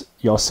 just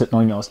y'all sitting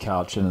on y'all's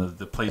couch and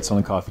the plate's on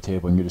the coffee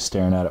table, and you're just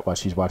staring at it while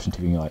she's watching TV,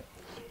 and you're like,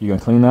 "You gonna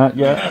clean that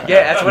yet?"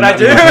 Yeah, that's what I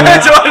do.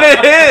 That's what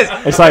it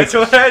is. It's like, that's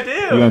what I do.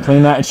 You gonna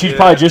clean that? And she's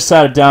probably just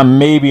sat it down,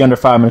 maybe under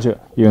 5 minutes.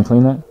 You gonna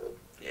clean that?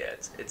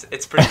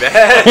 It's pretty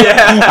bad.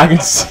 Yeah, I can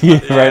see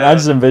it right. I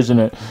just envision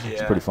it. Yeah.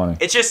 It's pretty funny.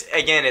 It's just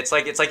again, it's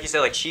like you said,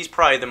 like she's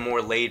probably the more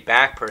laid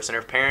back person.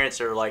 Her parents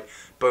are like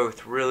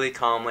both really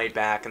calm, laid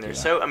back, and they're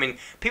so. I mean,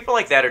 people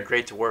like that are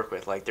great to work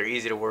with. Like they're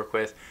easy to work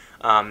with.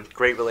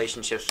 Great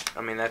relationships.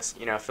 I mean, that's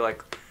I feel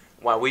like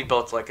while we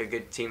built like a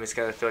good team, it's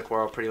kind of feel like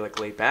we're all pretty like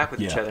laid back with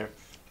each other.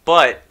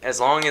 But as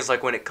long as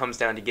like when it comes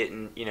down to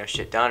getting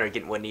shit done or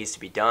getting what needs to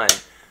be done,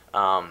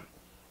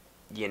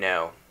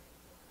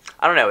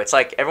 I don't know. It's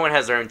like everyone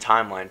has their own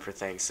timeline for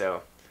things.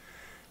 So,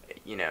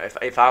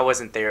 if I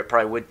wasn't there, it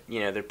probably would.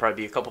 There'd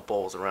probably be a couple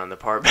bowls around the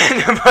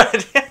apartment.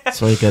 But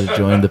that's why you got to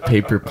join the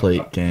paper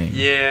plate gang.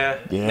 Yeah.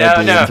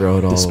 No. Throw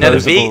it all. No, the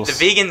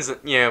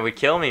vegans, would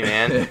kill me,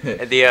 man.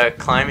 The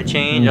climate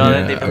change, all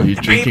that. Are you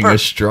drinking a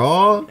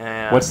straw?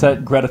 What's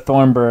that Greta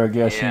Thunberg?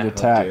 Yeah, she'd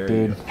attack,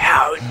 dude.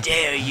 How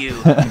dare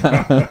you?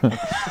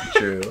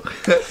 True.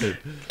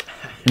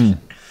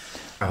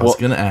 I was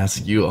gonna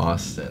ask you,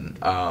 Austin.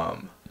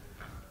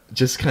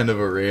 Just kind of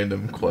a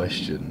random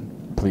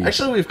question. Please.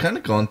 Actually, we've kind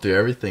of gone through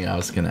everything I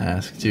was going to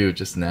ask, too,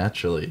 just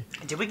naturally.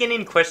 Did we get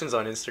any questions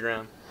on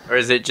Instagram? Or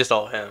is it just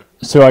all him?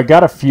 So I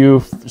got a few,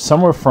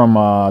 somewhere from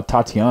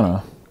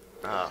Tatiana.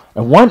 Oh.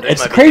 And one,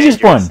 it's the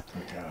craziest one.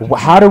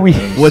 How do we...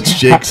 What's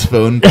Jake's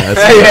phone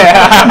password?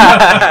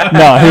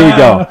 No, here we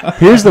go.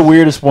 Here's the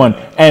weirdest one.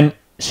 And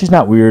she's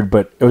not weird,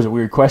 but it was a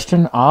weird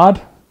question.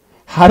 Odd.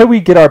 How do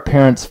we get our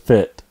parents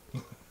fit?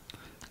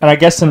 And I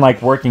guess in,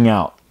 like, working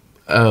out.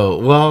 Oh,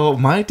 well,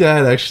 my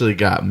dad actually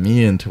got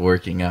me into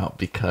working out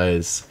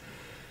because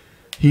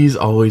he's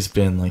always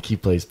been, like, he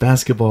plays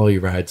basketball, he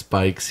rides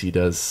bikes, he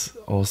does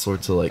all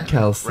sorts of, like,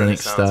 calisthenic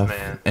stuff.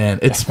 Man.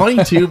 And it's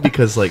funny, too,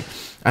 because, like,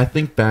 I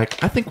think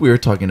we were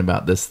talking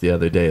about this the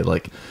other day,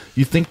 like,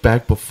 you think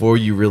back before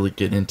you really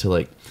get into,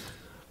 like,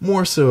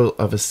 more so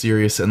of a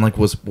serious, and, like,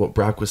 was what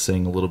Brock was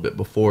saying a little bit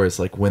before, is,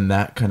 like, when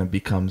that kind of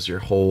becomes your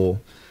whole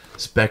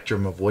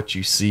spectrum of what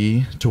you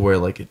see, to where,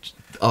 like,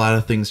 a lot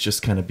of things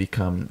just kind of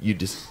become, you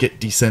just get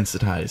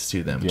desensitized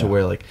to them. To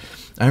where, like,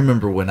 I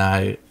remember when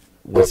I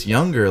was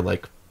younger,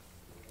 like,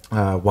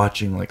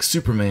 watching, like,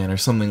 Superman or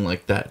something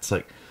like that, it's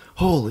like,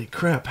 holy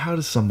crap, how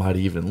does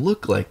somebody even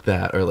look like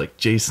that? Or, like,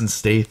 Jason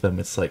Statham,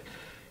 it's like,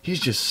 he's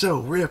just so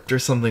ripped or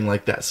something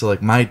like that. So,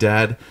 like, my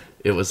dad,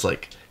 it was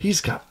like,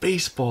 he's got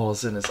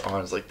baseballs in his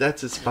arms, like,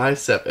 that's his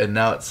bicep, and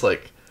now it's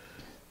like,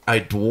 I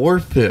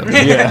dwarf him.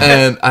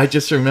 And I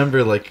just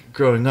remember, like,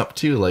 growing up,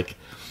 too, like,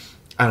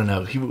 I don't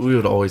know, we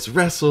would always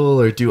wrestle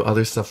or do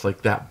other stuff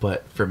like that,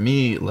 but for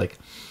me, like,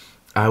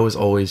 I was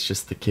always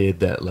just the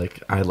kid that,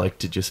 like, I like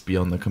to just be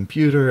on the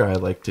computer, I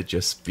like to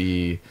just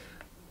be,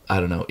 I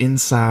don't know,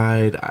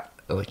 inside,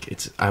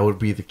 I would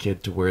be the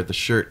kid to wear the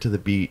shirt to the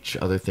beach,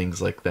 other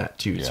things like that,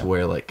 too, to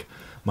where, like,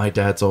 my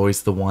dad's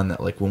always the one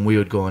that, like, when we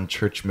would go on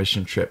church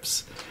mission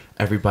trips,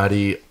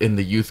 everybody in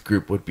the youth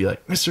group would be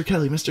like, Mr.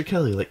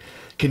 Kelly, like,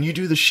 can you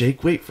do the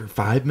shake weight for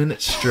 5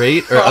 minutes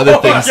straight or other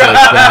things like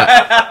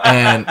that?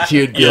 And he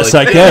would be Yes,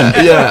 like, I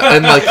can. yeah,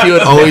 and like he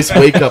would always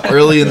wake up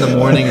early in the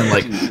morning and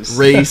like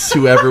race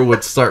whoever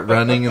would start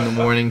running in the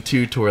morning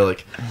too, to where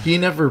like he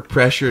never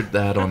pressured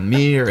that on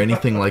me or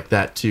anything like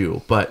that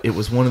too. But it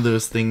was one of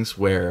those things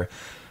where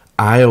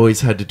I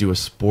always had to do a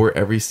sport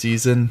every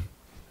season.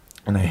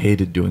 And I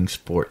hated doing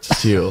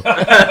sports too.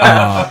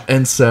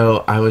 And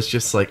so I was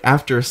just like,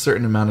 after a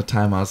certain amount of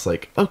time, I was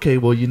like, okay,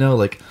 well, you know,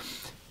 like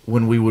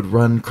when we would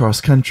run cross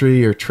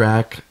country or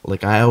track,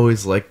 like I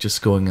always liked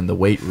just going in the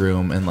weight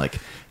room and like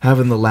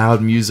having the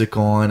loud music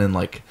on. And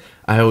like,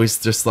 I always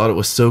just thought it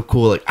was so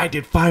cool. Like I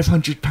did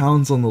 500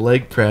 pounds on the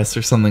leg press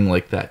or something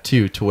like that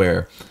too, to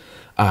where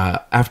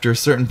after a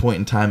certain point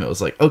in time, it was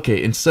like,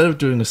 okay, instead of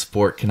doing a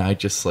sport, can I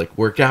just like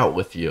work out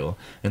with you?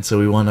 And so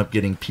we wound up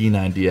getting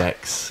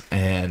P90X.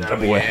 And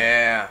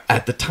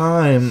at the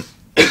time,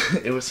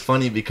 it was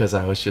funny because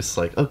I was just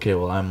like, okay,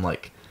 well, I'm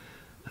like,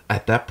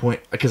 at that point,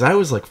 because I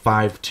was like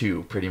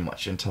 5'2" pretty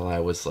much until I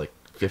was like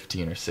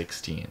 15 or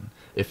 16.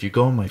 If you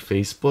go on my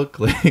Facebook,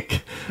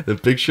 like the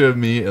picture of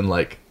me in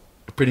like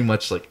pretty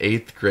much like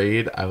 8th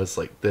grade, I was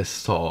like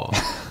this tall.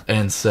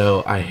 And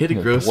so I hit a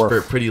growth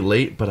spurt pretty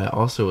late, but I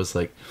also was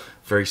like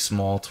very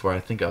small to where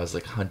I think I was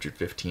like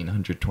 115,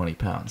 120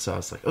 pounds. So I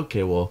was like,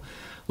 okay, well,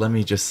 let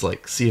me just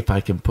like see if I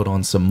can put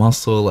on some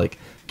muscle, like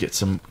get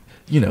some,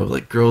 you know,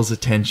 like girls'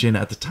 attention.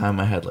 At the time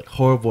I had like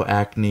horrible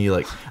acne,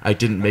 like I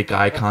didn't make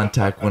eye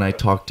contact when I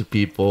talked to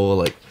people,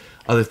 like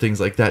other things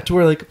like that, to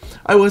where like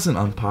I wasn't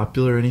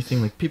unpopular or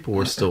anything. Like people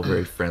were still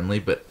very friendly,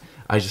 but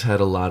I just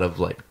had a lot of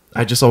like,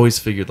 I just always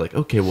figured like,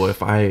 okay, well,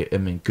 if I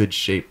am in good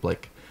shape,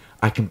 like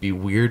I can be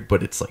weird,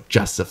 but it's like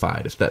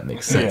justified, if that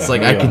makes sense.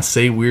 Like I can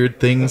say weird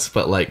things,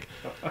 but like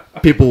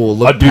people will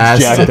look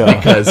past it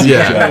because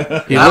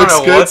he looks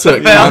good, so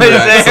it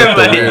counteracts like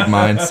the weird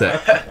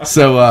mindset.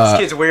 So this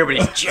kid's weird, but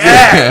he's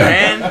jacked,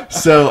 man.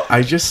 So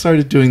I just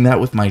started doing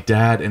that with my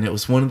dad, and it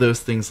was one of those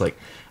things like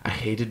I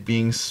hated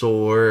being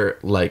sore.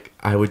 Like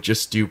I would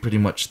just do pretty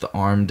much the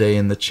arm day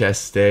and the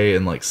chest day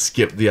and like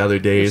skip the other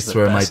days,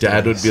 where my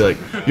dad would be like,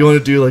 you want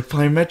to do like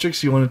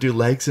plyometrics, you want to do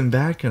legs and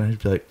back? And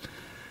I'd be like,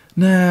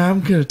 nah,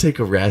 I'm gonna take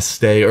a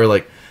rest day. Or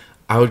like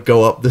I would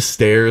go up the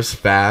stairs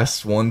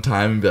fast one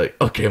time and be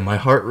like, okay, my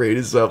heart rate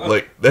is up,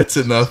 like that's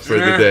enough for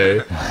the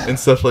day and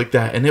stuff like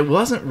that. And it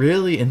wasn't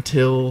really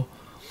until,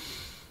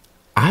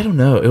 I don't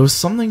know, it was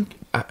something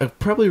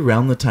probably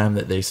around the time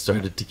that they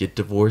started to get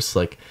divorced,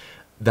 like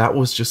that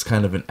was just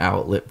kind of an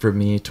outlet for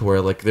me, to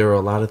where like there were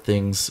a lot of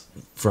things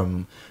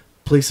from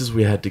places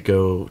we had to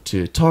go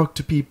to talk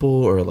to people,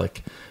 or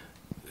like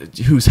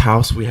whose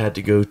house we had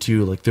to go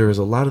to. Like there was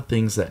a lot of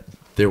things that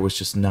there was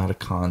just not a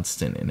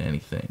constant in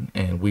anything,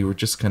 and we were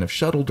just kind of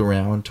shuttled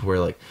around, to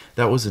where like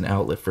that was an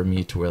outlet for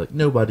me, to where like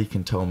nobody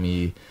can tell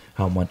me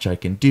how much I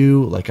can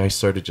do. Like I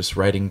started just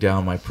writing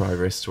down my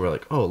progress, to where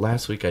like, oh,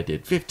 last week I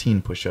did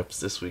 15 push-ups,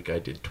 this week I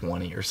did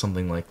 20 or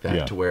something like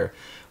that. To where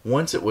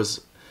once it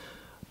was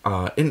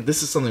and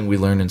this is something we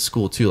learned in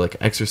school too, like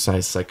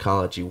exercise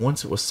psychology.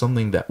 Once it was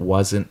something that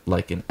wasn't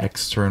like an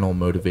external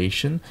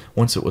motivation,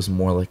 once it was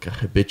more like a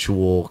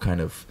habitual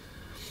kind of,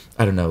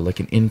 I don't know,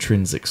 like an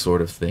intrinsic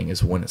sort of thing,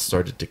 is when it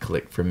started to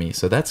click for me.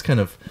 So that's kind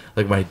of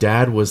like, my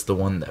dad was the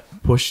one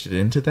that pushed it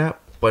into that.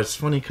 But it's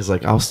funny because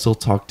like I'll still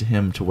talk to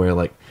him, to where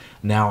like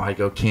now I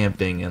go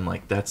camping, and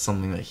like that's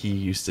something that he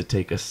used to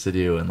take us to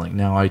do, and like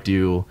now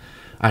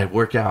I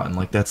work out, and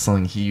like that's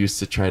something he used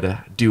to try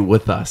to do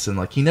with us, and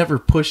like he never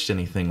pushed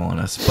anything on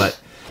us. But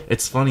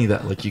it's funny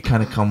that like you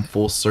kind of come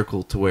full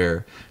circle, to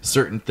where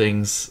certain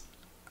things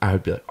I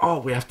would be like, oh,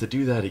 we have to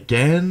do that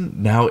again.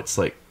 Now it's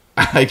like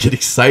I get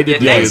excited to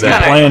do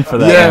that. Plan for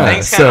that. Yeah,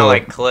 things kind of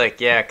like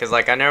click. Yeah, because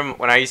like I know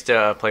when I used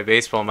to play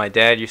baseball, my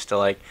dad used to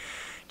like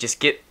just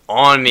get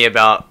on me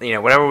about, you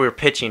know, whenever we were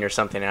pitching or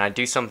something, and I'd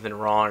do something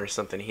wrong or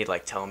something, he'd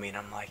like tell me, and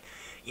I'm like,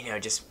 you know,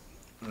 just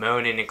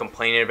moaning and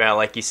complaining about it,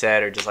 like you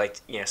said, or just like,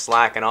 you know,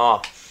 slacking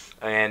off.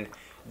 And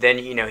then,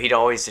 you know, he'd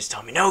always just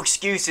tell me no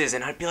excuses,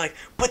 and I'd be like,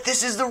 but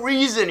this is the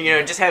reason, you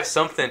know, just have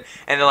something.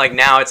 And then like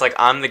now it's like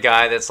I'm the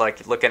guy that's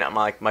like looking at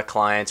my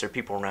clients or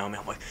people around me,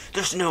 I'm like,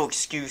 there's no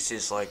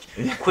excuses, like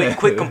quit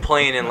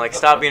complaining, like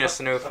stop being a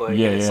snowflake.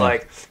 It's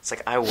like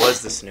I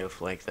was the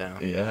snowflake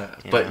though.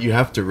 But you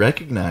have to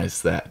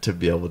recognize that to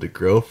be able to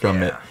grow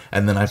from it.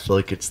 And then I feel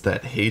like it's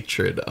that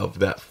hatred of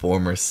that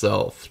former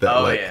self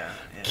that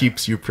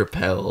keeps you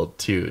propelled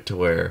to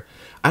where,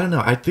 I don't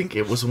know, I think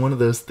it was one of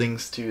those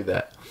things too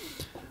that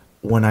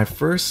when I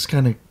first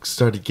kind of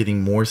started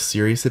getting more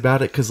serious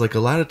about it, because like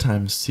a lot of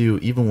times too,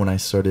 even when I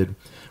started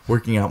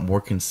working out more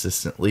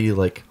consistently,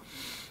 like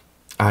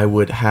I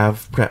would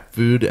have prep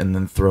food and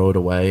then throw it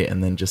away,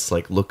 and then just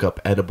like look up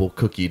edible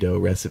cookie dough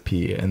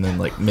recipe and then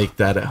like make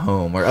that at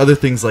home, or other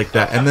things like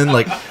that. And then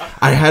like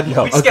I had we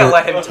just gotta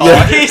let him talk.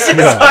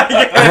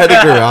 I had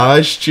a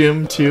garage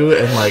gym too,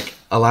 and like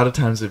a lot of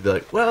times it'd be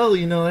like, well,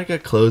 you know, I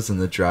got clothes in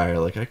the dryer,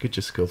 like I could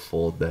just go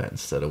fold that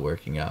instead of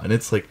working out. And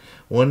it's like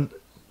one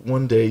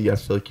one day I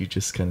feel like you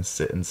just kind of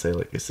sit and say,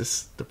 like, is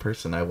this the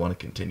person I want to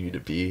continue to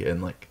be?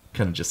 And, like,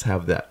 kind of just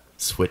have that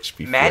switch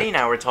be Maddie flipped. and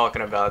I were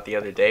talking about the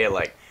other day,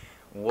 like,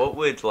 what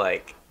would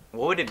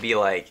it be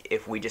like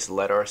if we just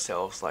let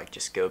ourselves, like,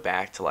 just go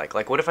back to, like,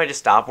 what if I just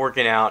stopped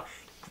working out,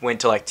 went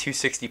to, like,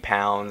 260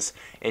 pounds,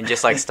 and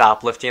just, like,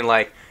 stopped lifting?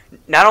 Like,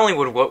 not only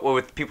what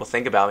would people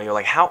think about me, but,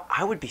 like, how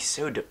I would be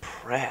so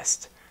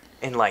depressed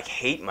and, like,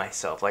 hate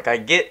myself. Like, I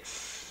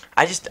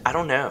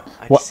don't know.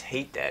 I just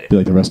hate that. Be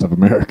like the rest of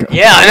America.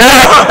 Yeah,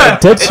 I know.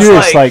 Dead It's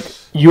serious. Like,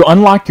 you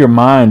unlock your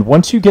mind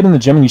once you get in the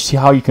gym and you see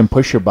how you can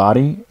push your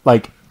body.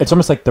 Like, it's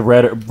almost like the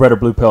red or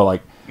blue pill.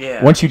 Like,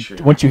 yeah, once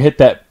you hit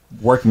that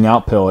working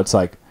out pill, it's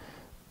like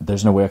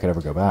there's no way I could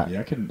ever go back.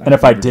 Yeah, and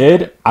if I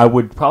did, I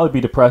would probably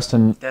be depressed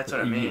and that's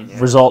what I mean. Yeah.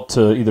 result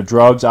to either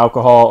drugs,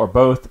 alcohol, or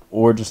both,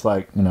 or just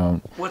like, you know.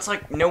 Well, it's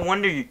like no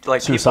wonder you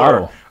like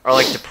suicidal. people are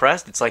like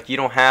depressed. It's like you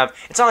don't have.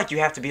 It's not like you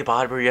have to be a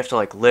bodybuilder. You have to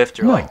like lift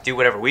or like do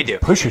whatever we do.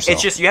 Push yourself.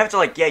 It's just you have to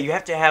like you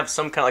have to have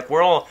some kind of like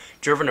we're all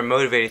driven or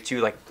motivated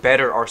to like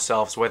better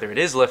ourselves, whether it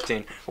is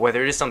lifting or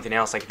whether it is something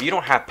else. Like if you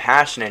don't have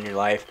passion in your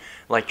life,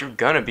 like you're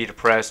gonna be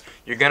depressed.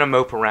 You're gonna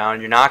mope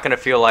around. You're not gonna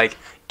feel like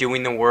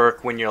doing the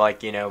work when you're like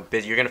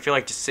busy. You're gonna feel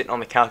like just sitting on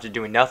the couch and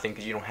doing nothing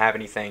because you don't have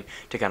anything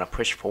to kind of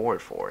push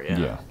forward for.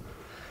 Yeah.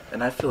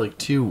 And I feel like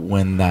too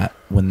when that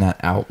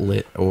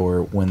outlet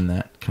or when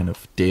that kind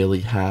of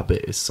daily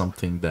habit is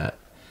something that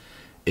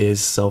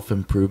is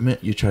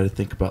self-improvement, you try to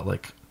think about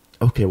like,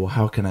 okay, well,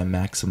 how can I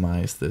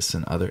maximize this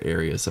in other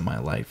areas of my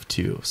life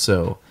too?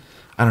 So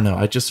I don't know,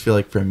 I just feel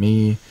like for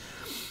me,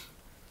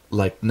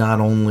 like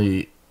not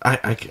only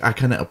I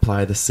kind of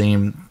apply the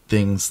same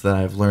things that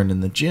I've learned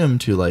in the gym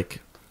to like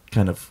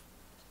kind of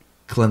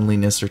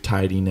cleanliness or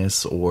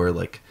tidiness or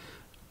like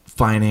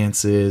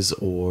finances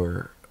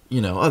or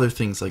other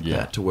things like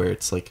that, to where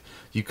it's like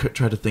you could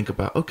try to think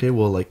about, okay,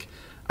 well, like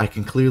I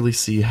can clearly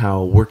see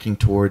how working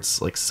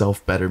towards like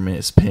self-betterment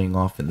is paying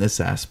off in this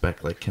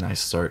aspect. Like, can I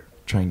start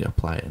trying to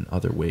apply it in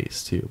other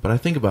ways too? But I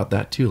think about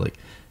that too, like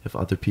if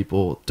other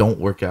people don't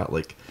work out,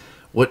 like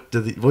what do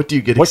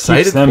you get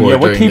excited for during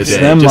the day?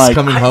 Them, just like,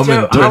 coming home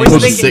and turning on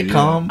a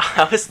sitcom?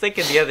 I was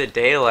thinking the other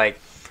day, like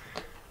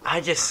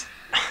I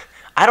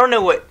don't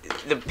know what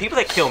the people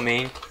that kill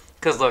me,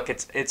 because look,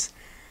 it's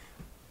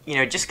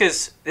just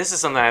because this is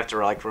something I have to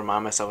like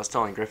remind myself. I was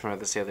telling Griffin about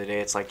this the other day.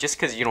 It's like just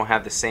because you don't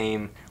have the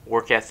same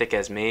work ethic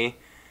as me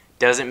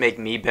doesn't make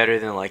me better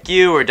than like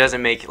you, or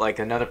doesn't make like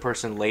another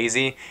person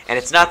lazy. And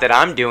it's not that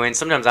I'm doing.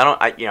 Sometimes I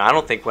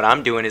don't think what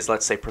I'm doing is,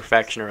 let's say,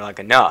 perfection or like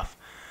enough.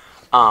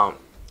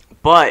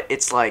 But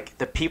it's like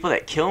the people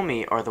that kill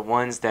me are the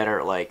ones that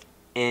are like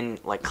in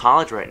like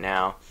college right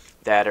now,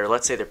 that are,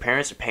 let's say, their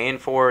parents are paying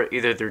for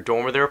either their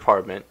dorm or their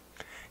apartment.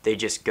 They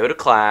just go to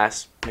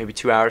class, maybe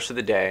 2 hours for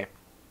the day,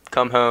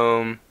 come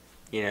home,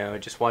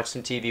 just watch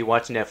some TV,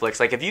 watch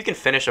Netflix. Like if you can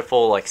finish a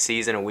full like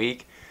season a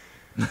week,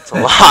 it's a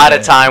lot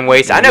of time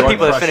wasted. I know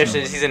people that finish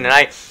the season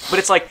tonight, but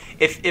it's like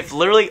if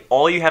literally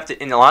all you have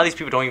to, and a lot of these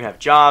people don't even have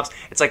jobs.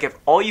 It's like if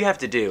all you have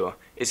to do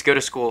is go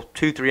to school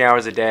 2-3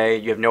 hours a day,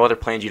 you have no other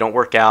plans, you don't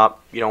work out,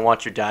 you don't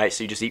watch your diet,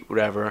 so you just eat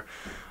whatever,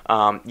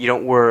 you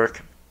don't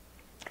work.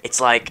 It's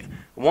like,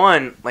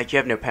 one, like you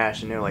have no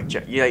passion,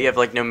 you have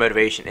like no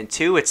motivation, and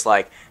two, it's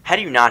like, how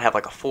do you not have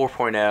like a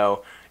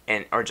 4.0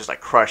 and or just like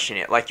crushing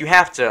it? Like you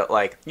have to,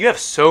 like, you have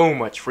so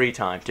much free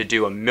time to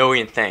do a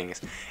million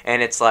things,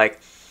 and it's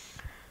like,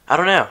 I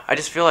don't know, I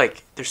just feel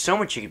like there's so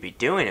much you could be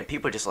doing, and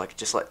people just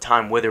let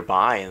time wither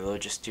by, and they'll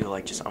just do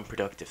like just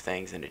unproductive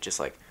things, and it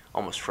just like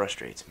almost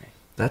frustrates me.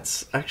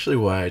 That's actually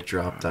why I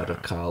dropped out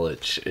of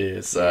college.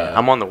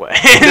 I'm on the way.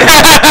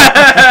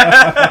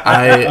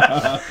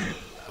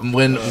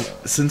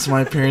 Since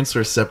my parents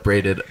were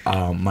separated,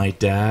 my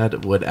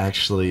dad would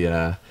actually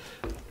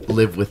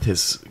live with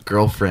his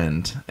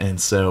girlfriend,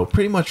 and so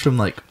pretty much from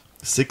like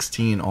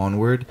 16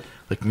 onward,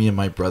 like me and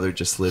my brother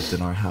just lived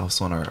in our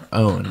house on our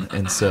own,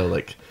 and so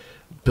like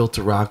built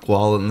a rock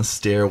wall in the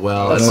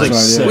stairwell. And,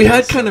 like, we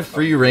had kind of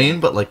free reign,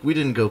 but like we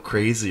didn't go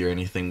crazy or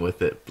anything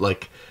with it.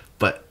 Like,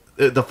 but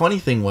the funny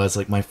thing was,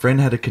 like, my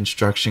friend had a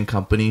construction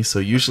company, so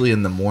usually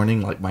in the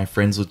morning, like, my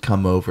friends would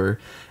come over,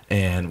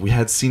 and we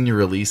had senior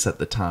release at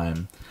the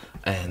time,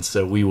 and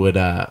so we would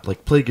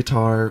like play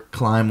guitar,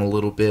 climb a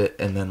little bit,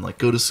 and then like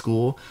go to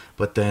school,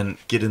 but then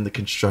get in the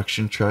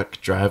construction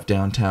truck, drive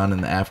downtown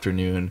in the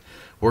afternoon,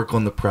 work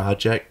on the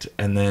project,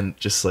 and then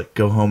just like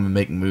go home and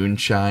make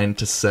moonshine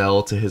to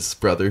sell to his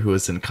brother who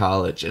was in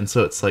college. And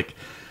so it's like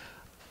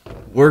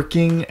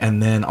working,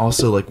 and then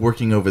also like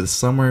working over the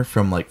summer.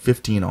 From like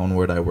 15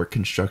 onward, I worked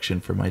construction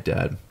for my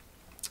dad.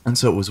 And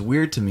so it was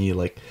weird to me,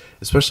 like,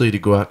 especially to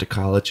go out to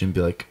college and be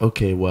like,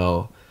 okay,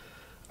 well,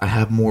 I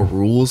have more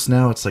rules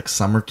now. It's like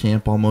summer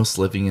camp almost,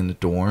 living in the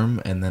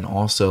dorm. And then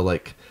also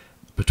like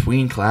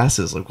between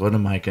classes, like, what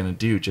am I going to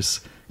do?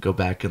 Just go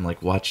back and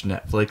like watch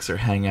Netflix or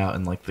hang out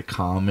in like the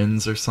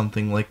Commons or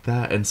something like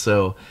that. And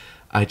so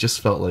I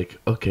just felt like,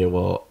 okay,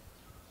 well,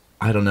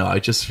 I don't know. I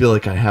just feel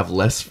like I have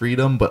less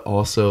freedom, but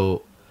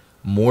also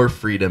more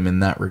freedom in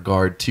that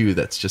regard too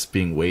that's just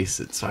being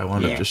wasted. So I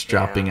wound up just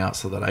dropping out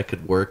so that I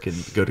could work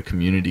and go to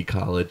community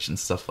college and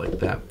stuff like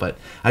that. But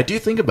I do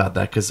think about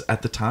that because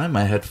at the time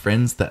I had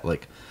friends that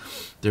like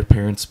their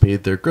parents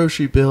paid their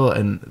grocery bill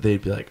and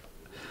they'd be like,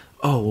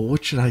 oh, well,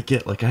 what should I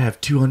get? Like, I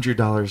have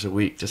 $200 a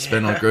week to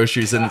spend on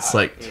groceries, and it's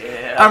like,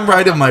 I'm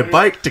riding my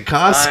bike to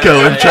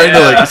Costco and trying to,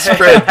 like,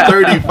 spread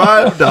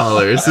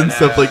 $35 and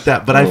stuff like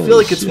that. But I feel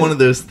like it's one of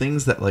those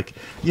things that, like,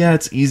 yeah,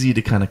 it's easy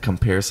to kind of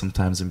compare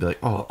sometimes and be like,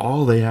 oh,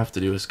 all they have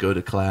to do is go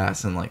to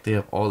class, and, like, they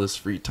have all this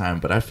free time.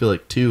 But I feel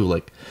like, too,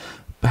 like,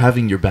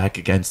 having your back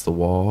against the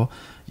wall,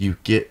 you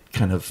get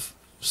kind of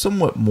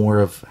somewhat more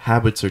of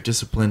habits or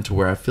discipline to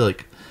where I feel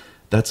like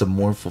that's a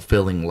more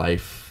fulfilling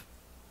life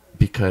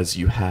because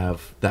you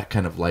have that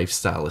kind of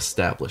lifestyle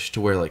established to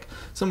where like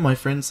some of my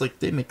friends, like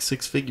they make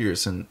 6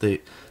 figures and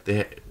they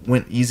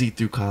went easy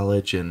through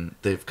college and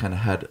they've kind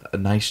of had a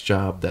nice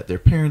job that their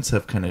parents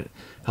have kind of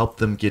helped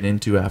them get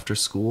into after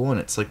school.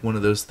 And it's like one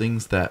of those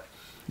things that,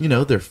 you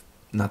know, they're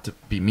not to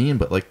be mean,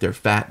 but like they're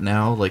fat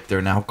now, like they're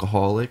an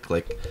alcoholic,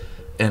 like,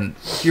 and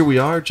here we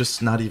are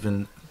just not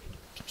even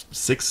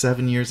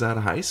 6-7 years out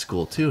of high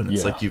school too. And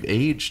it's like you've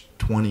aged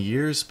 20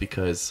 years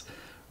because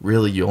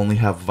really you only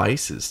have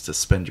vices to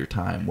spend your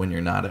time when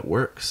you're not at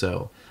work.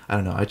 So I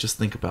don't know, I just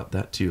think about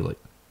that too. Like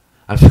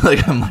I feel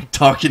like I'm like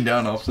talking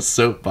down off a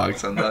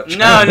soapbox. I'm not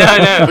no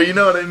but you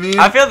know what I mean.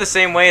 I feel the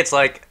same way. It's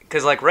like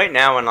because like right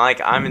now when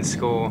like I'm in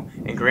school,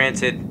 and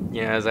granted,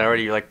 you know, as I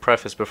already like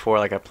prefaced before,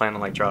 like I plan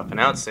on like dropping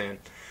out soon,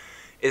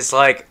 it's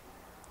like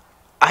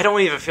I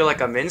don't even feel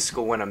like I'm in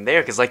school when I'm there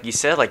because, like you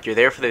said, like you're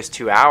there for those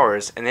 2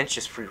 hours and then it's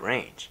just free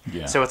range.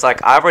 Yeah. So it's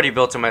like I've already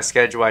built in my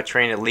schedule. I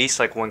train at least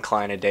like 1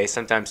 client a day,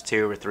 sometimes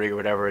 2 or 3 or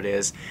whatever it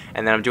is,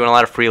 and then I'm doing a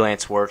lot of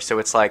freelance work. So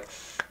it's like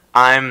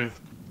I'm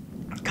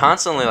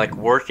constantly like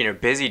working or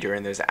busy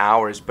during those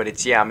hours. But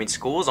it's I mean,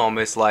 school's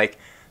almost like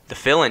the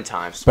fill-in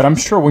times. But I'm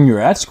sure when you're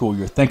at school,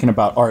 you're thinking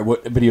about, all right,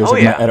 what videos am I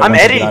edit? I'm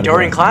editing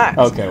during class.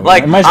 Okay. Well,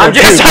 like, I'm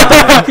just...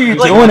 like,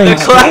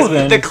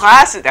 the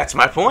classes, that's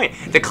my point.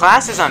 The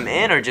classes I'm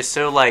in are just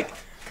so, like...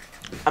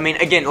 I mean,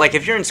 again, like,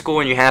 if you're in school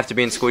and you have to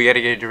be in school, you got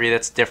to get a degree,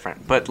 that's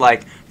different. But,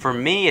 like, for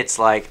me, it's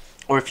like...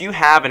 Or if you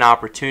have an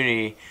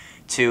opportunity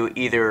to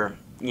either,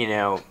 you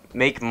know,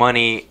 make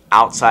money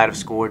outside of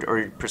school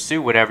or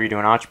pursue whatever you're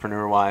doing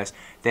entrepreneur-wise,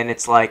 then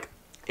it's like...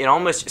 It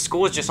almost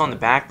school is just on the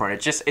back burner.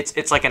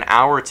 It's like an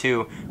hour or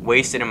 2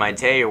 wasted in my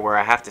day, or where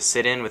I have to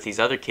sit in with these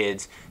other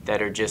kids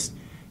that are just,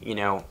 you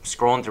know,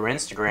 scrolling through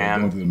Instagram,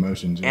 going through the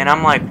motions, and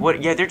I'm like,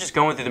 what? Yeah, they're just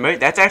going through the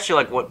motions. That's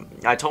actually like what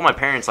I told my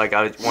parents. Like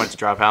I wanted to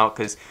drop out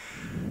because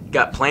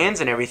got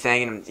plans and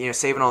everything, and you know,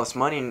 saving all this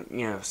money and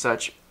you know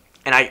such.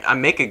 And I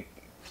make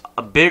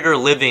a bigger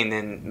living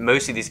than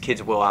most of these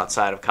kids will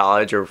outside of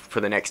college or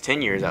for the next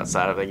 10 years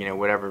outside of you know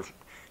whatever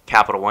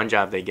Capital One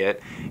job they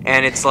get,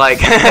 and it's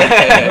like, and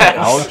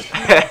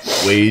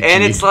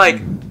it's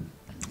like,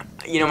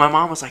 you know, my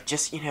mom was like,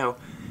 just you know,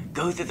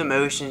 go through the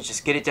motions,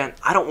 just get it done.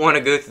 I don't want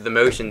to go through the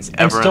motions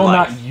ever and still in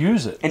life. not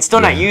use it, and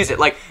still not use it.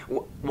 Like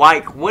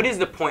what is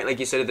the point? Like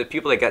you said, of the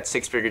people that got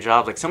 6-figure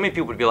jobs, like so many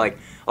people would be like,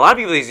 a lot of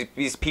people,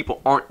 these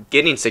people aren't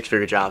getting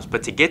 6-figure jobs,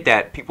 but to get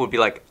that, people would be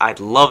like, I'd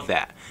love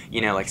that.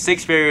 You know, like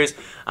 6 figures,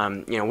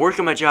 you know,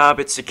 working my job,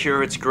 it's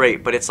secure, it's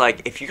great. But it's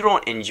like, if you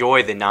don't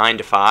enjoy the 9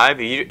 to 5,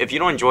 if you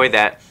don't enjoy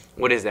that,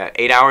 what is that,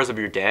 8 hours of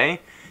your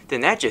day,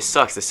 then that just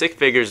sucks. The 6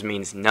 figures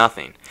means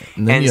nothing.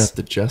 And then you have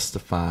to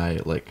justify,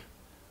 like,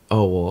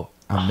 oh, well,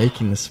 I'm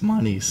making this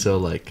money, so,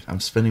 like,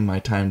 I'm spending my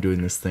time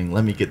doing this thing.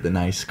 Let me get the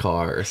nice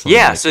car or something.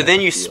 Yeah, like so that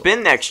then you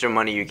spend the extra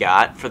money you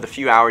got for the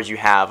few hours you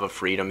have of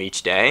freedom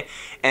each day,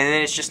 and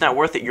then it's just not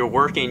worth it. You're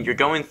working, you're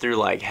going through,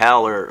 like,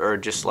 hell or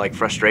just, like,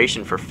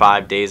 frustration for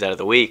 5 days out of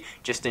the week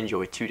just to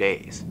enjoy 2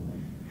 days.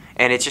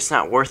 And it's just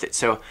not worth it.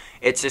 So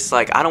it's just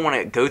like, I don't want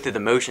to go through the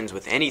motions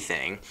with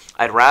anything.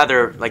 I'd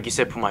rather, like you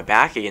said, put my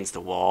back against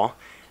the wall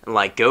and,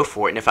 like, go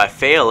for it. And if I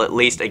fail, at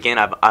least, again,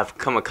 I've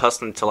come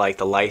accustomed to, like,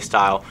 the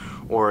lifestyle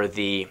or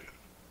the,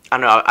 I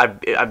don't know,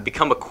 I've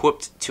become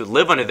equipped to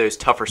live under those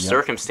tougher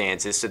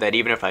circumstances so that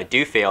even if I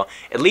do fail,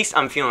 at least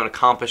I'm feeling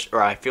accomplished,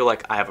 or I feel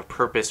like I have a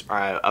purpose or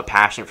a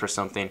passion for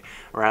something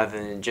rather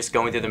than just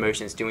going through the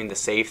motions, doing the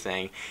safe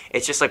thing.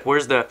 It's just like,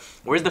 where's the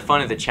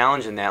fun of the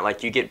challenge in that?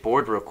 Like, you get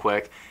bored real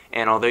quick.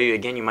 And although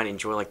you might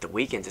enjoy like the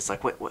weekends, it's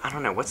like, what I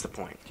don't know, what's the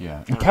point?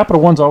 Yeah, and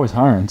Capital One's always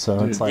hiring,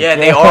 so it's like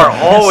they are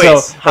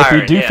always so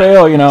hiring. If you do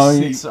fail, you know,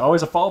 it's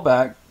always a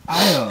fallback.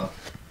 I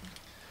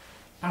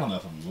don't know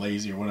if I'm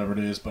lazy or whatever it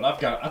is, but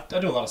I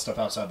do a lot of stuff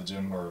outside the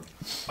gym where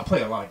I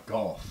play a lot of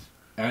golf,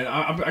 and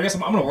I guess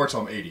I'm gonna work till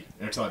I'm 80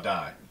 until I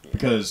die,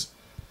 because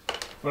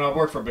when I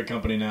work for a big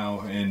company now,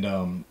 and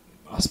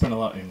I spend a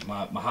lot in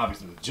my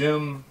hobbies in the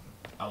gym.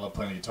 I love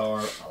playing the guitar.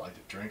 I like to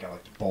drink. I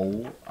like to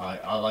bowl.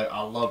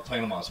 I love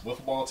playing on my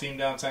wiffle ball team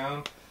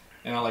downtown,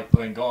 and I like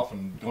playing golf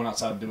and going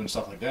outside and doing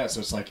stuff like that.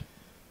 So it's like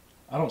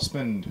I don't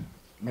spend.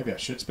 Maybe I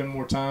should spend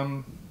more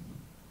time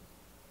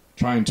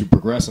trying to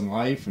progress in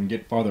life and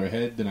get farther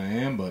ahead than I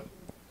am, but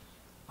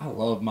I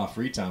love my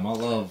free time. I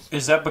love.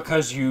 Is that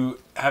because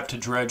you have to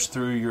dredge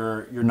through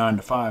your 9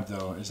 to 5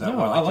 though? Is that No,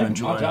 what I like you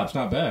enjoy? my job's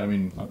not bad. I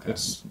mean, Okay.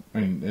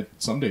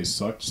 some days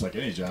suck just like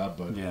any job,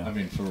 but Yeah. I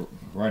mean, for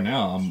right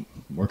now, I'm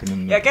working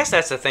in. Yeah, I guess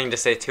that's the thing to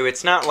say too.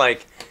 It's not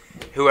like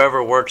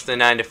whoever works the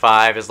 9 to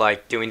 5 is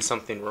like doing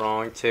something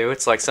wrong too.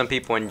 It's like some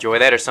people enjoy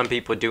that, or some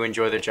people do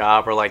enjoy their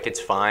job, or like it's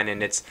fine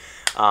and it's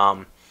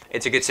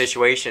a good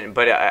situation.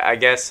 But I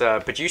guess,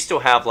 but you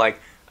still have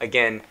like,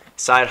 again,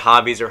 side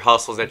hobbies or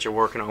hustles that you're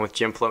working on with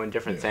GYMFLO and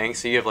different things.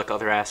 So you have like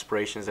other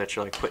aspirations that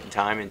you're like putting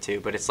time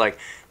into. But it's like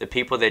the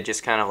people that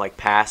just kind of like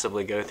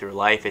passively go through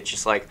life. It's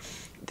just like,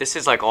 this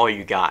is like all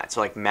you got.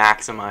 So like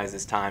maximize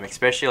this time,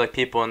 especially like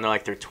people in their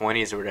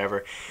 20s or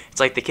whatever. It's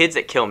like the kids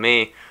that kill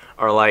me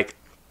are like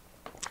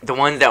the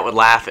ones that would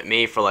laugh at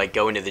me for like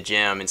going to the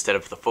gym instead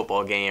of the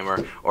football game,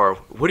 or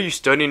what are you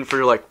studying for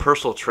your like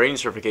personal training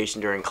certification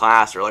during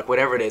class, or like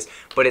whatever it is.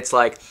 But it's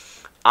like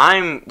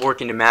I'm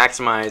working to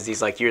maximize these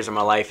like years of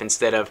my life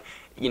instead of,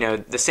 you know,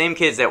 the same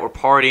kids that were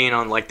partying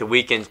on like the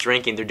weekends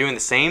drinking. They're doing the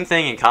same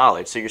thing in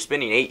college. So you're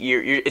spending 8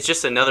 years. It's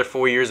just another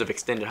 4 years of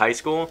extended high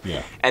school.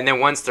 Yeah. And then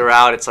once they're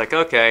out, it's like,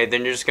 okay,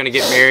 then you're just gonna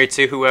get married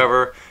to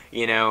whoever,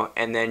 you know,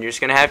 and then you're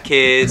just gonna have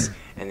kids,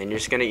 and then you're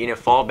just gonna, you know,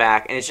 fall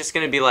back, and it's just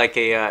gonna be like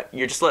a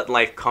you're just letting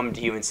life come to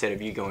you instead of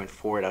you going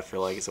for it. I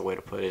feel like is a way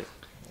to put it.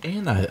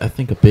 And I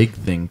think a big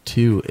thing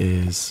too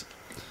is,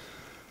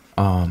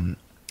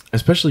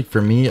 especially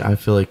for me, I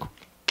feel like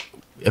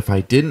if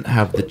I didn't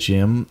have the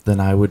gym, then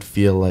I would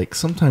feel like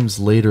sometimes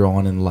later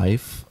on in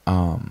life,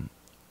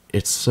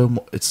 it's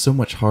so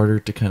much harder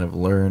to kind of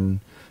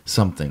learn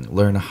something,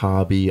 learn a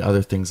hobby,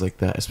 other things like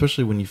that,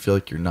 especially when you feel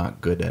like you're not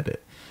good at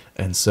it.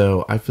 And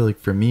so I feel like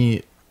for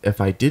me, if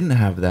I didn't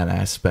have that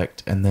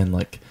aspect, and then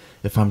like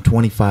if I'm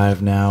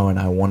 25 now and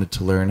I wanted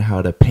to learn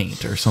how to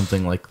paint or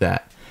something like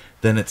that,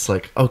 then it's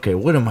like, okay,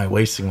 what am I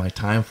wasting my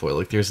time for?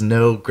 Like there's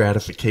no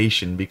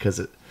gratification because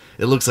it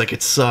looks like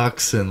it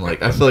sucks, and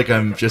like I feel like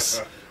I'm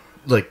just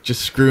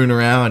screwing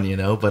around, you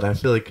know. But I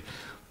feel like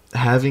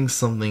having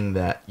something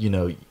that, you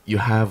know, you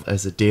have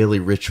as a daily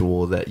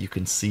ritual that you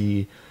can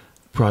see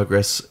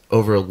progress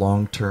over a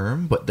long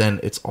term, but then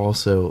it's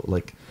also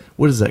like,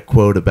 what is that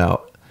quote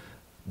about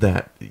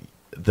that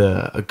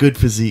a good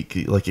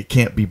physique, like it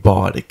can't be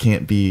bought, it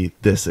can't be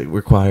this, it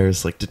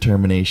requires like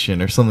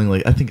determination or something,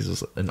 like I think it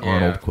was an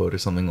Arnold quote or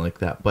something like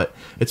that. But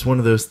it's one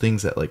of those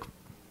things that like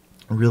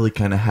really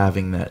kind of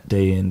having that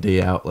day in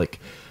day out, like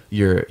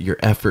your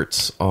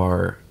efforts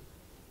are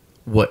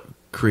what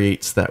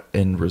creates that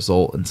end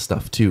result and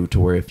stuff too, to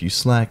where if you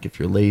slack, if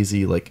you're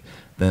lazy, like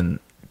then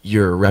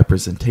you're a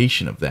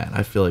representation of that.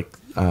 I feel like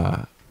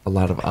a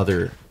lot of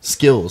other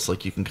skills,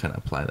 like you can kind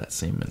of apply that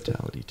same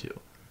mentality to.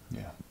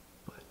 Yeah.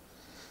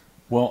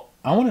 Well,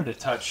 I wanted to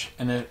touch,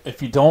 and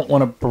if you don't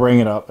want to bring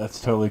it up, that's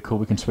totally cool.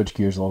 We can switch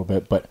gears a little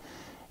bit. But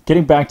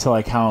getting back to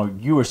like how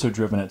you were so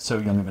driven at so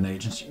young of an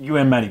age, and you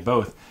and Maddie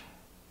both.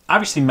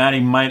 Obviously, Maddie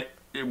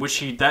was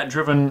she that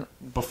driven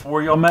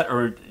before y'all met,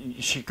 or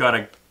she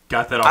got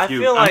that off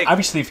you? Feel like,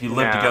 obviously, if you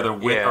live together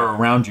with or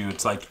around you,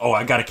 it's like, oh,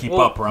 I got to keep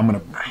up, or I'm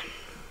gonna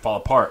fall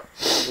apart.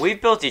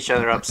 We've built each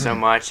other up so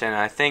much, and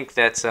I think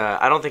that's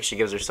I don't think she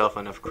gives herself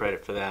enough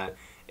credit for that.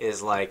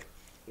 Is like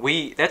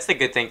that's the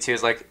good thing too.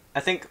 Is like I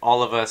think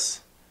all of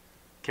us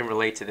can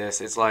relate to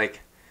this. It's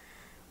like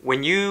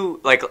when you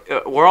like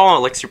we're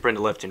all like super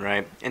into lifting,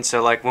 right? And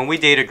so like when we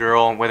date a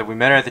girl, whether we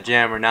met her at the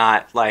gym or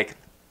not, like,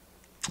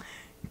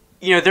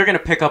 you know, they're gonna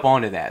pick up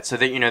onto that, so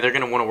that, you know, they're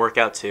gonna want to work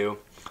out too.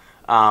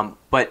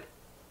 But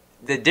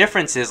the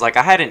difference is, like,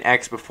 I had an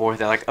ex before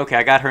that, like, okay,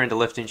 I got her into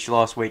lifting, she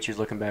lost weight, she was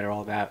looking better,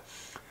 all that.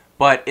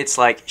 But it's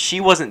like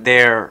she wasn't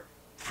there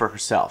for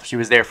herself. She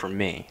was there for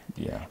me.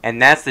 Yeah.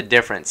 And that's the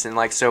difference. And,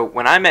 like, so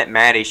when I met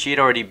Maddie, she had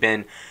already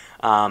been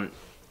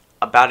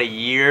about a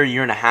year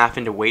and a half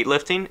into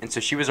weightlifting. And so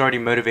she was already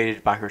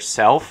motivated by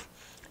herself.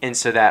 And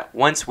so that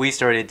once we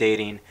started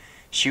dating,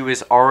 she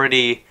was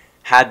already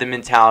had the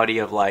mentality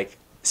of, like,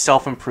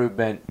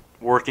 self-improvement,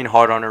 working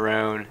hard on her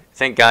own.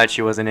 Thank God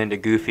she wasn't into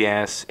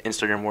goofy-ass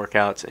Instagram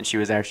workouts, and she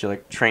was actually,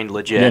 like, trained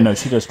legit. Yeah, no,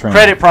 she does train.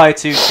 Credit probably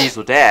to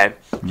Diesel Dad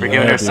for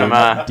giving her some,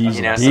 Diesel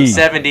you know, D.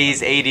 some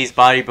 70s, 80s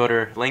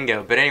bodybuilder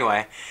lingo. But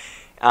anyway,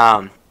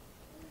 and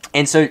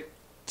so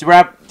to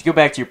go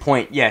back to your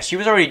point, yeah, she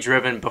was already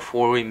driven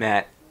before we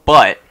met,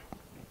 but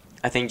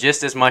I think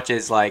just as much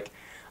as, like,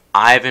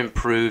 I've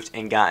improved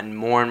and gotten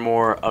more and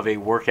more of a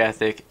work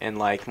ethic and,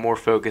 like, more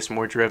focused,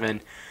 more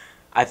driven,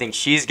 I think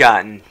she's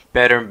gotten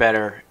better and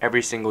better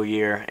every single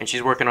year, and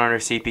she's working on her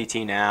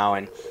CPT now,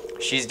 and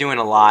she's doing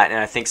a lot, and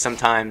I think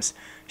sometimes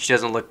she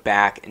doesn't look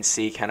back and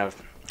see kind of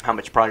how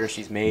much progress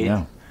she's made.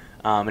 Yeah.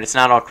 And it's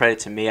not all credit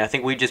to me. I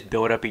think we just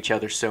build up each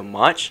other so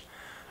much.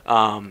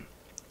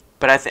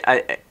 But I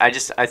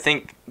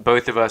think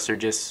both of us are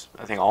just,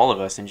 I think all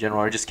of us in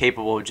general are just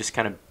capable of just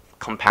kind of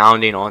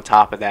compounding on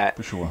top of that.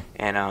 For sure.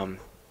 And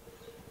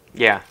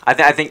yeah,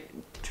 I think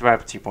to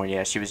wrap up to your point,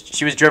 yeah, she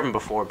was driven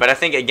before, but I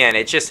think again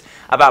it's just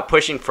about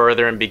pushing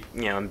further and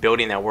and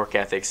building that work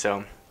ethic.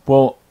 So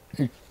well,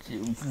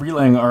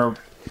 relaying or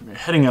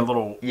heading a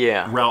little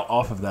Yeah. route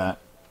off of that.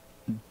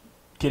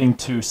 getting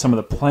to some of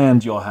the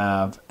plans you'll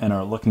have and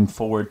are looking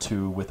forward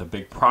to with a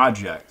big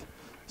project.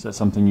 Is that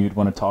something you'd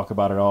want to talk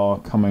about at all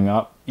coming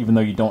up, even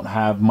though you don't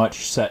have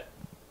much set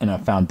in a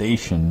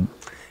foundation?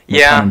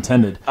 No pun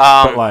intended.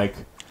 But like,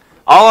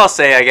 all I'll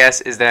say, I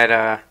guess, is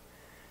that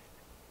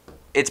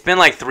it's been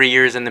like 3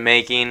 years in the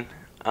making.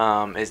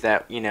 Is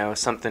that, you know,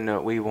 something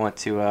that we want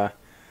to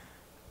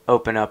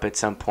open up at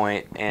some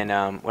point, and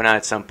well, not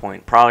at some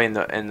point, probably in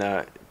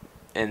the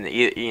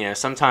you know,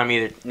 sometime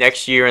either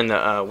next year in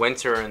the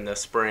winter or in the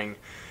spring.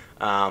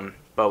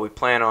 But we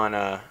plan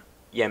on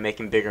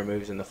making bigger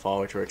moves in the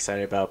fall, which we're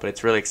excited about. But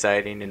it's really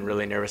exciting and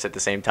really nervous at the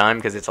same time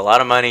because it's a lot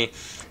of money,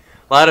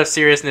 a lot of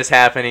seriousness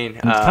happening.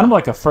 It's kind of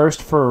like a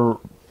first for,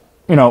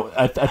 you know,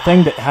 a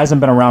thing that hasn't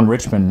been around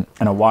Richmond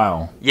in a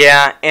while.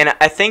 Yeah, and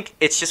I think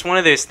it's just one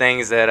of those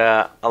things that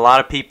a lot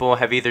of people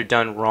have either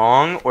done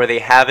wrong or they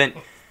haven't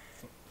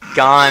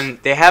gone.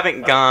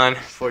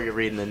 Before you're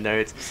reading the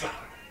notes,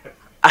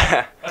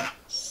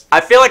 I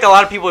feel like a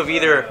lot of people have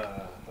either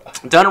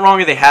done it wrong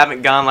or they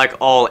haven't gone like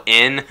all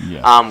in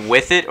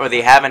with it, or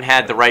they haven't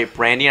had the right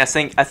branding. I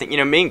think you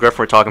know, me and Griff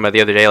were talking about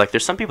the other day, like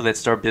there's some people that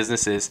start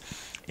businesses,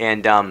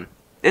 and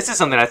this is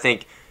something I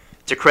think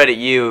to credit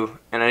you,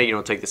 and I know you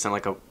don't take this in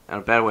like in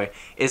a bad way,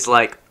 is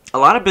like a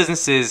lot of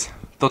businesses,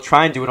 they'll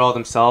try and do it all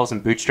themselves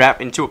and bootstrap,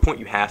 and to a point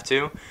you have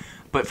to,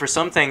 but for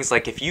some things,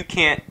 like if you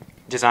can't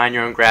design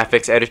your own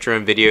graphics, edit your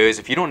own videos,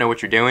 if you don't know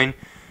what you're doing,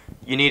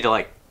 you need to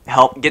like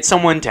get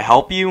someone to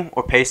help you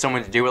or pay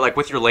someone to do it, like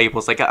with your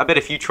labels. Like I bet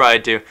if you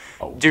tried to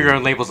do your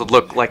own labels, it would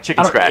look like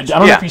chicken scratch. I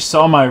don't know if you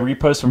saw my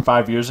repost from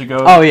 5 years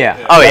ago. Oh yeah,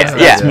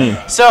 That's me.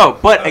 So,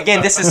 but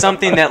again, this is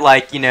something that,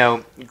 like, you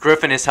know,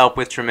 Griffin has helped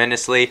with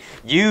tremendously.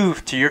 You,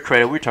 to your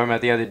credit, we were talking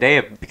about the other day,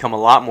 have become a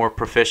lot more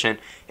proficient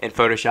in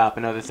Photoshop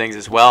and other things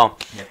as well.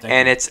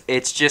 And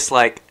it's just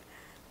like,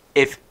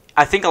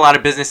 I think a lot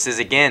of businesses,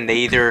 again, they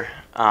either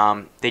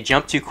they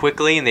jump too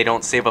quickly and they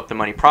don't save up the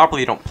money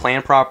properly, don't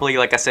plan properly.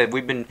 Like I said,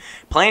 we've been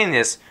planning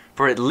this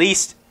for at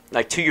least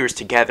like 2 years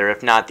together,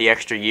 if not the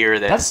extra year.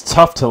 That's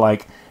tough to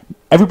like.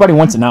 Everybody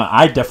wants it now.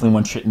 I definitely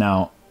want shit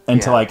now,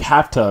 and to like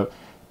have to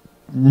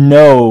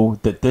know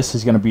that this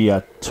is going to be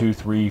a 2,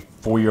 3,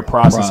 4 year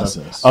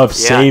process of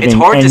saving, it's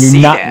hard and to you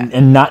see not that.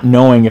 And not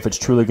knowing if it's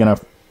truly going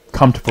to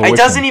come to fruition. It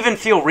doesn't even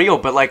feel real,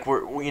 but like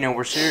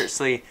we're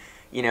seriously,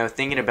 you know,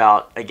 thinking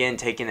about again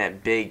taking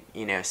that big,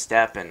 you know,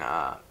 step and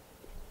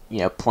you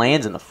know,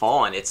 plans in the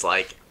fall, and it's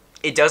like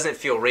it doesn't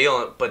feel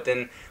real. But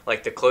then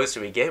like the closer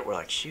we get, we're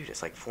like, shoot,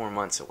 it's like 4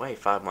 months away,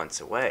 5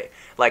 months away.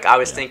 Like I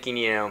was thinking,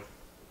 you know,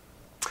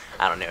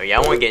 I don't know. Yeah,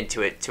 I won't get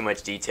into it too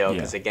much detail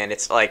because again,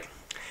 it's like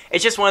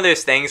it's just one of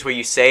those things where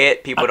you say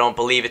it, people don't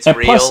believe it's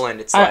real, plus, and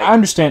it's like I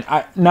understand.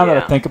 Now that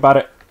I think about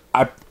it,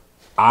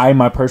 I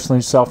my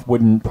personal self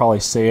wouldn't probably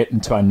say it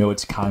until I know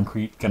it's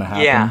concrete gonna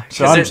happen. Yeah,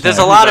 so there's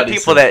a lot of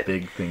people that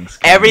big things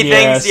coming.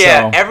 everything's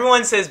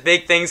everyone says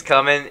big things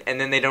coming, and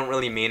then they don't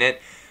really mean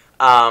it.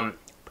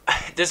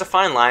 There's a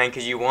fine line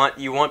because you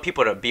want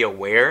people to be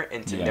aware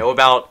and to know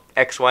about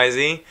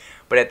XYZ,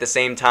 but at the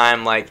same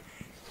time, like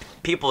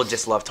people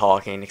just love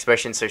talking,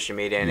 especially in social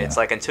media, and it's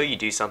like until you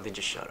do something,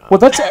 just shut up. Well,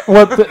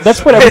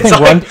 that's what everything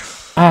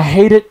runs. I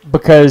hate it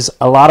because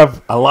a lot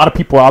of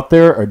people out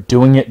there are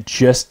doing it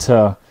just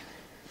to,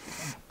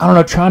 I don't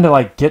know, trying to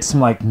like get some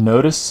like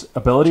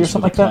noticeability or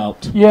something like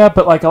that. Yeah,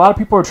 but like a lot of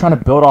people are trying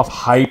to build off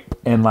hype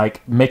and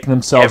like making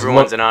themselves.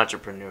 Everyone's an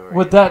entrepreneur.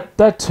 With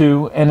that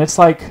too, and it's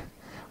like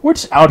we're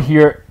just out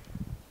here.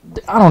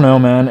 I don't know,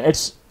 man.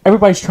 It's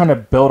everybody's trying to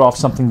build off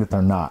something that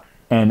they're not,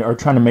 and are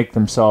trying to make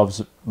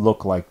themselves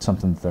look like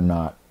something that they're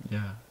not.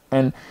 Yeah.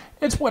 And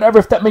it's whatever.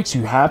 If that makes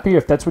you happy,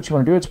 if that's what you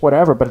want to do, it's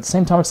whatever. But at the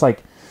same time, it's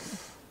like,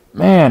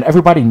 man,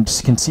 everybody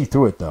just can see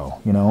through it, though.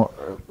 You know,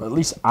 or at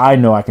least I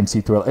know I can see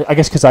through it. I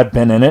guess because I've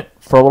been in it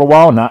for a little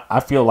while. I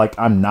feel like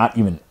I'm not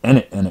even in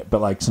it.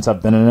 But like since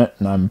I've been in it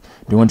and I'm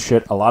doing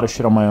a lot of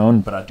shit on my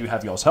own. But I do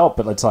have y'all's help.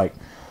 But it's like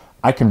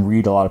I can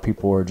read a lot of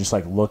people or just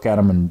like look at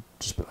them and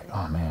just be like,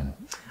 oh man.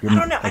 I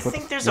don't know. Like, I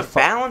think there's a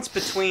balance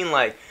between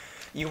like.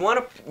 You want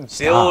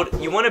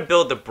to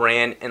build the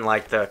brand in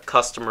like the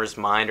customer's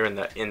mind or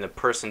in the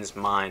person's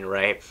mind,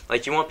 right?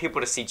 Like you want people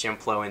to see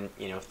GYMFLO and,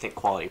 you know, think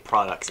quality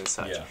products and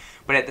such. Yeah.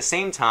 But at the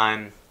same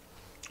time,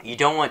 you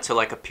don't want to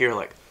like appear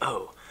like,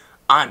 oh,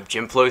 I'm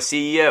GYMFLO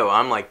CEO.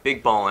 I'm like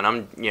big balling.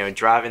 I'm, you know,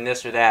 driving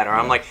this or that, or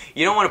I'm like,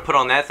 you don't want to put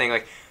on that thing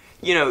like,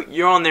 you know,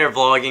 you're on there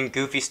vlogging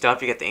goofy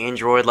stuff. You got the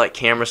Android like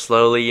camera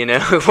slowly, you know,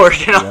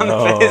 working on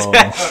the face.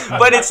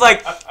 But it's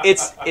like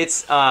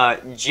it's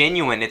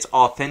genuine, it's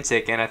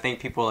authentic, and I think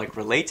people like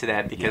relate to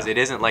that because it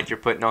isn't like you're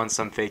putting on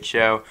some fake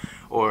show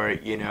or,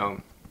 you know,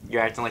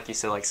 you're acting like you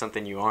said like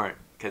something you aren't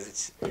because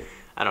it's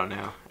I don't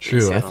know.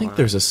 True. I think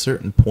there's a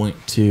certain point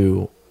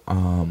too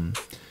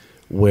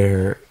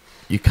where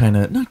you kind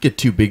of not get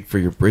too big for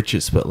your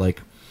britches, but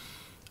like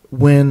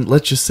when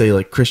let's just say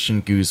like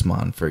Christian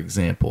Guzman, for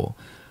example.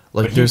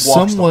 Like there's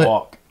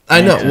somewhat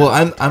I know.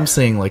 Well, I'm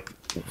saying like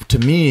to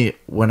me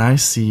when I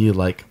see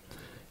like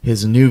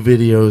his new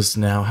videos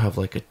now have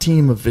like a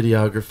team of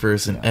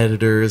videographers and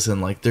editors,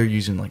 and like they're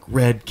using like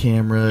red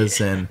cameras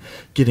and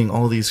getting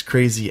all these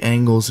crazy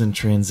angles and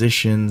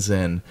transitions,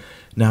 and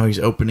now he's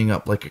opening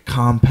up like a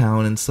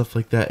compound and stuff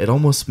like that. It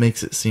almost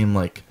makes it seem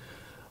like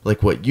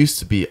what used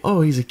to be,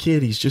 oh, he's a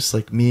kid, he's just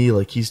like me,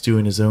 like he's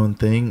doing his own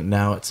thing.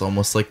 Now it's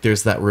almost like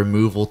there's that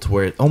removal to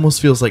where it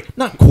almost feels like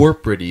not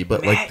corporate-y,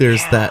 but like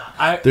there's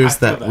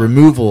that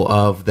removal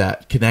of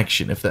that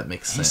connection, if that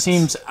makes sense. He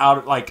seems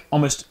out, like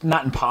almost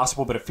not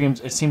impossible, but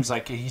it seems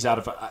like he's out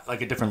of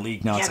like a different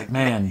league now. It's like,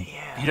 man,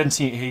 he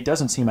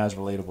doesn't seem as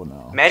relatable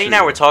now. Maddie and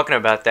I were talking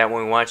about that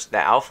when we watched the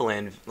Alpha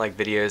Land like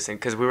videos, and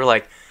because we were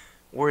like,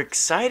 we're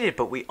excited,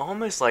 but we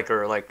almost like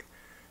are like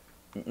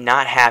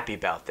not happy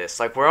about this.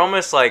 Like we're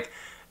almost like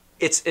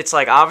it's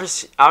like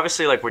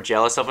obviously like we're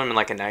jealous of him in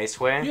like a nice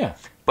way. Yeah.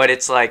 But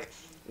it's like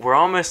we're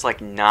almost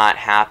like not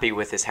happy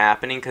with this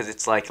happening, because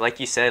it's like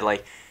you said,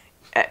 like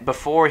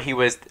before he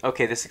was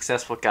the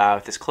successful guy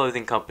with his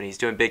clothing company, he's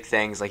doing big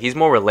things, like he's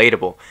more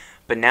relatable.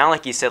 But now,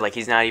 like you said, like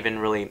he's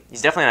definitely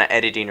not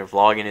editing or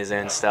vlogging his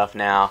own stuff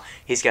now.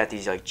 He's got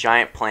these like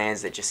giant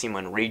plans that just seem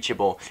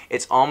unreachable.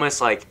 It's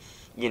almost like,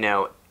 you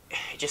know,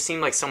 it just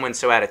seemed like someone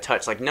so out of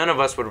touch. Like none of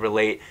us would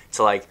relate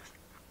to like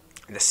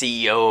the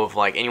CEO of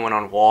like anyone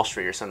on Wall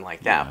Street or something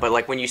like that. Yeah. But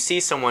like when you see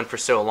someone for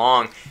so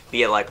long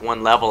be at like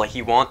one level, like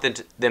you want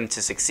them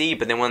to succeed,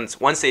 but then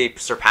once they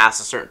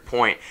surpass a certain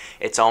point,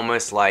 it's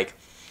almost like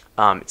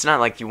it's not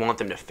like you want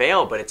them to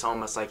fail, but it's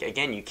almost like,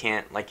 again, you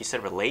can't, like you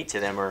said, relate to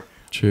them or.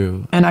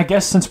 True. And I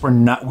guess since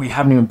we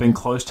haven't even been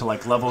close to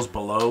like levels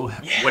below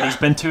what he's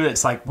been to,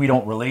 it's like we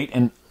don't relate.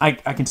 And I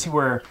can see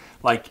where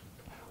like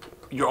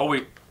you're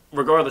always,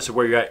 regardless of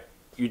where you're at,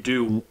 you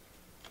do,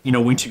 you know,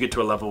 once you get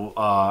to a level,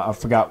 I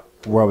forgot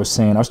where I was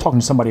saying. I was talking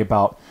to somebody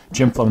about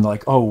GYMFLO, and they're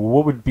like, oh,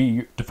 what would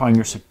be define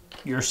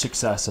your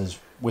success as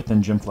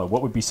within GYMFLO?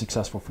 What would be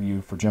successful for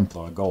you for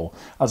GYMFLO, a goal?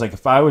 I was like,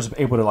 if I was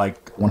able to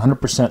like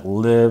 100%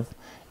 live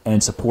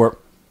and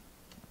support,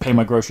 pay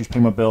my groceries, pay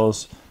my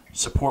bills,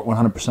 support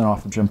 100%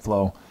 off of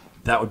GYMFLO,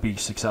 that would be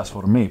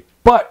successful to me.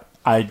 But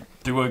I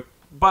threw a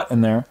but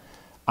in there.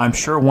 I'm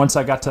sure once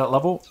I got to that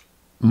level,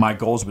 my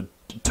goals would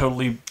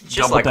totally just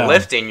double like down.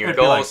 lifting, your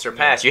goals like,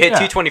 surpassed. You hit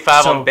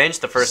 225 on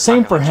bench the first time.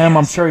 Same for him.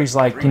 I'm sure he's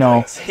like, you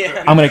know,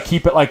 I'm going to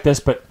keep it like this.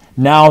 But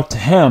now to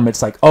him,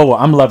 it's like, oh,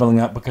 I'm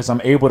leveling up because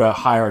I'm able to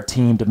hire a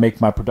team to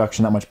make my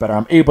production that much better.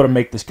 I'm able to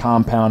make this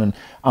compound, and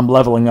I'm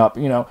leveling up.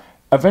 You know,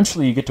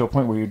 eventually you get to a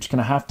point where you're just going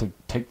to have to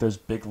take those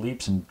big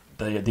leaps and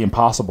the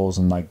impossibles,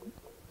 and like,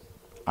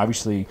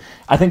 obviously,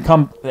 I think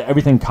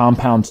everything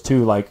compounds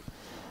too. Like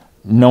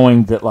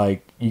knowing that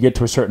like you get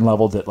to a certain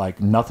level that like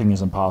nothing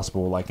is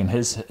impossible. Like in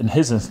his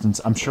instance,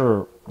 I'm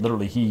sure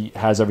literally he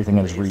has everything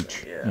in his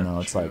reach. Yeah, you know,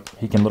 it's like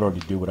he can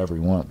literally do whatever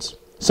he wants.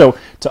 So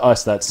to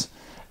us, that's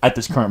at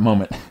this current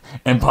moment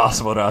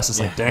impossible to us. It's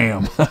like,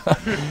 damn,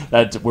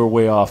 we're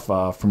way off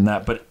from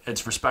that. But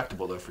it's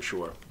respectable though, for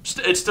sure.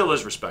 It still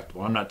is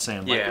respectable. I'm not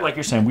saying like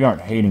you're saying we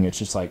aren't hating. It's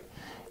just like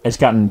it's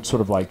gotten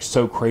sort of like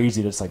so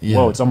crazy that it's like,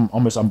 whoa, it's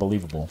almost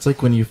unbelievable. It's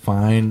like when you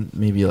find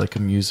maybe like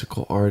a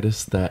musical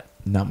artist that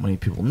not many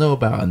people know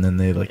about, and then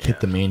they like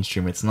hit the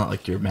mainstream. It's not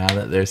like you're mad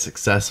that they're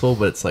successful,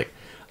 but it's like,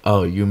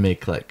 oh, you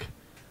make like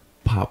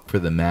pop for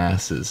the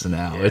masses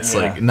now. It's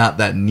like not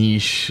that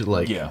niche,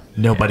 like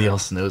nobody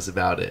else knows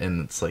about it,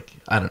 and it's like,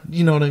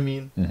 you know what I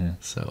mean? Mm-hmm.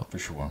 So for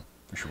sure.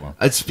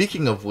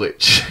 Speaking of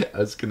which, I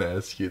was gonna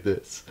ask you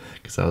this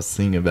because I was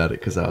thinking about it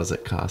because I was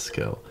at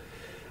Costco.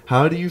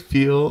 How do you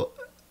feel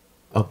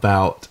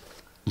about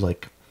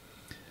like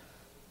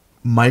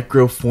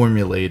micro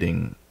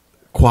formulating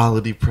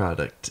quality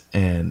product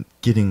and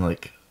getting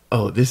like,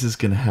 oh, this is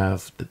gonna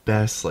have the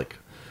best like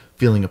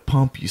feeling a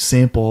pump, you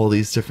sample all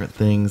these different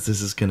things,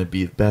 this is gonna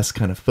be the best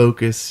kind of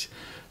focus.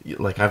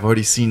 Like I've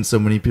already seen so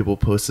many people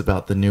post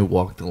about the new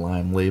Walk the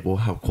Lime label,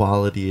 how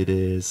quality it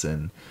is,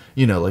 and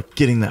you know, like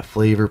getting that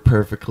flavor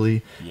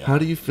perfectly. How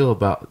do you feel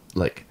about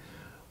like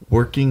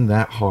working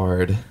that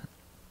hard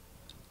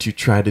to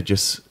try to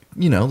just,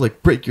 you know,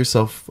 like break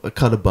yourself a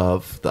cut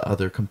above the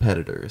other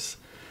competitors,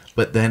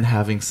 but then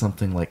having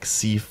something like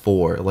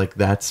C4, like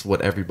that's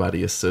what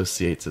everybody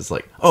associates as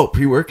like, oh,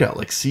 pre-workout,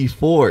 like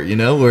C4, you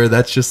know, where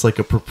that's just like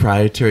a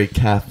proprietary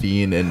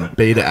caffeine and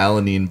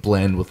beta-alanine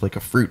blend with like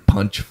a fruit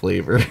punch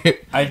flavor.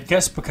 I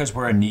guess because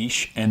we're a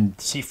niche and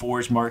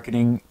C4's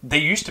marketing, they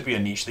used to be a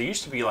niche. They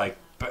used to be like,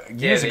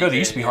 years ago, they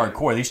used to be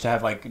hardcore. They used to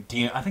have like,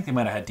 I think they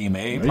might have had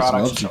DMA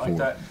products and stuff like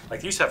that.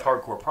 Like they used to have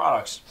hardcore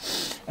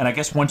products. And I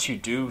guess once you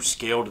do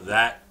scale to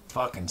that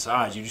fucking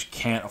size, you just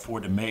can't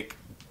afford to make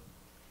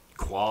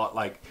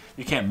like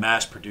you can't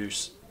mass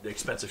produce the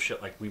expensive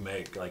shit like we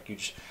make. Like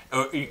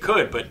you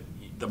could, but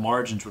the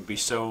margins would be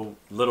so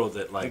little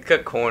that like you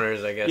cut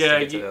corners, I guess, to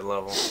get to that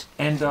level.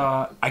 And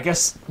I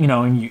guess, you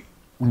know,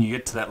 when you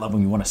get to that level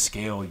and you want to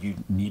scale, you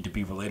need to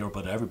be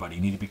relatable to everybody.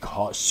 You need to be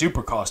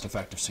super cost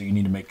effective, so you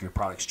need to make your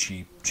products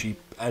cheap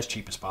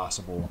as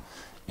possible,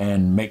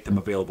 and make them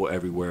available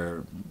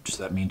everywhere. Just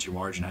that means your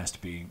margin has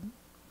to be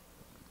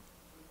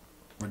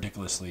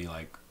ridiculously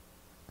like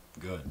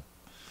good.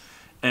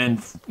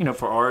 And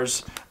for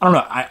ours, I don't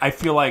know. I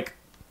feel like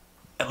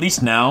at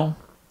least now,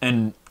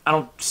 and I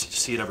don't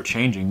see it ever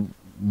changing.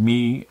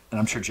 Me, and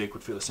I'm sure Jake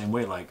would feel the same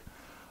way. Like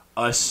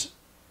us,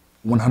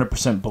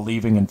 100%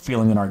 believing and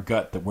feeling in our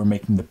gut that we're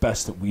making the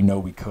best that we know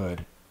we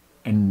could,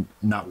 and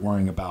not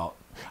worrying about.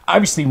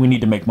 Obviously, we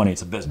need to make money.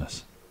 It's a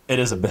business. It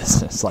is a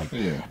business. Like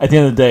at the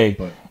end of the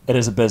day, it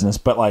is a business.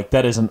 But like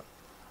that isn't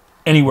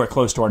anywhere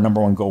close to our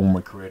number one goal when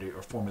we're creating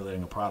or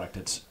formulating a product.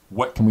 It's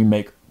what can we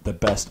make the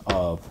best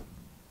of,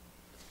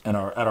 and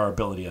at our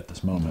ability at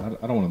this moment.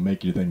 I don't want to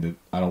make anything that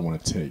I don't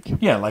want to take.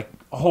 Yeah, like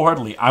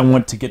wholeheartedly, I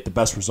want to get the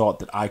best result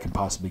that I can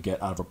possibly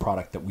get out of a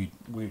product that we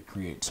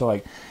create. So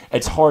like,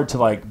 it's hard to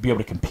like be able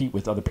to compete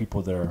with other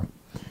people that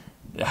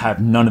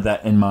have none of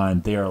that in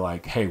mind. They are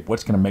like, hey,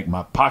 what's going to make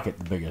my pocket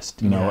the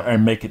biggest,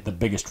 and make it the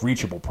biggest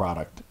reachable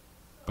product,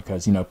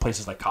 because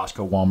places like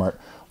Costco, Walmart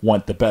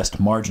want the best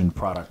margin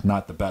product,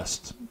 not the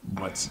best.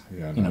 It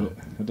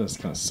does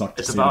kind of suck.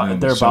 It's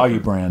about their value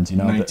brands,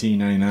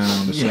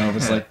 $19.99 on the shelf.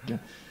 It's like.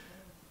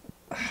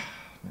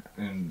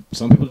 And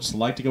some people just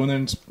like to go in there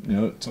and,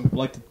 some people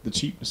like the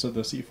cheapness of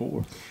the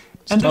C4.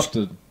 It's tough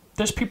to...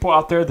 There's people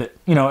out there that,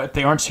 if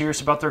they aren't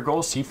serious about their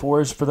goals,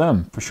 C4 is for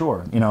them, for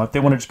sure. If they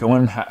want to just go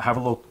in and have a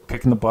little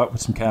kick in the butt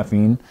with some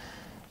caffeine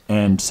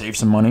and save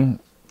some money,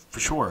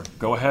 for sure,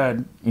 go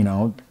ahead.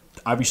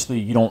 Obviously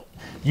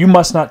you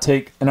must not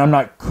take, and I'm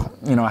not,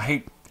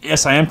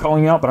 yes, I am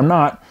calling you out, but I'm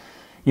not,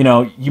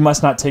 you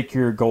must not take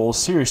your goals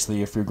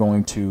seriously if you're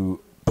going to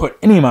put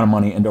any amount of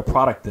money into a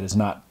product that is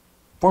not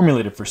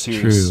formulated for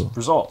serious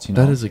results.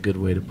 That is a good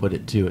way to put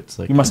it too. It's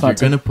like you must you're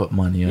going to put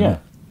money in it.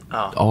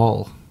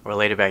 All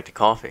related back to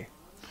coffee.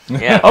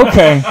 Yeah.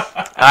 Okay.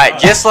 All right.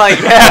 Just like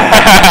the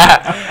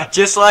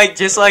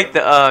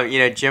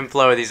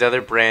GYMFLO or these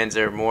other brands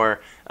are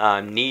more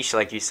niche,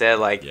 like you said.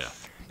 Like,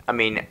 I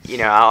mean,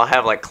 I'll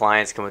have like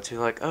clients come up to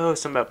like, oh,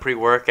 something about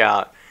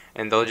pre-workout,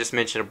 and they'll just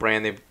mention a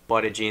brand they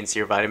bought at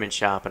GNC or Vitamin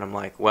Shop, and I'm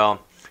like,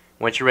 well,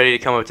 once you're ready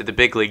to come up to the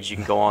big leagues, you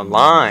can go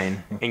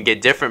online and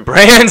get different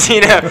brands,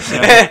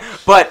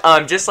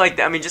 But just like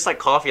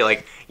coffee,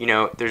 like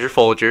there's your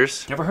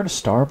Folgers. You ever heard of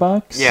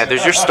Starbucks? Yeah,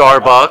 there's your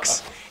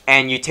Starbucks,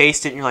 and you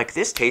taste it, and you're like,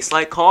 this tastes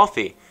like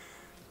coffee.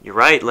 You're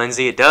right,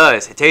 Lindsay, it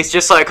does. It tastes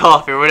just like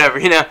coffee or whatever,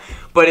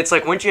 But it's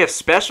like once you have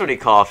specialty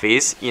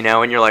coffees,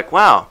 and you're like,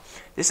 wow,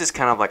 this is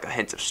kind of like a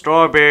hint of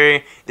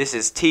strawberry. This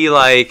is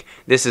tea-like.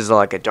 This is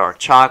like a dark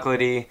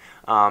chocolatey.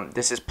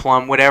 This is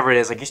plum, whatever it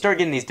is. Like, you start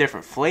getting these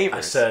different flavors.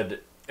 I said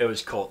it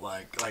was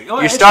cult-like.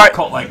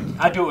 Cult-like.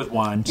 I do it with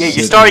wine. Yeah,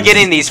 you start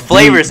getting these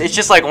flavors. It's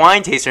just like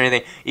wine taste or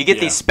anything. You get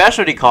these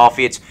specialty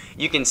coffee.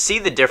 You can see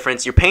the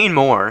difference. You're paying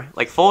more.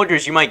 Like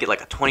Folgers, you might get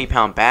like a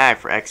 20-pound bag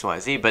for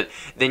XYZ, but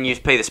then you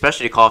pay the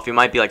specialty coffee. It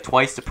might be like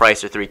twice the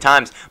price or 3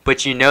 times,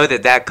 but you know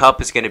that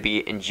cup is going to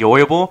be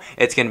enjoyable.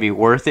 It's going to be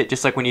worth it.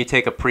 Just like when you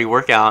take a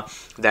pre-workout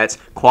that's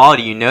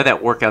quality, you know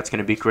that workout's going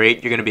to be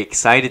great. You're going to be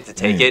excited to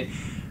take it.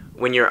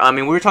 When we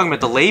were talking about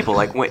the label,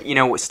 like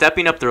when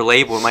stepping up their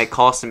label, it might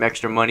cost some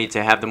extra money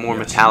to have the more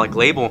metallic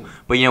label,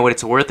 but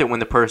it's worth it when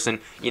the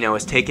person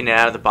is taking it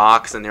out of the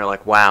box and they're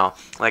like, wow,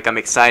 like I'm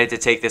excited to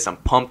take this, I'm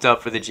pumped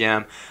up for the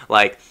gym,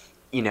 like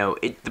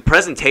the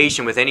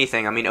presentation with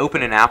anything. I mean,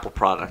 open an Apple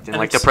product and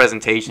like the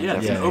presentation. Yeah,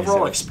 it's an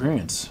overall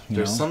experience.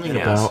 There's something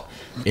about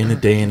in a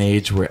day and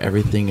age where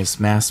everything is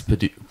mass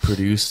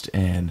produced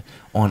and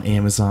on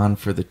Amazon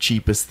for the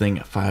cheapest thing,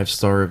 a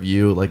 5-star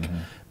review. Like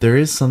there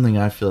is something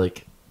I feel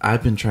like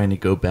I've been trying to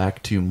go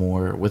back to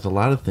more with a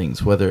lot of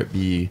things, whether it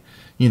be,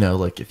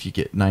 like if you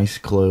get nice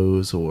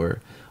clothes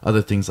or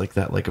other things like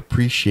that, like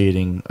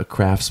appreciating a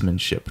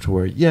craftsmanship to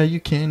where, you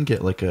can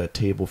get like a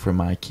table from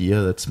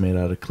IKEA that's made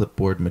out of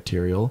clipboard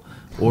material,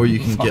 or you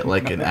can get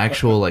like an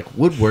actual like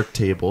woodwork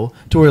table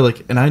to where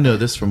like, and I know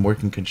this from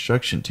working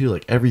construction too,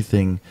 like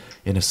everything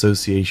in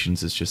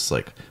associations is just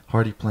like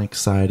hardy plank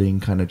siding,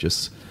 kind of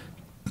just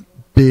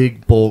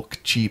big bulk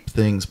cheap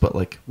things, but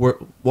like we're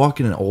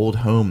walking an old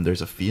home,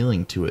 there's a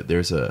feeling to it,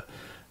 there's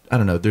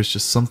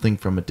just something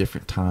from a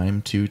different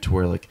time too, to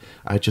where like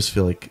I just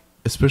feel like,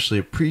 especially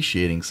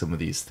appreciating some of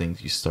these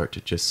things, you start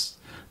to just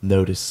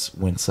notice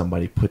when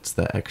somebody puts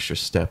that extra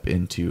step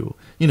into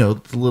the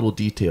little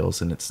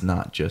details, and it's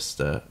not just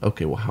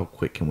okay, well, how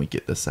quick can we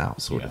get this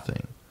out sort of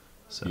thing.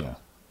 So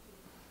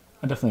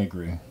I definitely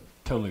agree,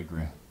 totally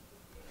agree.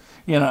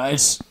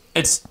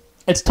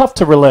 It's tough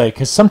to relay,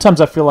 because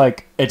sometimes I feel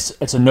like it's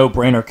a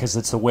no-brainer because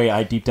it's the way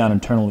I deep down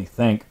internally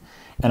think.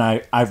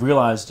 And I've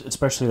realized,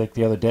 especially like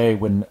the other day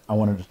when I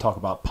wanted to talk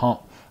about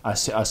pump, I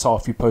saw a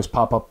few posts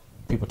pop up,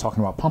 people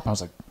talking about pump. I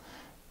was like,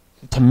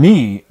 to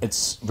me,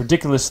 it's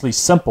ridiculously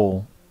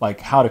simple, like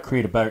how to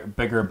create a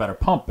bigger and better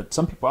pump. But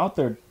some people out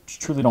there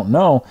truly don't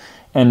know.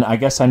 And I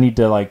guess I need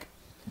to like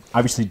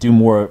obviously do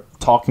more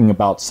talking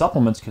about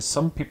supplements, because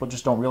some people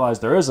just don't realize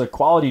there is a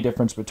quality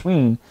difference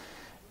between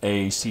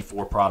a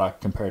C4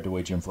 product compared to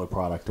a GYMFLO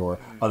product or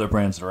other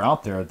brands that are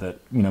out there that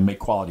make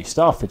quality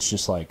stuff. It's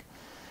just like,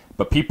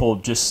 but people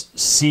just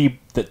see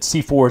that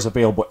C4 is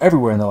available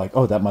everywhere and they're like,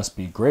 oh, that must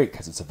be great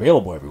because it's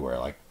available everywhere.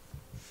 Like,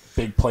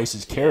 big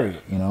places carry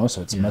it,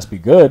 so it must be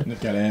good. And they've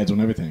got ads on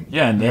everything.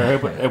 Yeah, and they're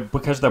able,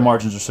 because their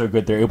margins are so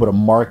good, they're able to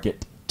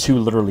market to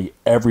literally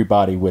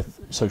everybody with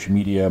social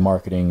media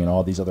marketing and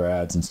all these other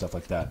ads and stuff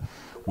like that,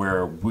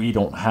 where we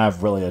don't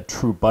have really a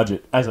true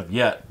budget as of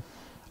yet.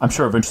 I'm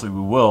sure eventually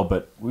we will,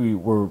 but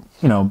we're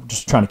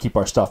just trying to keep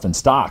our stuff in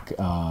stock,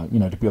 to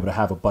be able to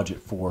have a budget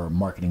for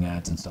marketing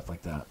ads and stuff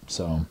like that.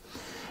 So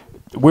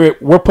we're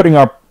putting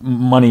our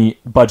money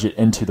budget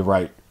into the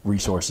right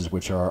resources,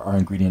 which are our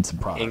ingredients and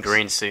products. In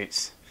green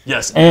suits.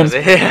 Yes, and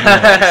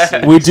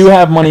we do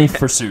have money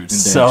for suits.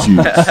 So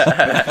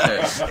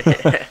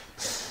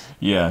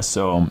yeah,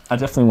 so I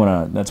definitely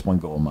want to. That's one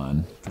goal of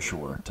mine for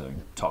sure, to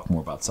talk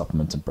more about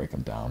supplements and break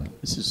them down.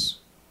 This is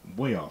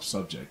way off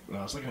subject, but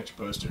I was looking at your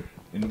poster.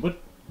 And what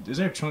is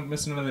there a trunk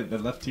missing on the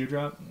left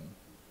teardrop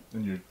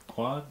in your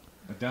quad,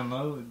 like down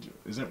low?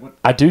 Is that what?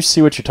 I do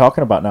see what you're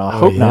talking about now. I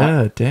hope not.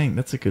 Yeah, dang,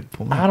 that's a good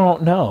point. I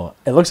don't know.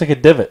 It looks like a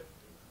divot.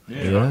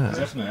 Yeah. Is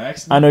that from an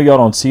accident? I know y'all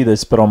don't see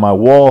this, but on my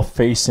wall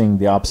facing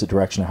the opposite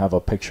direction, I have a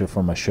picture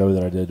from a show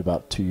that I did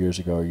about 2 years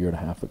ago, or a year and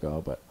a half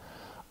ago. But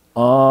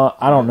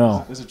I don't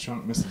know. There's a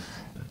trunk missing.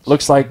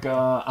 Looks like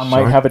I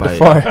might Shark have it bite.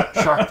 defined.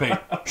 Shark bait.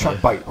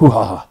 Shark bite. Hoo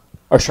ha ha.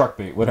 Or shark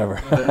bait, whatever.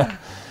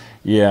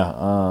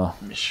 Yeah.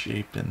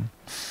 Misshapen.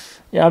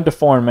 Yeah, I'm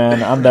deformed,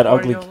 man. I'm that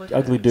ugly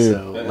dude.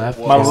 So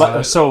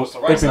left. So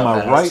it'd be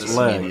my right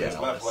leg. His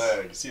left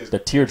leg. You see his The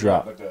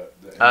teardrop. like the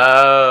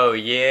Oh,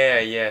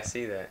 yeah, I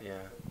see that, yeah.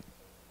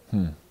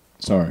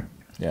 Sorry.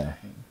 Yeah.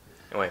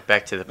 Wait,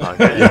 back to the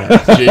podcast.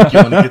 Yeah. Jake, you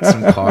want to get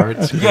some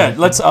cards? Yeah,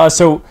 let's.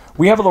 So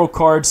we have a little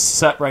card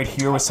set right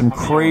here with some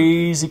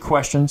crazy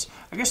questions.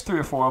 I guess 3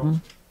 or 4 of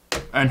them.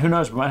 And who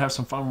knows? We might have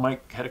some fun. We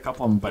might hit a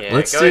couple of them. But Yeah.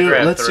 Let's go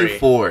grab do 3.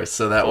 4,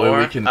 so that way 4?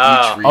 we can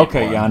Oh. each read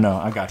okay, one. yeah, I know.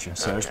 I got you.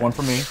 So there's one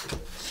for me.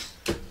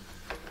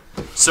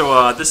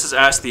 So this is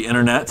Ask the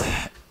Internet,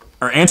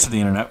 or Answer the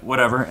Internet,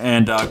 whatever.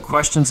 And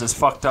questions as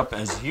fucked up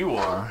as you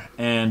are.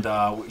 And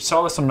we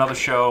saw this on another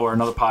show or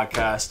another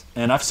podcast.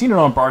 And I've seen it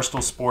on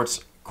Barstool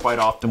Sports quite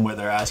often, where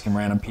they're asking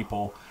random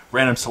people,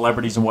 random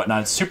celebrities and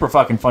whatnot. It's super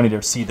fucking funny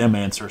to see them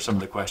answer some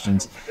of the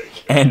questions.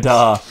 And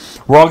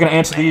we're all going to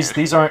answer these.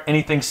 These aren't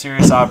anything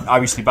serious,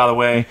 obviously, by the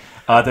way.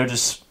 They're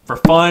just for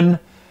fun.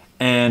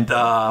 And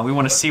we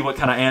want to see what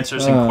kind of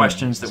answers and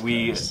questions that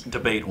we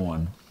debate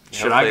on.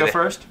 Should I go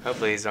first?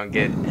 Hopefully these don't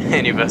get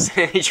any of us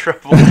in any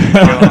trouble.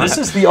 This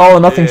is the All or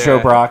Nothing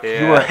show, Brock. Yeah.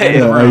 You are in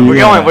the room.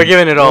 We're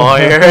giving it all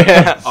here.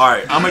 All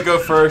right, I'm going to go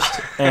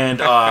first.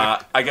 And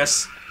I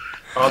guess,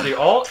 are they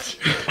all...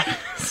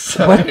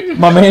 What?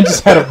 My man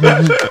just had a...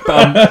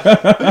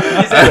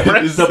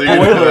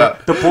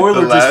 the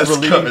boiler the last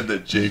just relieved. card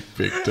that Jake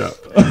picked up.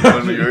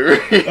 When we were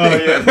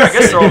I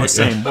guess they're all the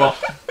same. Well,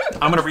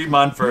 I'm going to read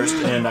mine first,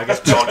 and I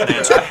guess we all can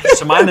answer.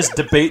 So mine is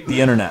debate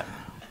the internet.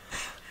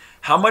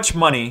 How much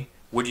money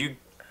would it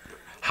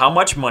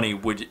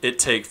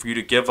take for you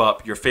to give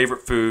up your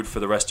favorite food for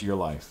the rest of your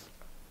life?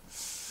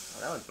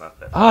 That one's not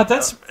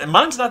that.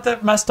 Mine's not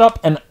that messed up,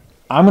 and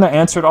I'm going to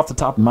answer it off the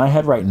top of my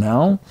head right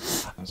now.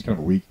 That's kind of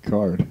a weak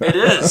card. It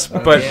is,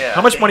 but Yeah.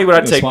 how much money would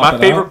I take? swap My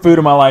it favorite out? food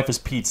in my life is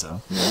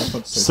pizza. Yeah, I was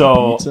about to say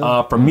So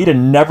pizza. for me to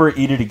never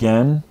eat it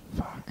again,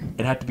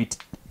 it'd have to be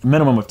a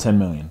minimum of 10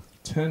 million.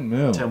 10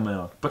 mil. 10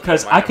 mil.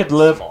 Because I could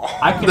live...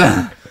 I could...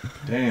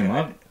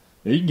 Damn.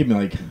 You can give me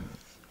like...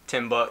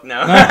 $10,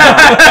 no.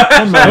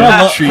 10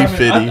 million. Tree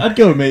fitty. I'd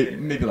go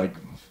maybe like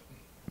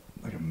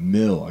a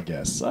mil, I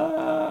guess.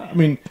 I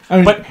mean,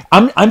 But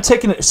I'm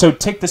taking it. So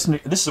take this.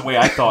 This is the way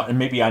I thought, and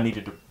maybe I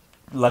needed to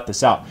let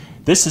this out.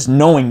 This is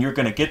knowing you're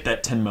going to get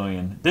that 10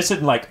 million. This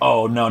isn't like,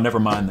 oh no, never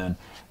mind then.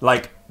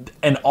 Like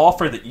an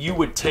offer that you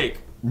would take,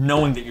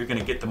 knowing that you're going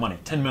to get the money,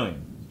 10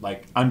 million.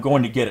 Like I'm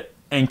going to get it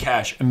in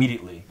cash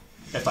immediately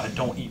if I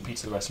don't eat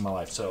pizza the rest of my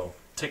life. So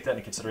take that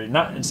into consideration.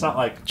 It's not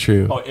like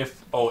True.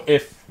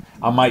 If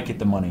I might get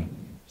the money.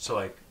 So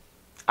like,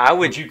 I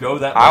would you go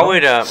that? I low?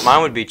 would.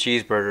 Mine would be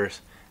cheeseburgers,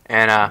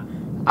 and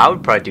I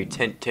would probably do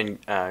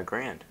 10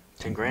 grand.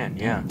 10 grand,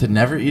 yeah. To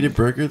never eat a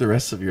burger the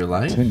rest of your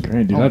life? 10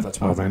 grand, dude. Oh,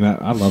 that's worth it. Man,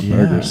 I love Yeah.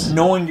 burgers.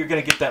 Knowing you're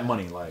gonna get that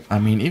money, like I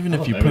mean, even if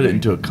love you put it everything.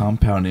 into a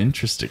compound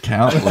interest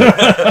account, like,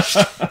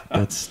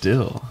 that's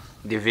still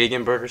Do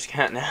vegan burgers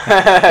count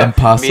now?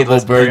 impossible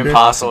Meatless burger.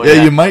 Impossible,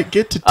 yeah, you might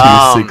get to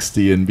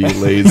 260 and be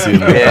lazy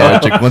and Yeah.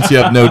 lethargic once you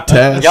have no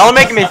test. Y'all are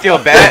making me feel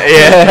bad.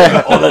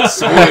 Yeah. oh, that's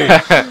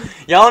sweet.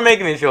 Y'all are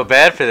making me feel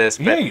bad for this,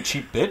 Yeah, but you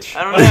cheap bitch.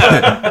 I don't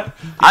know.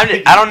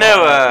 I don't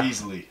know.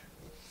 Easily.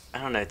 I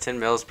don't know. 10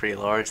 mil is pretty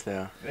large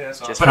though. Yeah, that's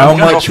Just But How I'm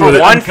gonna- much for would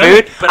it? one I'm gonna-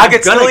 food, but I I'm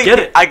could gonna still get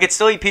eat. it. I could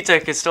still eat pizza. I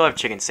could still have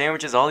chicken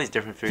sandwiches. All these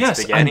different foods. Yes,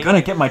 spaghetti. I'm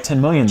gonna get my 10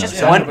 million. Though. Just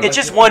So- one. It's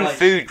just one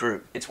food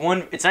group. It's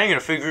one. It's not even a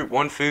food group.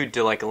 One food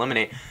to like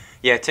eliminate.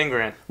 Yeah, 10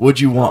 grand. Would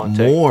you want I'll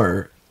take-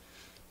 more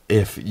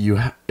if you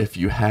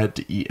had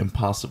to eat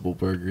Impossible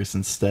Burgers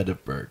instead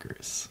of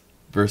burgers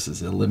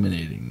versus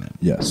eliminating them?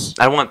 Yes.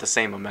 I want the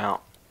same amount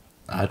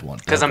I'd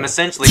want because I'm double.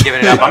 essentially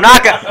giving it up. I'm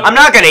not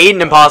gonna eat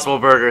an Impossible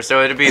Burger,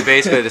 so it'd be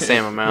basically the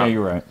same Yeah, amount.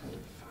 you're right.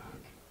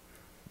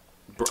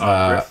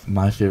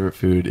 My favorite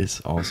food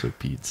is also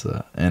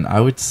pizza, and I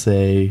would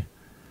say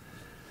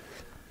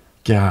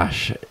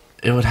Gosh,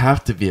 it would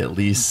have to be at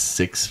least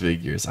six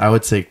figures. I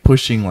would say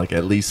pushing like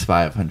at least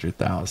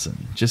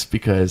 500,000, just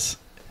because,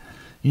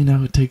 you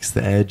know, it takes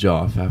the edge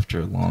off after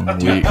a long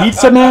week.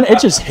 Pizza, man, it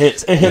just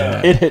hits.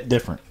 It hit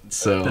different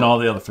than all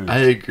the other foods. I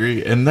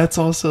agree, and that's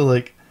also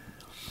like,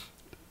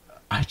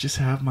 I just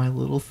have my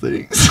little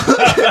things.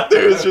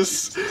 There's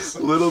just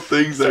little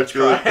things I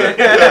feel like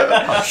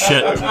that, Oh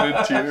shit! I'm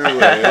into your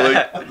way.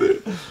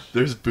 Like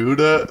there's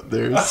Buddha,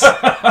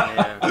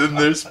 then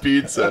there's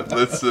pizza.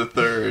 That's the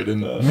third,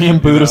 and Me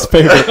and Buddha's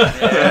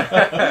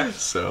favorite.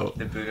 so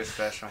The Buddha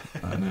special.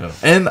 I know,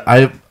 and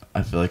I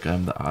feel like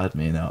I'm the odd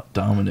man out.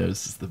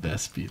 Domino's is the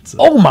best pizza.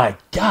 Oh my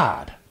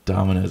god!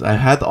 Domino's. I've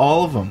had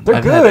all of them. They're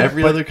I've good. had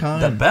every but other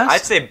kind. The best.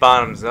 I'd say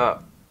bottoms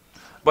up.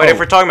 But if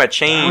we're talking about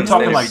chains, We're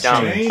talking then like it's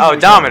Domino's. chains. Oh, We're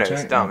Domino's.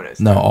 talking Domino's.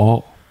 No,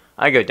 all.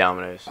 I go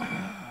Domino's.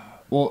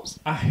 Well,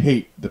 I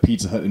hate the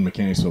Pizza Hut in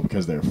Mechanicsville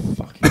because they're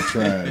fucking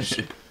trash.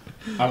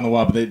 I don't know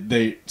why, but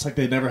they it's like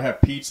they never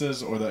have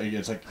pizzas, or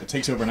it's like it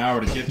takes over an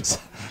hour to get.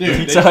 Dude,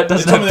 Pizza Hut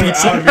doesn't have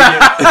pizza.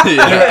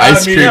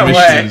 Ice cream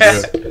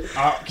machines.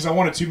 Because I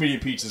wanted 2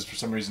 medium pizzas for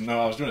some reason. No,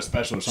 I was doing a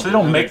special or So something.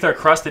 they don't make their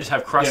crust; they just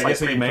have crust Yeah, I like guess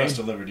they get pre-made. crust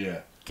delivered. Yeah.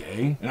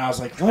 Gay. And I was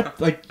like,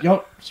 what? Like,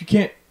 y'all, you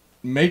can't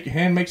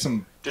hand make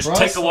some. Just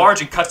crust? take the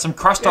large and cut some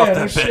crust off that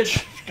no bitch.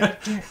 shit. God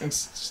damn. And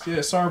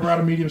sorry, we're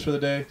out of mediums for the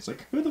day. It's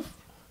like, who the.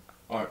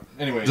 All right.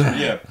 Anyways,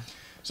 yeah.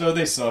 So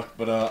they suck,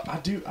 but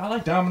I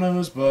like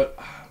Domino's, but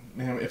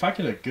man, if I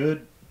get a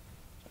good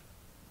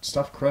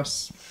stuffed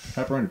crust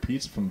pepperoni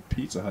pizza from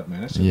Pizza Hut,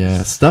 man, that's just,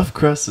 Yeah, stuffed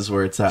crust is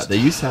where it's at. They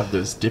used to have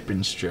those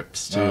dipping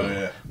strips too. Oh,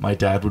 yeah. My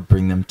dad would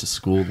bring them to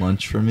school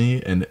lunch for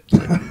me, and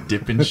like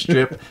dipping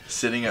strip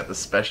sitting at the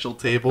special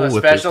table A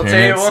with special their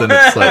parents, table? and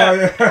it's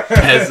like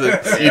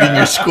peasants eating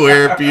your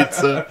square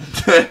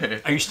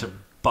pizza. I used to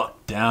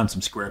buck down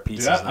some square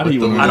pizzas. Dude, I'd eat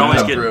the one I'd of always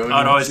those. get, pepperoni.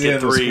 I'd always Yeah,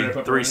 get those three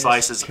square three pepperonis.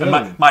 slices. Good.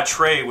 And my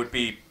tray would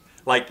be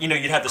like, you know,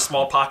 you'd have the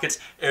small pockets.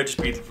 It would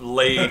just be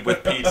laid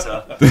with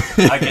pizza.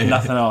 I get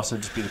nothing else.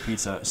 It'd just be the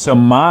pizza. So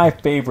my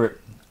favorite,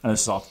 and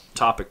this is off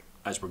topic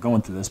as we're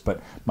going through this,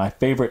 but my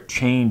favorite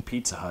chain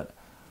Pizza Hut,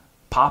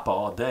 Papa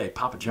all day,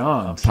 Papa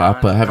John's.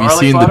 Papa, have you Garlic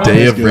seen the butter? Day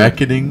That's of good.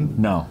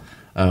 Reckoning? No,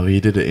 Oh, he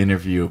did an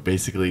interview.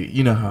 Basically,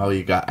 you know how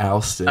he got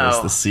ousted as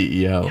Oh. the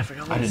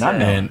CEO. I did not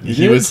know. And You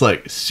he did? was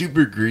like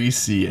super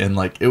greasy, and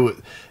like it was.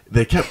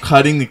 They kept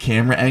cutting the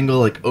camera angle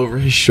like over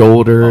his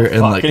shoulder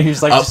and Fuck, like, and he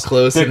was like up just-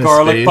 close the in his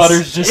garlic face.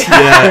 butter's just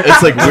Yeah,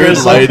 it's like weird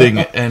drizzle. lighting,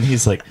 and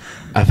he's like,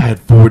 "I've had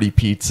 40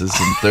 pizzas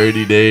in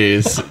 30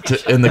 days,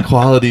 and the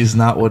quality's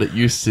not what it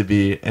used to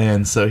be."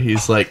 And so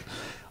he's like,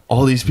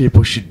 "All these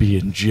people should be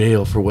in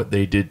jail for what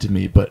they did to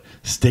me, but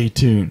stay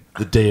tuned.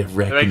 The day of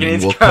reckoning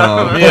Reckoning's will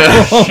coming." come."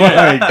 Yeah. Oh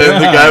my God.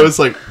 And the guy was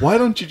like, "Why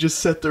don't you just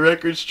set the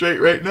record straight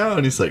right now?"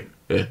 And he's like,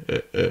 Stay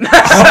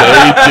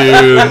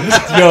tuned.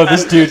 yo,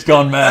 this dude's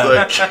gone mad.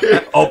 Like,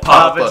 Oh,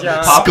 Papa Papa,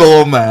 John. Papa,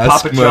 skull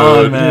mask Papa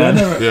mode. John,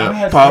 man.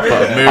 Yeah, Papa,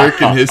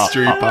 American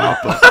history,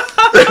 Papa.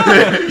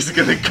 He's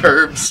gonna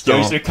curb Yo, he's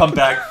stomp. gonna come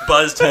back,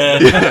 buzzed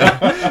head.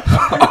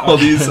 All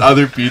these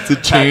other pizza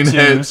chain Tattoos.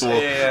 heads will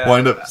Yeah.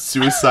 wind up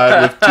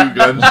suicide with 2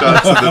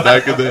 gunshots in the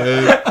back of the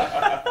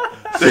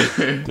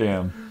head.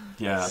 Damn.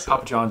 Yeah,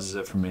 Papa John's is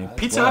it for me.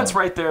 Pizza wild. Hut's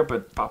right there,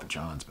 but Papa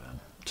John's, man.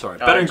 Sorry.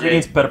 Oh, Better Jay.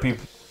 ingredients, better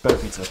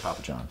pizza,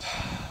 Papa John's.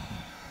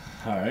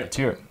 All right. Let's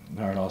hear it.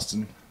 All right,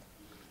 Austin.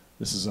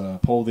 This is a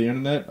poll of the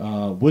internet.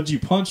 Would you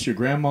punch your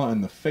grandma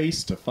in the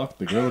face to fuck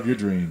the girl of your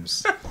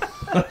dreams?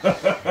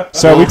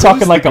 So are we talking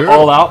who's like the an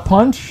girl? all-out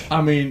punch?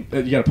 I mean,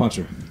 you gotta punch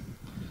her.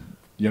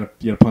 You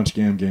gotta punch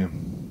Gam.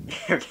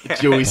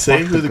 Do we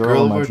say who the the girl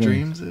girl in of my our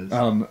dreams. dreams is?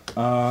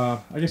 I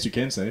guess you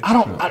can say. I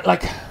don't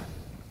like.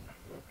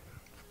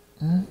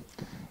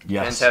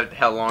 Depends Yes.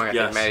 how long I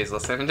Yes. think Maddie's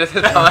listening to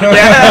the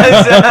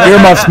podcast.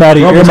 Earmuffs,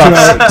 Maddie. Well,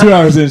 Earmuffs. 2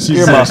 hours in, she's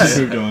Earmuffs.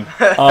 moved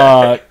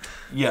on.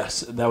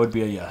 Yes, that would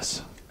be a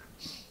yes.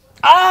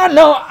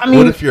 No, I mean,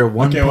 What if you're a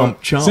one Okay, well,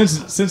 pump chump?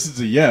 since it's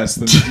a yes,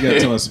 then you gotta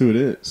tell us who it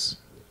is.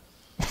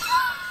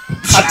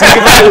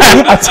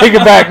 I take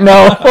it back.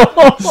 No,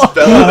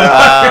 Spell it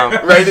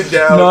out. Write it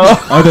down. no.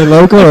 Are they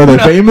local? Are they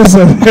famous?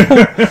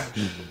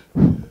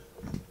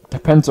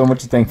 Depends on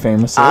what you think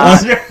famous is. I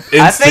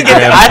think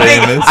I'm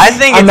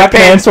it not gonna depends.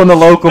 answer on the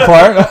local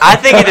part. I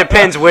think it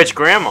depends which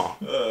grandma.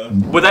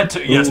 Well, that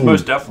too, yes,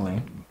 most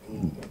definitely.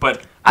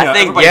 But I yeah,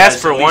 think everybody yes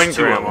has for at least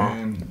one 2 of them.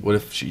 grandma. What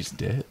if she's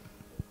dead?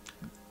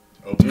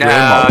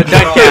 No,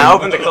 don't count.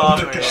 Open the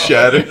closet.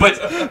 Shattered. But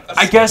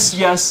I guess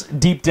yes.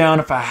 Deep down,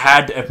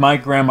 if my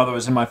grandmother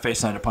was in my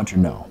face and I had to punch her,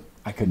 no,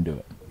 I couldn't do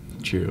it.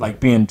 True. Like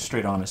being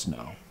straight honest,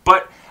 no.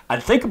 But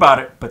I'd think about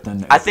it. But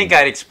then I think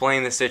I'd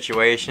explain the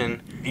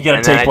situation. you gotta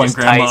And then take I one, just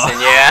grandma.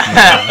 Tyson,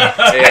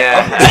 yeah.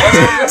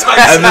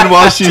 Yeah. and then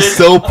while she's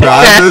still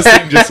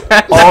processing, just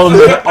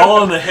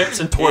all in the hips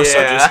and torso.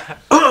 Just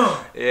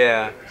Yeah.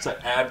 Yeah. it's an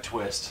ab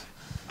twist.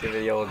 Give it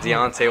the old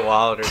Deontay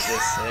Wilder. Just,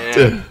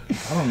 yeah.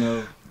 I don't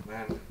know,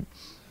 man.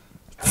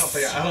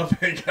 I don't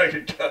think I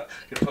could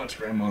punch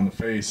grandma in the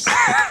face.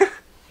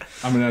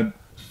 I mean,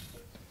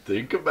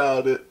 think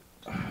about it.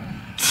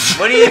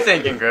 What are you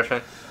thinking,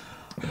 Griffin?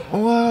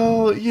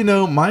 Well, you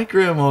know, my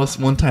grandma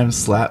one time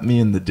slapped me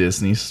in the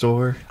Disney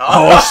store.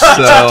 Oh,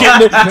 So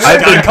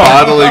I've been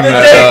bottling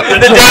that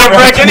up. The day of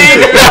reckoning.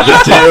 The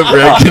day of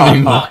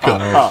reckoning will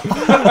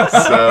come.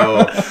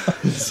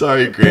 So,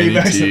 sorry, Granny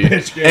Payback's a T.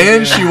 bitch, Granny.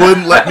 And she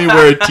wouldn't let me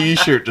wear a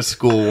T-shirt to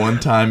school one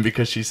time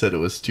because she said it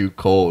was too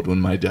cold when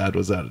my dad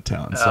was out of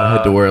town. So I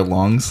had to wear a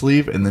long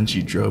sleeve, and then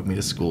she drove me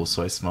to school,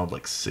 so I smelled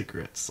like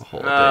cigarettes the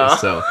whole day.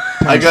 So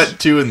I got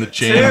 2 in the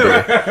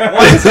chamber.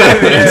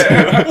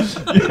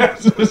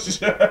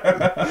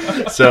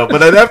 So,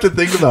 but I'd have to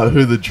think about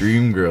who the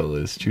dream girl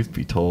is. Truth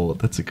be told,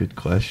 that's a good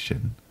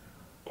question.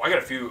 Well, I got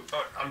a few.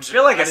 I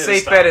feel like a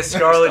safe bet is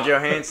Scarlett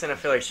Johansson. I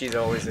feel like she's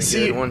always a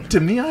See, good one. to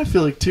me, I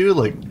feel like too,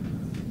 like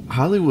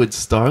Hollywood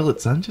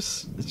starlets.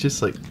 It's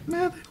just like,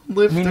 man, they don't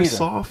live. Me They're neither.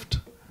 soft,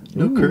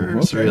 no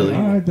curves, really.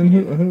 All right, then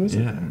who is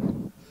it? Yeah.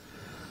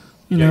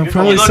 You know, good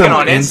probably one. You some looking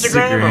on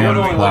Instagram or what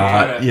do we look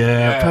thought. at? Yeah,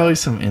 Yeah. probably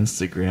some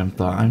Instagram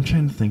thought. I'm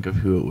trying to think of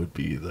who it would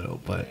be though,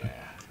 but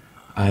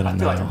I don't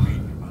feel like know.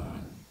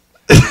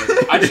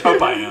 I just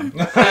hope I am.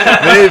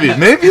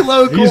 maybe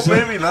local, He's-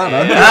 maybe not.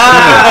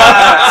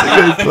 That's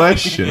a good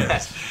question.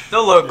 The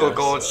local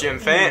Gold's Gym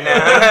fan now.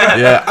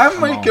 Yeah, I'm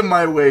making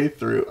my way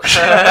through.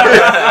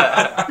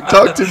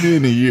 Talk to me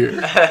in a year.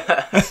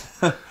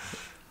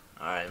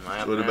 Alright,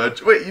 my What about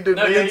you? Wait, you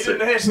didn't You answer.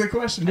 didn't answer the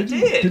question, I did you?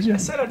 did. Did you? I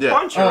said I'd Yeah.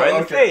 punch her right in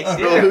the okay. face.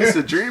 Girl, Yeah. who's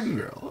the dream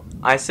girl?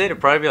 I said it'd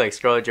probably be like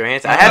Scarlett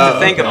Johansson. I had to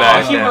think okay.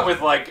 about He it. went though.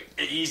 with like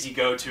an easy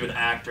go to an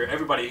actor.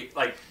 Everybody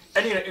like,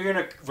 and you're in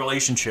a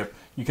Relationship,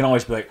 you can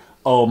always be like,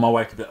 oh, my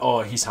wife could be,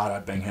 oh, he's hot,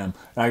 I'd bang him.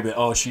 And I could be,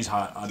 oh, she's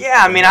hot. Yeah,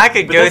 I mean, I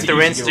could But go that's through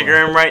an easy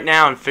Instagram right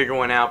now and figure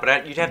one out,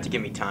 but you'd have to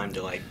give me time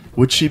to like.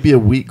 Would she be a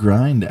wheat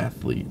grind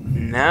athlete?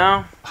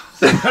 No.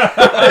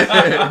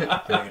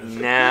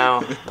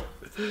 No.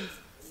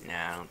 No,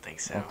 I don't think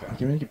so.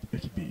 It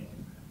could be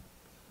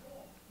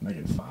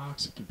Megan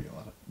Fox. It could be a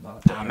lot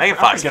of. Megan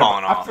Fox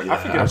falling off. I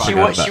forget I about She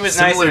forgot was about she was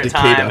that. nice Similar at the to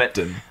Kate time, but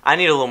Upton. I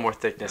need a little more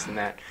thickness than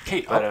that.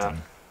 Kate But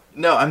Upton.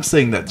 No, I'm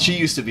saying that she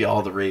used to be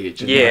all the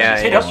rage. Yeah,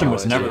 Kate yeah, Upton she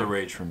was was, never yeah. the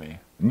rage for me.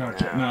 No,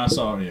 I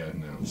saw. Yeah,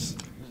 no.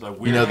 Like You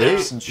weird know,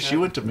 hips and she shit.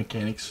 went to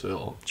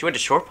Mechanicsville, She went to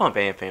Short Pump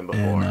AFM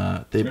before.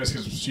 and they That's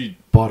because she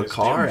bought a was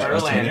car doing at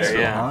Verlander, Mechanicsville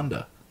yeah.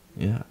 Honda.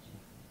 Yeah.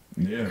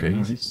 Yeah, Crazy. no,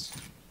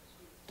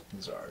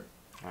 he's alright.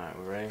 Alright,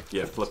 we ready?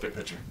 Yeah, flip it.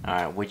 Picture.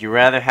 Alright, would you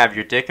rather have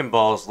your dick and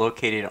balls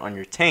located on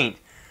your taint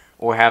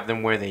or have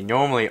them where they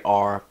normally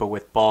are but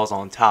with balls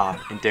on top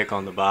and dick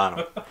on the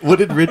bottom? What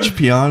did Rich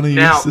Piana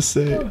Now- used to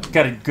say?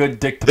 Got a good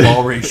dick to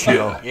ball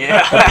ratio.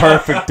 Yeah. A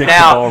perfect dick to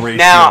ball ratio.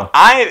 Now,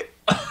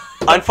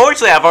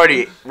 unfortunately, I've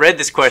already read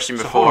this question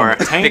before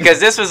because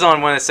this was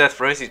on one of Seth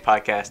Rosie's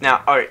podcasts.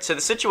 Now, all right, so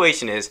the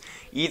situation is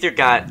you either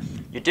got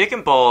your dick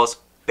and balls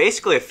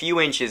basically a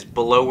few inches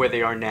below where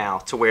they are now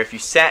to where if you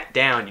sat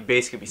down, you'd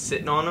basically be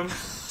sitting on them.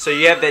 So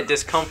you have that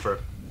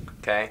discomfort,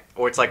 okay?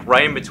 Or it's like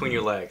right in between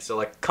your legs. So,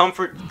 like,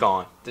 comfort,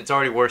 gone. It's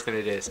already worse than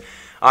it is.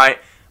 All right.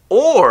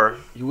 Or,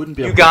 You wouldn't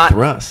be You able got- to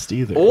thrust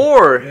either.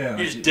 or, Yeah,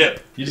 You just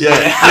dip. You just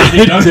Yeah.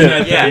 you dunking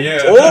that yeah, thing,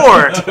 yeah.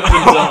 or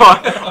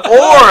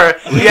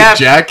you have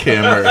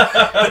Jackhammer.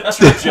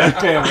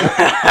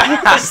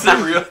 That's the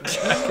real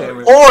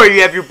jackhammer. Or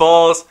you have your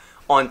balls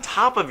on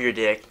top of your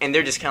dick, and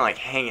they're just kind of like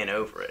hanging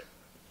over it.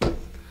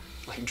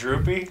 Like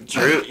droopy.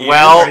 True.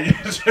 Well, Like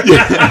ears.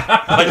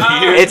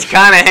 it's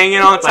kind of hanging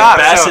on like top.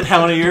 basset so-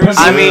 hound ears.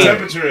 I mean- the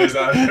temperature is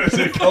out. Is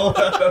it cold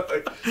out?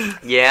 Like,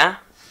 yeah,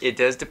 it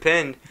does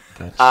depend.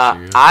 That's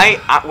true.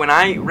 I when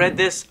I read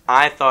this,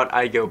 I thought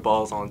I'd go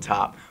balls on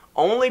top,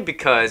 only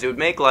because it would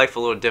make life a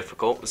little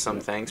difficult with some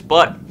things,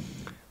 but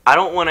I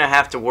don't want to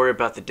have to worry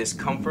about the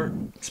discomfort,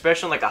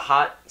 especially on like a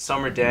hot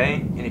summer day,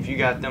 and if you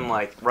got them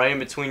like right in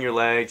between your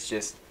legs,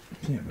 just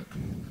yeah, but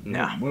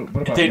no. what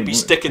about They'd when- be what-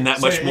 sticking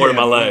that much say, more to yeah,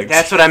 my legs.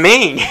 That's what I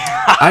mean.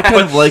 I kind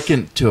of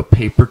liken it to a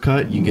paper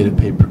cut. You get a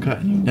paper cut,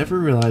 and you never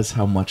realize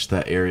how much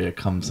that area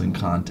comes in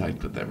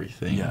contact with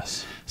everything.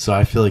 Yes. So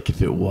I feel like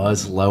if it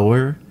was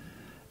lower,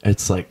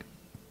 it's like,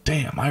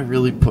 damn, I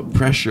really put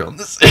pressure on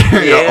this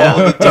area Yeah.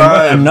 all the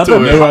time. Another to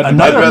where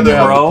another I'd rather have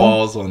the pro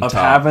balls on of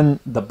top. having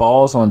the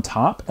balls on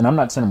top, and I'm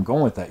not saying I'm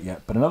going with that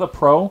yet, but another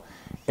pro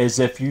is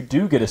if you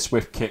do get a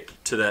swift kick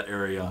to that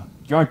area,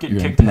 you aren't getting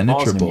You're kicked in the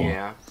balls impenetrable. anymore.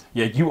 Yeah.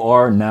 Yeah, you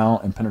are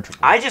now impenetrable.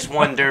 I just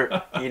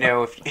wonder,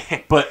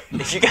 if but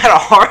if you got a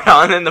hard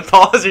on, then the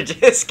balls are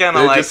just kind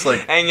of They're like, just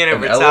like hanging an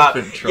over top.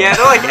 elephant trunk. Yeah,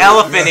 they're like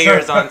elephant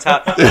ears on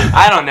top.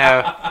 I don't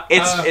know.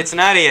 It's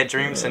not a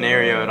dream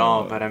scenario at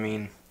all, but I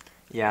mean,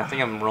 yeah, I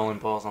think I'm rolling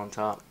balls on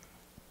top.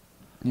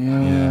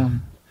 Yeah.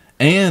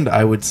 And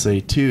I would say,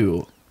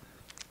 too,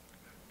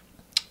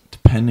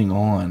 depending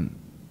on...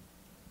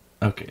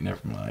 Okay, never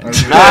mind.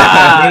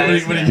 Ah,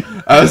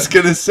 I was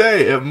going to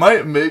say, it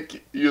might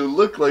make you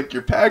look like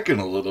you're packing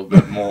a little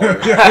bit more.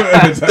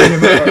 Because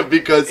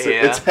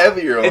Yeah. it's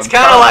heavier on It's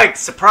kind of top. like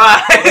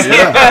surprise.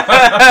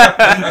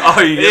 Yeah.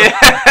 oh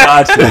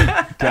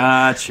yeah,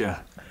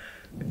 gotcha.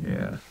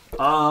 Yeah.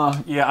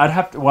 Yeah, I'd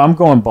have to. Well, I'm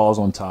going balls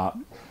on top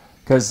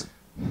because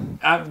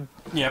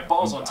Yeah,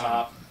 balls on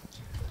top.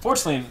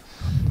 fortunately,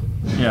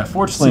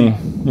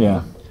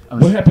 yeah.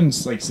 What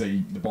happens, like,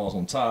 say, the ball's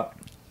on top,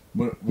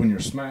 when you're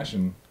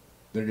smashing,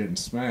 they're getting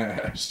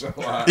smashed a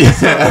lot. You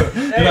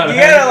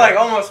gotta like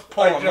almost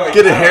pull them up.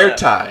 Get a hair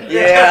tie.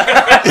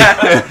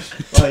 Yeah.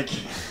 Like,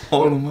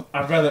 Hold 'em up.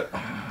 I'd rather,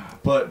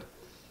 but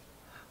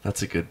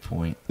That's a good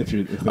point. if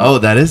Oh,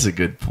 that is a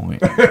good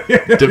point.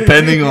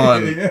 Depending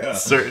on Yeah.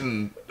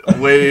 certain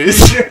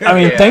ways. I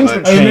mean, Yeah, things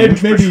but- have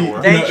changed. maybe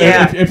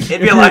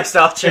It'd be a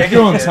lifestyle change. If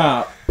you're on Yeah.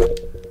 top,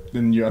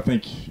 then I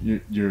think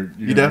you're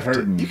You'd gonna have hurt to.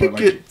 him, You but, could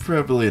like, get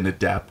probably an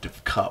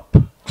adaptive cup.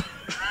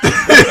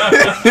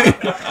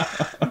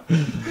 I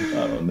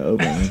don't know,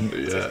 man.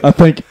 Yeah. I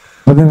think,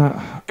 but then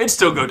I. It'd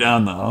still go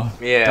down though.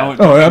 Yeah. Don't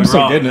Oh, get I'm me still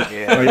wrong. getting it.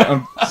 Yeah. Like,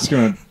 I'm just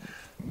gonna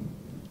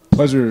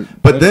pleasure.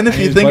 But then if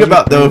you pain's think pleasure,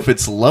 about though, pain- if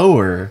it's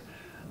lower,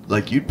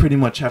 like you'd pretty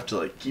much have to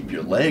like keep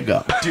your leg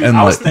up. Dude, and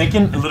I was like,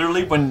 thinking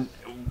literally when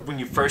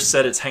you first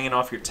said it's hanging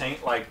off your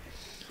taint, like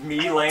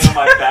me laying on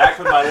my back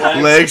with my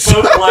legs, Legs.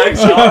 both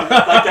legs up,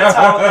 like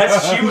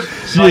that's she would.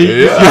 Like,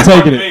 Yeah. You're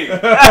taking it. me.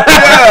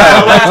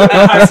 My legs would be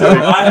hiked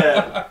over my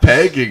head.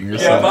 pegging or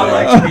Yeah, my something.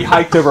 legs would be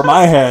hiked over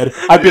my head.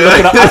 I'd be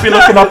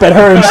looking up at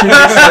her, and she'd be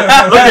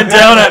just looking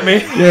down at me.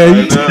 Yeah,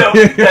 you You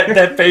know,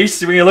 that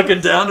face when you're looking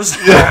down, just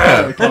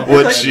Yeah.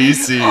 What she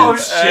sees. oh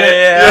shit.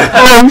 Yeah.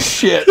 Oh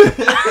shit!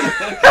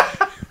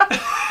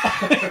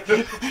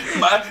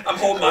 I'm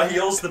holding my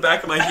heels, the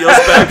back of my heels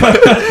back.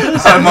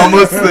 I'm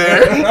almost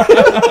there.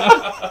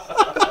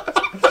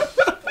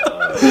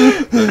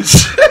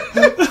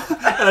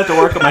 I have to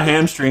work on my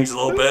hamstrings a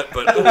little bit,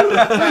 but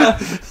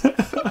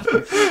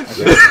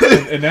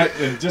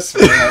and just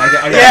I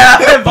got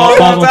Yeah. balls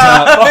on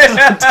top.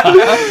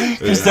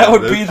 because that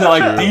would be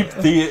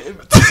the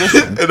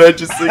position. And I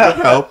just think of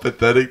how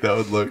pathetic that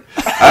would look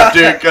after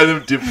it kind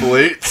of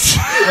deflates.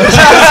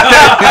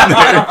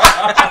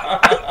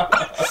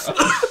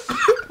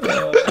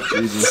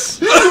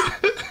 Jesus.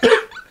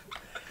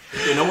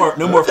 Yeah, no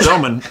more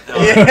filming. No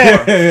more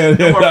Yeah.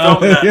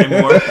 filming that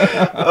anymore.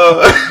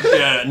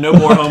 Yeah, no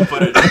more home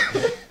footage.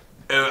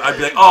 I'd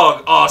be like,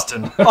 oh,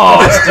 Austin,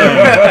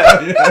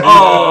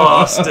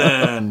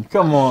 Austin,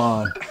 Come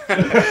on.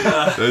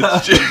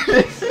 That's true.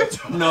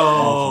 no,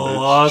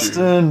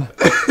 Austin.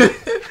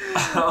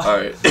 All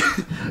right.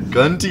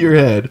 Gun to your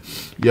head.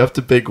 You have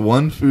to pick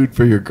one food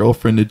for your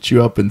girlfriend to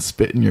chew up and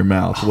spit in your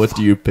mouth. What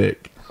do you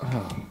pick?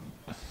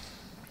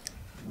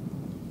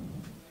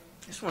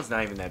 This one's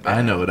not even that bad.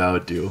 I know what I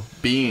would do.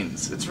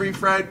 Beans. It's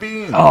refried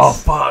beans. Oh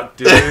fuck,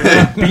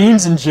 dude.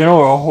 Beans in general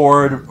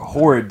are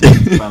horrid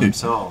things by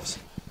themselves.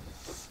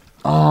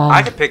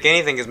 I could pick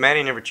anything because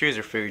Maddie never chews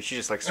her food. She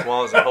just like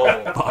swallows it whole.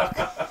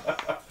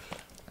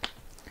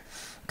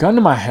 Gun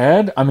to my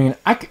head. I mean,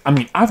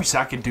 obviously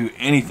I could do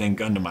anything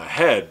gun to my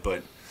head,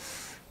 but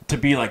to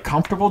be like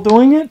comfortable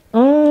doing it,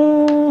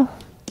 I'm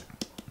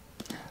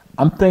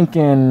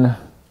thinking. I'm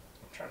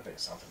trying to think of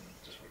something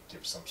that just would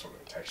give some sort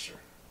of texture.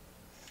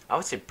 I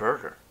would say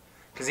burger,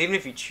 because even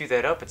if you chew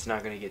that up, it's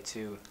not gonna get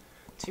too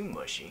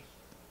mushy.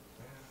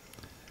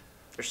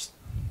 There's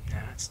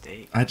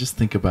steak. I just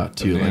think about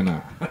too, like,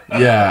 Banana.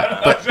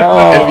 yeah, but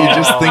if you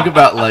just think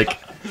about like,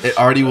 it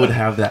already would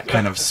have that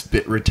kind of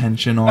spit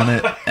retention on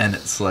it, and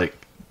it's like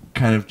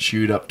kind of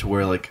chewed up to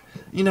where like,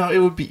 you know, it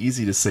would be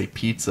easy to say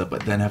pizza,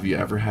 but then have you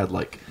ever had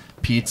like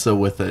pizza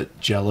with a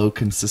Jello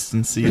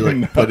consistency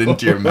like put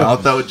into your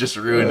mouth? That would just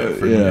ruin it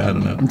for me. Yeah. I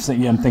don't know.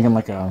 I'm thinking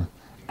like a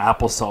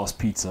applesauce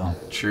pizza.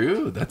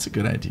 True, that's a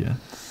good idea.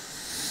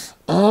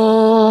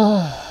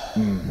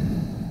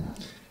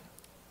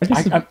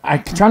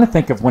 I'm trying to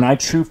think of when I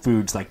chew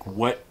foods, like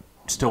what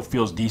still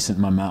feels decent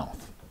in my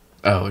mouth.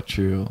 Oh,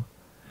 true.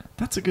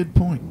 That's a good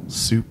point.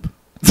 Soup.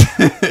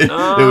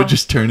 It would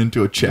just turn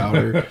into a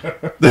chowder.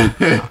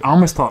 I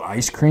almost thought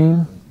ice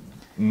cream.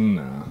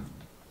 No.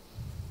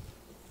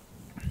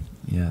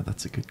 Yeah,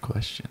 that's a good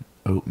question.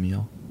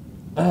 Oatmeal.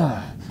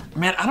 Man,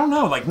 I don't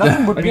know. Like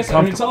nothing would I be guess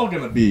comfortable. it's all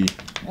gonna be.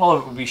 Well,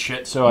 it would be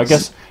shit. So I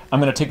guess I'm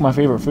gonna take my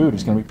favorite food.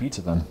 It's gonna be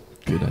pizza then.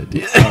 Good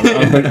idea.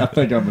 I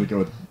think I'm gonna go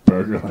with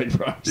burger, like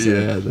Rob said.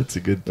 Yeah, that's a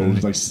good Or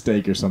point. like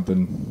steak or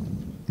something.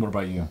 What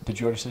about you? Did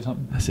you already say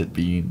something? I said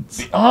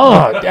beans. Oh,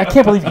 I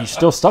can't believe you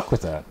still stuck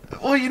with that.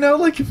 Well, you know,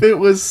 like if it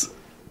was,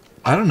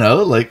 I don't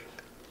know, like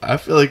I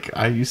feel like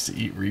I used to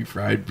eat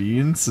refried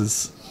beans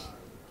as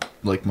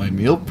like my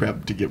meal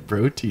prep to get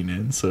protein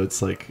in. So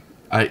it's like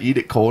I eat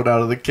it cold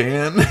out of the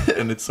can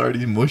and it's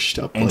already mushed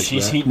up. And like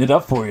she's that. heating it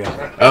up for you.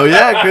 Oh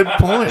yeah, good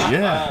point.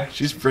 Yeah,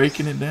 she's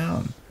breaking it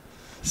down.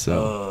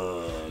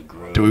 So,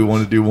 Gross. do we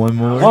want to do one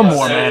more? One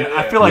more, man.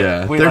 I feel like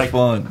yeah, we they're like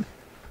fun.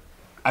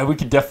 we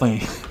could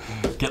definitely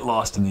get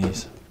lost in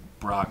these.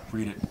 Brock,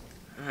 read it.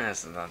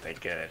 That's not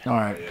that good. All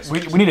right, we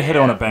need to hit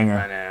on a banger.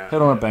 I know.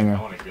 Hit on a I banger.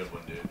 want a good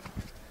one, dude.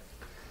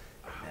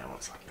 That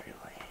one's not pretty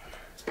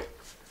lame.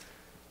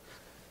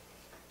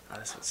 Oh,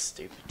 this one's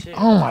stupid too.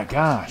 Oh my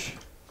gosh.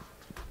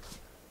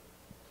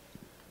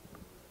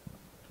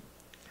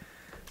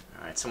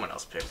 All right, someone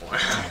else pick one.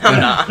 I'm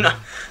not.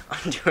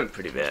 I'm doing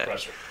pretty bad.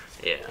 Pressure.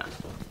 Yeah.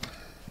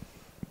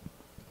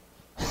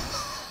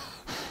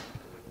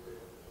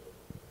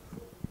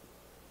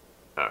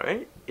 All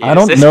right. I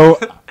don't know.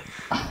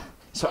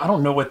 So I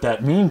don't know what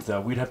that means, though.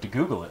 We'd have to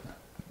Google it.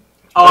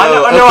 Oh, I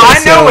know. No, okay, I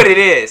know so what it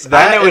is.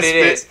 I know what it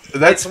is.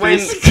 That's when.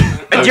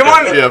 okay, Do you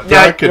want me? yeah,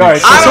 Brock can All right,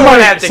 explain. I don't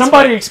wanna have to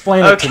somebody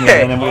explain it to me.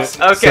 Okay. And then we'll,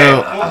 Okay.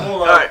 So-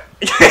 All right.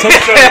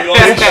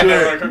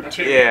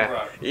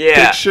 Yeah.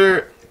 Yeah.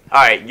 Picture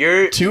All right.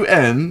 You're. two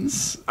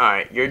ends, All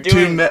right. You're two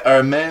doing. or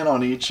a man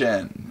on each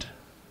end,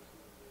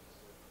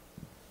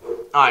 All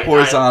right.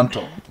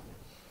 horizontal.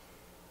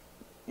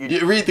 You-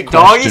 You read the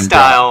Doggy question,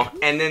 style, Brock.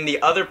 and then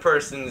the other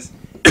person's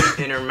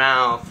in her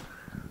mouth.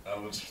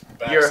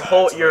 Backside, Your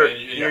whole. so Your.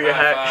 you Your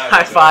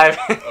high five.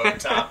 on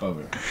top of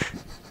it.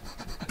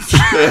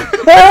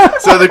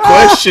 So the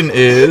question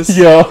is: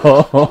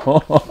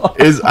 yo.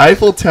 Is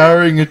Eiffel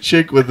towering a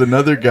chick with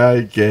another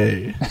guy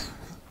gay?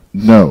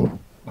 No.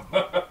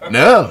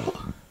 No.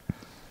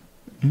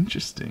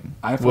 Interesting.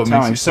 Eiffel What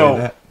towering. makes you So-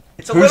 say that?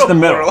 It's a Who's little the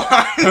middle?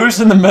 borderline. Who's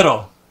in the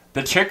middle?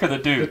 The chick or the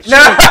dude?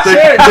 No.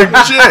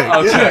 The chick.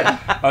 Oh, Yeah.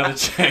 chick. Oh, the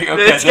chick.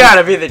 Okay, It's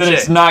gotta be the then chick.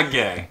 it's not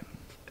gay.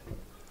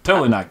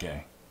 Totally not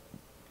gay.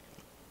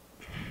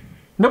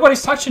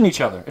 Nobody's touching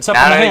each other. It's up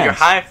in Not the out of hands. your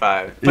high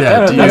five. But Yeah.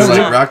 that- Do you that's like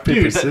not- rock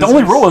paper Dude, scissors? the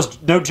only rule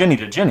is no Jenny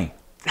to Jenny.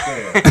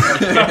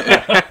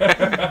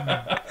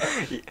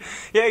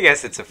 Yeah, I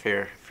guess it's a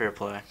fair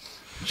play.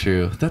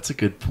 True. That's a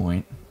good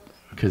point.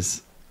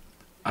 Because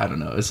I don't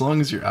know. As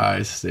long as your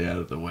eyes stay out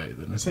of the way,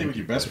 then I Say with think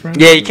your best friend.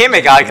 Yeah, you can't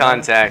make eye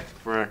contact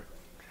for.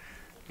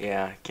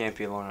 Yeah, can't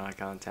be long eye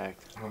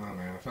contact. I don't know,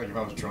 man. I feel like if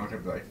I was drunk,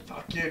 I'd be like,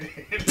 fuck you, dude.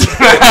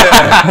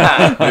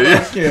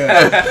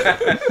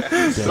 Yeah.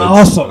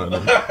 Awesome.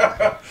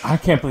 I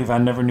can't believe I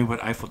never knew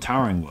what Eiffel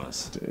towering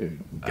was. Dude.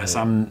 Guess I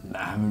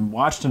haven't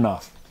watched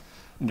enough.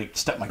 Need to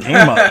step my game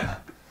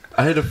up.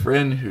 I had a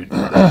friend who did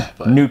that,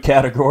 but New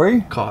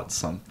category. caught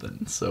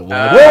something. So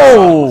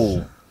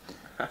Whoa!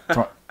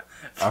 Front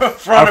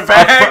and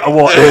back.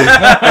 Well,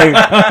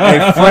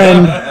 a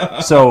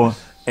friend. So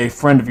a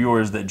friend of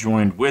yours that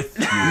joined with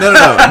you. No.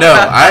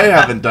 I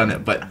haven't done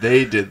it, but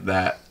they did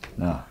that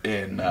No.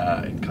 in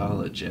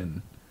college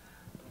and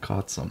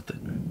caught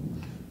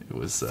something. It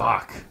was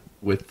Fuck.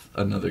 with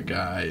another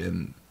guy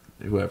and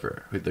who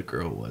the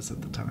girl was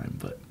at the time,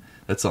 but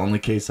that's the only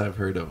case I've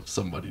heard of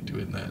somebody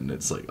doing that, and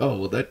it's like, oh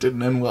well, that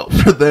didn't end well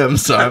for them,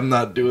 so I'm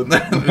not doing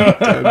that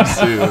anytime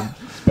soon.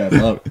 It's bad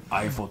luck.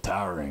 Eiffel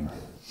towering. I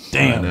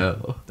Damn.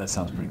 know. That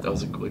sounds pretty That cool.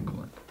 was a quick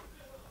one.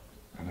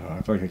 I know.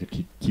 I feel like I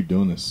could keep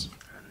doing this.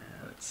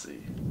 Let's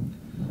see.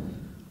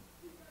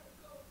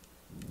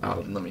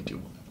 Oh, let me do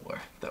one more.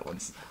 That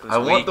one's. I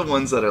want the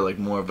ones that are like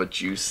more of a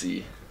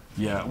juicy.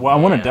 Yeah. Well, I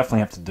want to definitely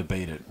have to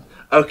debate it.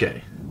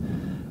 Okay.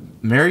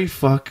 Marry,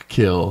 fuck,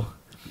 kill.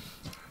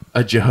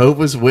 A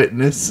Jehovah's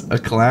Witness, a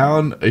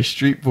clown, a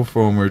street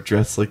performer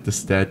dressed like the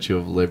Statue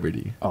of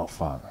Liberty. Oh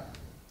fuck.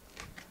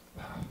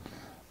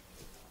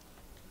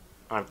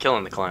 I'm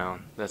killing the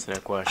clown. That's no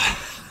question.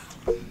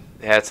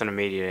 That's an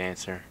immediate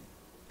answer.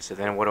 So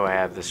then what do I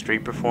have? The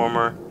street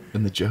performer,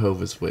 And the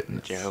Jehovah's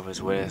Witness.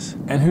 Jehovah's Witness.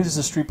 And who's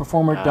the street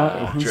performer?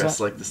 Who's Dressed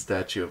that? like the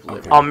Statue of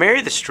Liberty. I'll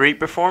marry the street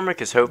performer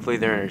because hopefully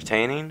they're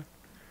entertaining.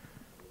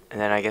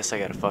 And then I guess I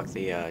gotta fuck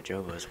the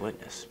Jehovah's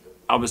Witness.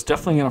 I was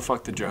definitely gonna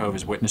fuck the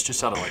Jehovah's Witness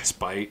just out of like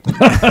spite.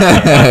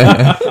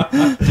 Yeah.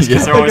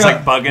 Because they're always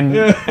like bugging,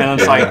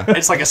 and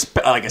it's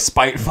like a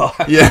spite fuck,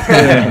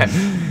 Yeah.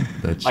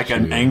 That's like true.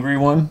 an angry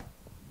one,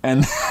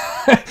 and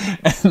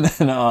and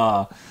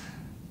then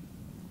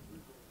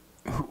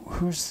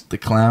who's The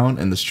clown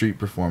and the street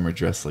performer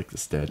dressed like the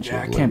Statue yeah, of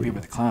I Liberty. can't be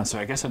with the clown, so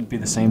I guess it'd be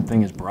the same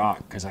thing as Brock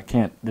because I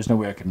can't. There's no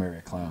way I could marry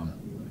a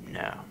clown.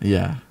 No,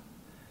 Yeah,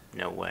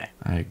 no way.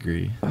 I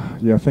agree.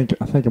 Yeah, I think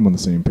I'm on the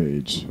same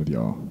page with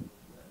y'all.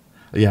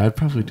 Yeah, I'd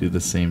probably do the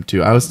same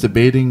too. I was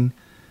debating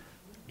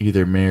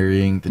either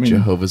marrying the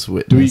Jehovah's Do we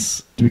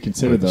Witness.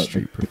 consider or the the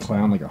street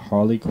clown like a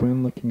Harley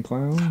Quinn looking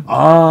clown?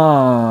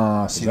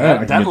 Ah, see That I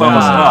that can get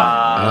levels it down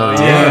up. Oh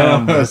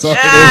Damn. yeah. So- You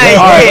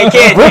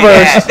can't do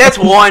that. That's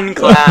one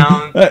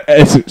clown.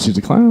 She's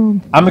a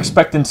clown. I'm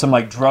expecting some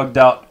like drugged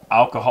out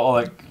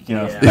alcoholic,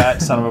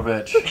 fat son of a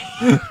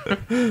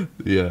bitch,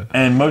 Yeah.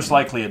 and most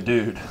likely a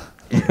dude.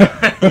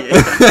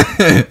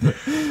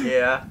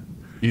 Yeah.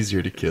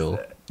 Easier to kill.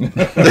 Yeah.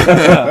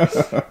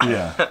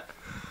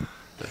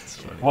 That's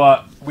funny.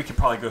 Well, we could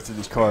probably go through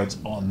these cards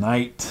all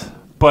night,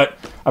 but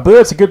I believe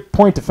that's a good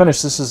point to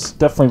finish. This is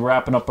definitely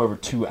wrapping up over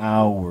 2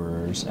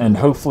 hours, and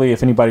hopefully,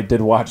 if anybody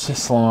did watch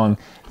this long,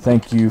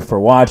 thank you for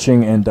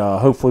watching, and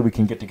hopefully we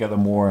can get together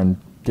more and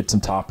get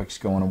some topics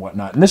going and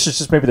whatnot. And this is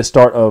just maybe the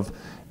start of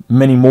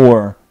many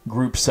more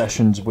group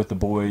sessions with the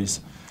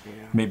boys. Yeah.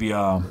 Maybe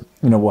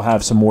we'll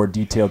have some more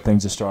detailed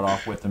things to start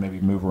off with and maybe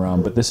move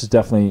around. But this is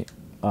definitely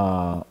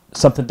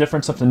something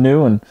different, something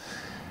new, and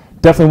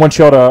definitely want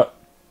y'all to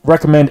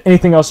recommend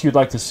anything else you'd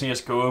like to see us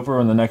go over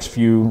in the next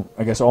few,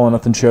 I guess, All or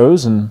Nothing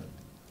shows. And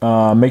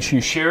make sure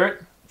you share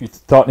it if you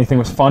thought anything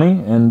was funny.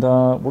 And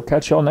we'll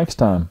catch y'all next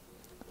time.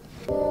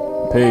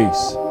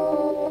 Peace.